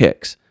 corner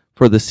kicks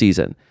for the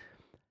season.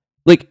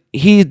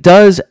 He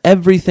does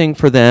everything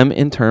for them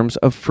in terms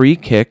of free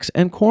kicks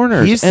and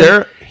corners. He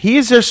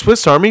is their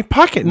Swiss Army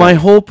pocket knife. My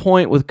whole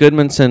point with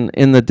Goodmanson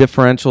in the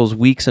differentials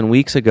weeks and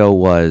weeks ago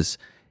was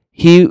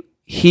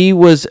he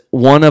was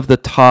one of the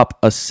top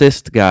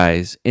assist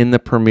guys in the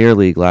Premier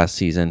League last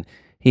season.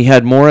 He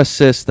had more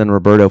assists than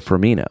Roberto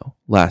Firmino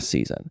last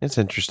season. It's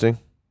interesting.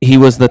 He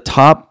was the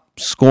top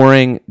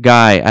scoring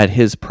guy at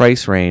his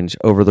price range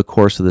over the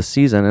course of the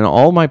season. And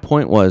all my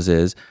point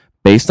is,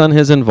 based on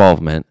his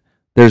involvement,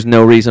 there's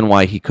no reason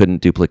why he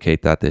couldn't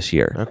duplicate that this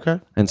year. Okay.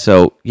 And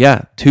so,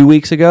 2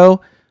 weeks ago,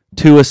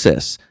 2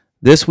 assists.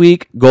 This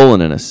week, goal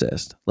and an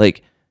assist.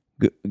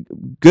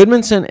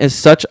 Goodmanson is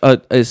such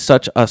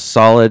a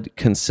solid,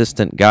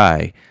 consistent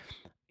guy.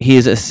 He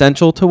is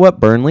essential to what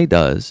Burnley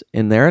does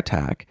in their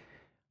attack.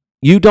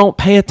 You don't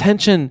pay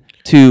attention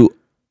to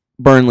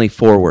Burnley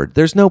forward.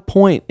 There's no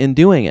point in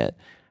doing it.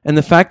 And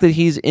the fact that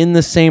he's in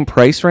the same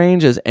price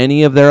range as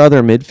any of their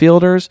other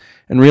midfielders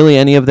and really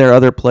any of their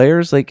other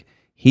players,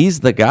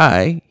 he's the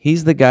guy.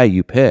 He's the guy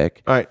you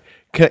pick. All right.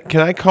 Can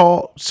I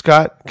call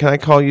Scott? Can I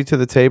call you to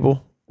the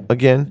table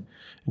again?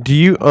 Do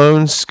you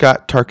own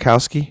Scott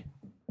Tarkowski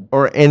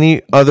or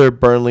any other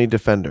Burnley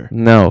defender?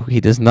 No,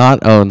 he does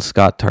not own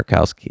Scott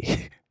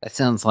Tarkowski. That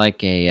sounds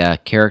like a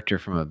character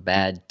from a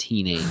bad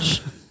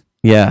teenage.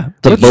 Yeah,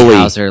 the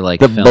bully,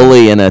 film.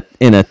 Bully in a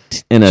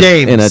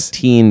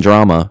teen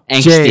drama.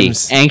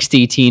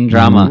 Angsty teen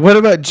drama. What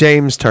about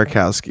James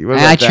Tarkowski?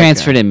 I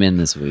transferred him in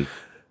this week.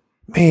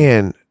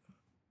 Man,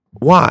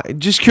 why?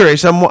 Just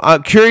curious.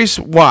 I'm curious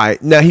why.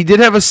 Now, he did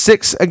have a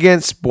 6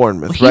 against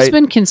Bournemouth, He's right?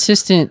 been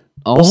consistent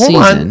all Well, hold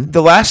season. on.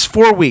 The last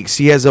 4 weeks,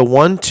 he has a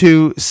 1,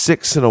 2,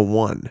 6, and a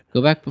 1.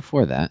 Go back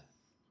before that.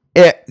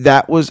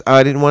 That was,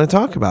 I didn't want to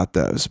talk about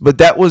those, but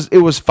it was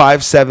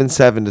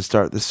 5-7-7 to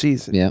start the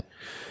season. Yep.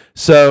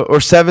 So, or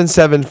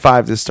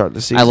 7-7-5 to start the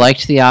season. I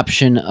liked the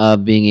option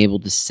of being able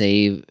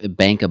to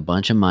bank a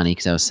bunch of money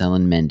because I was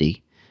selling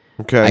Mendy.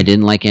 Okay. I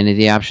didn't like any of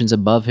the options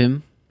above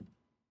him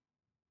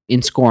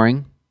in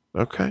scoring.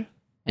 Okay.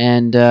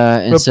 And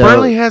But so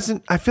Burnley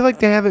hasn't, I feel like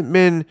they haven't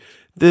been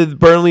the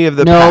Burnley of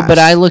the no, past. but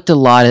I looked a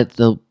lot at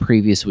the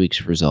previous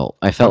week's result.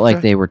 I felt like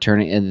Okay. they were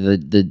turning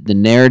the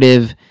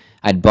narrative.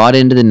 I'd bought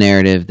into the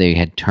narrative. They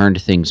had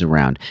turned things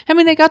around. I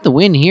mean, they got the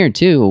win here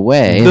too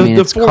away.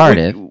 It's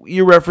Cardiff.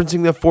 You're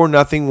referencing the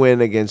 4-0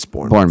 win against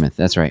Bournemouth.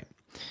 That's right.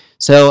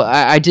 So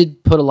I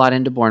did put a lot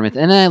into Bournemouth,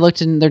 and then I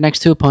looked in their next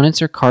two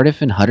opponents are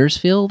Cardiff and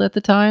Huddersfield at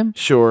the time.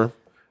 Sure.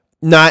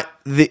 Not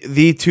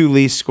the two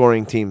least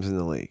scoring teams in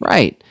the league.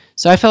 Right.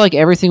 So I felt like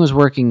everything was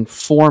working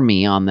for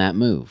me on that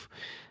move.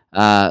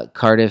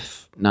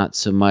 Cardiff, not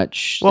so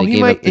much. Well, They you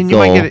gave might, up the and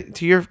goal. you might get it,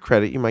 to your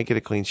credit, you might get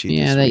a clean sheet.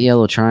 Yeah, this that week.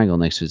 yellow triangle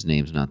next to his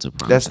name's not so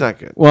promising. That's not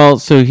good. Well,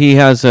 so he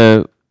has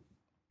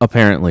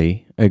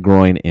apparently a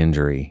groin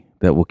injury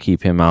that will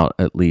keep him out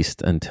at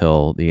least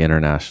until the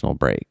international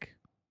break.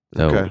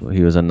 So Okay.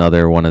 he was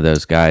another one of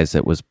those guys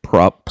that was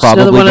Another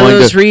probably one of going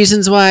those to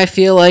reasons why I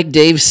feel like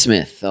Dave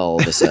Smith all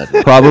of a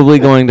sudden. probably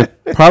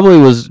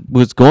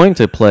was going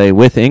to play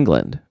with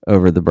England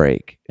over the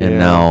break, and Yeah,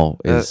 now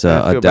is I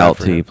feel a bad doubt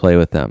for to him. play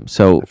with them.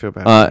 So I feel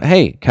bad for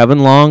hey, Kevin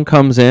Long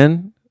comes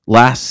in,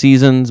 last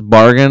season's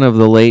bargain of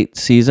the late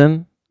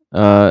season,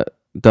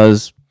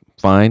 does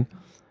fine.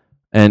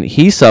 And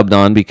he subbed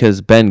on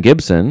because Ben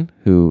Gibson,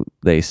 who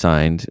they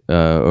signed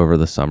over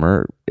the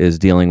summer, is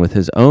dealing with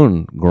his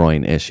own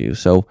groin issue.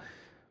 So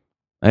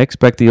I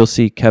expect that you'll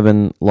see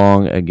Kevin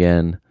Long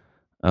again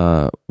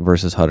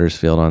versus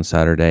Huddersfield on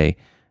Saturday.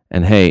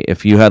 And hey,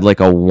 if you had like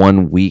a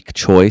 1 week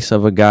choice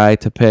of a guy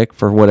to pick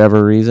for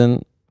whatever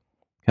reason,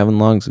 Kevin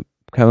Long's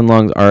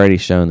already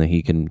shown that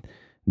he can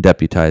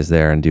deputize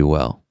there and do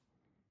well.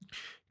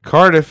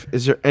 Cardiff,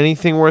 is there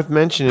anything worth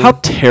mentioning? How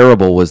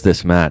terrible was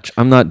this match?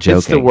 I'm not joking.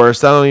 It's the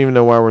worst. I don't even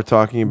know why we're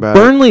talking about it.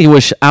 Burnley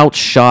was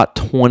outshot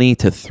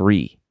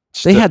 20-3.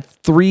 They had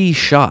 3 It's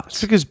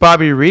shots. because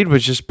Bobby Reed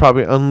was just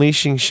probably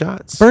unleashing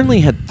shots.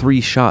 Burnley had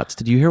 3 shots.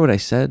 Did you hear what I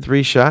said?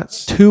 3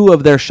 shots. 2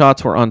 of their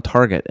shots were on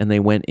target and they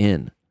went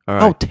in. All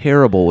How right.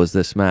 terrible was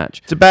this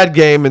match? It's a bad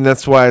game, and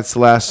that's why it's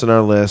last on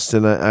our list.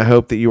 And I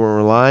hope that you weren't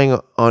relying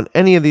on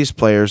any of these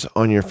players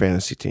on your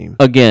fantasy team.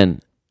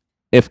 Again,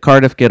 if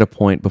Cardiff get a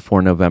point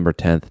before November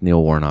 10th,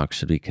 Neil Warnock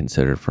should be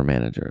considered for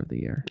manager of the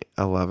year.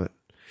 I love it.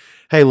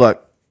 Hey,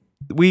 look,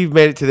 we've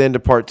made it to the end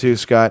of part 2,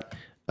 Scott.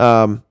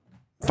 Find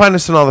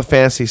us on all the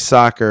Fantasy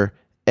Soccer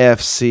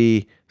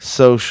FC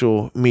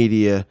social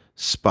media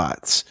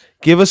spots.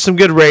 Give us some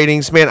good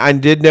ratings. Man, I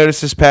did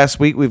notice this past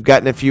week we've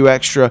gotten a few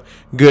extra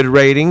good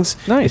ratings.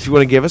 Nice. If you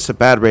want to give us a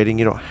bad rating,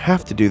 you don't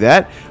have to do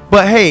that.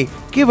 But hey,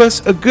 give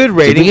us a good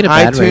rating. we get a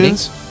bad rating?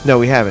 No,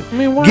 we haven't. I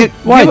mean, Give-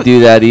 why give- do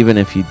that even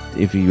if you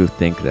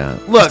think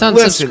that? Look, Just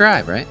listen.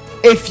 unsubscribe, right?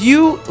 If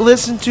you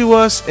listen to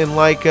us and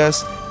like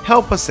us,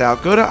 help us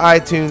out. Go to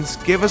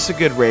iTunes, give us a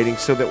good rating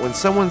so that when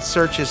someone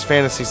searches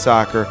Fantasy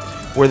Soccer,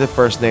 we're the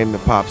first name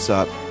that pops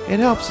up. It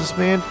helps us,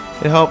 man.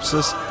 It helps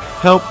us.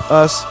 Help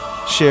us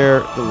share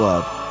the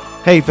love.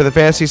 Hey, for the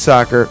Fantasy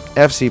Soccer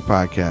FC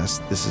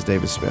podcast, this is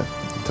David Smith.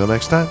 Until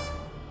next time.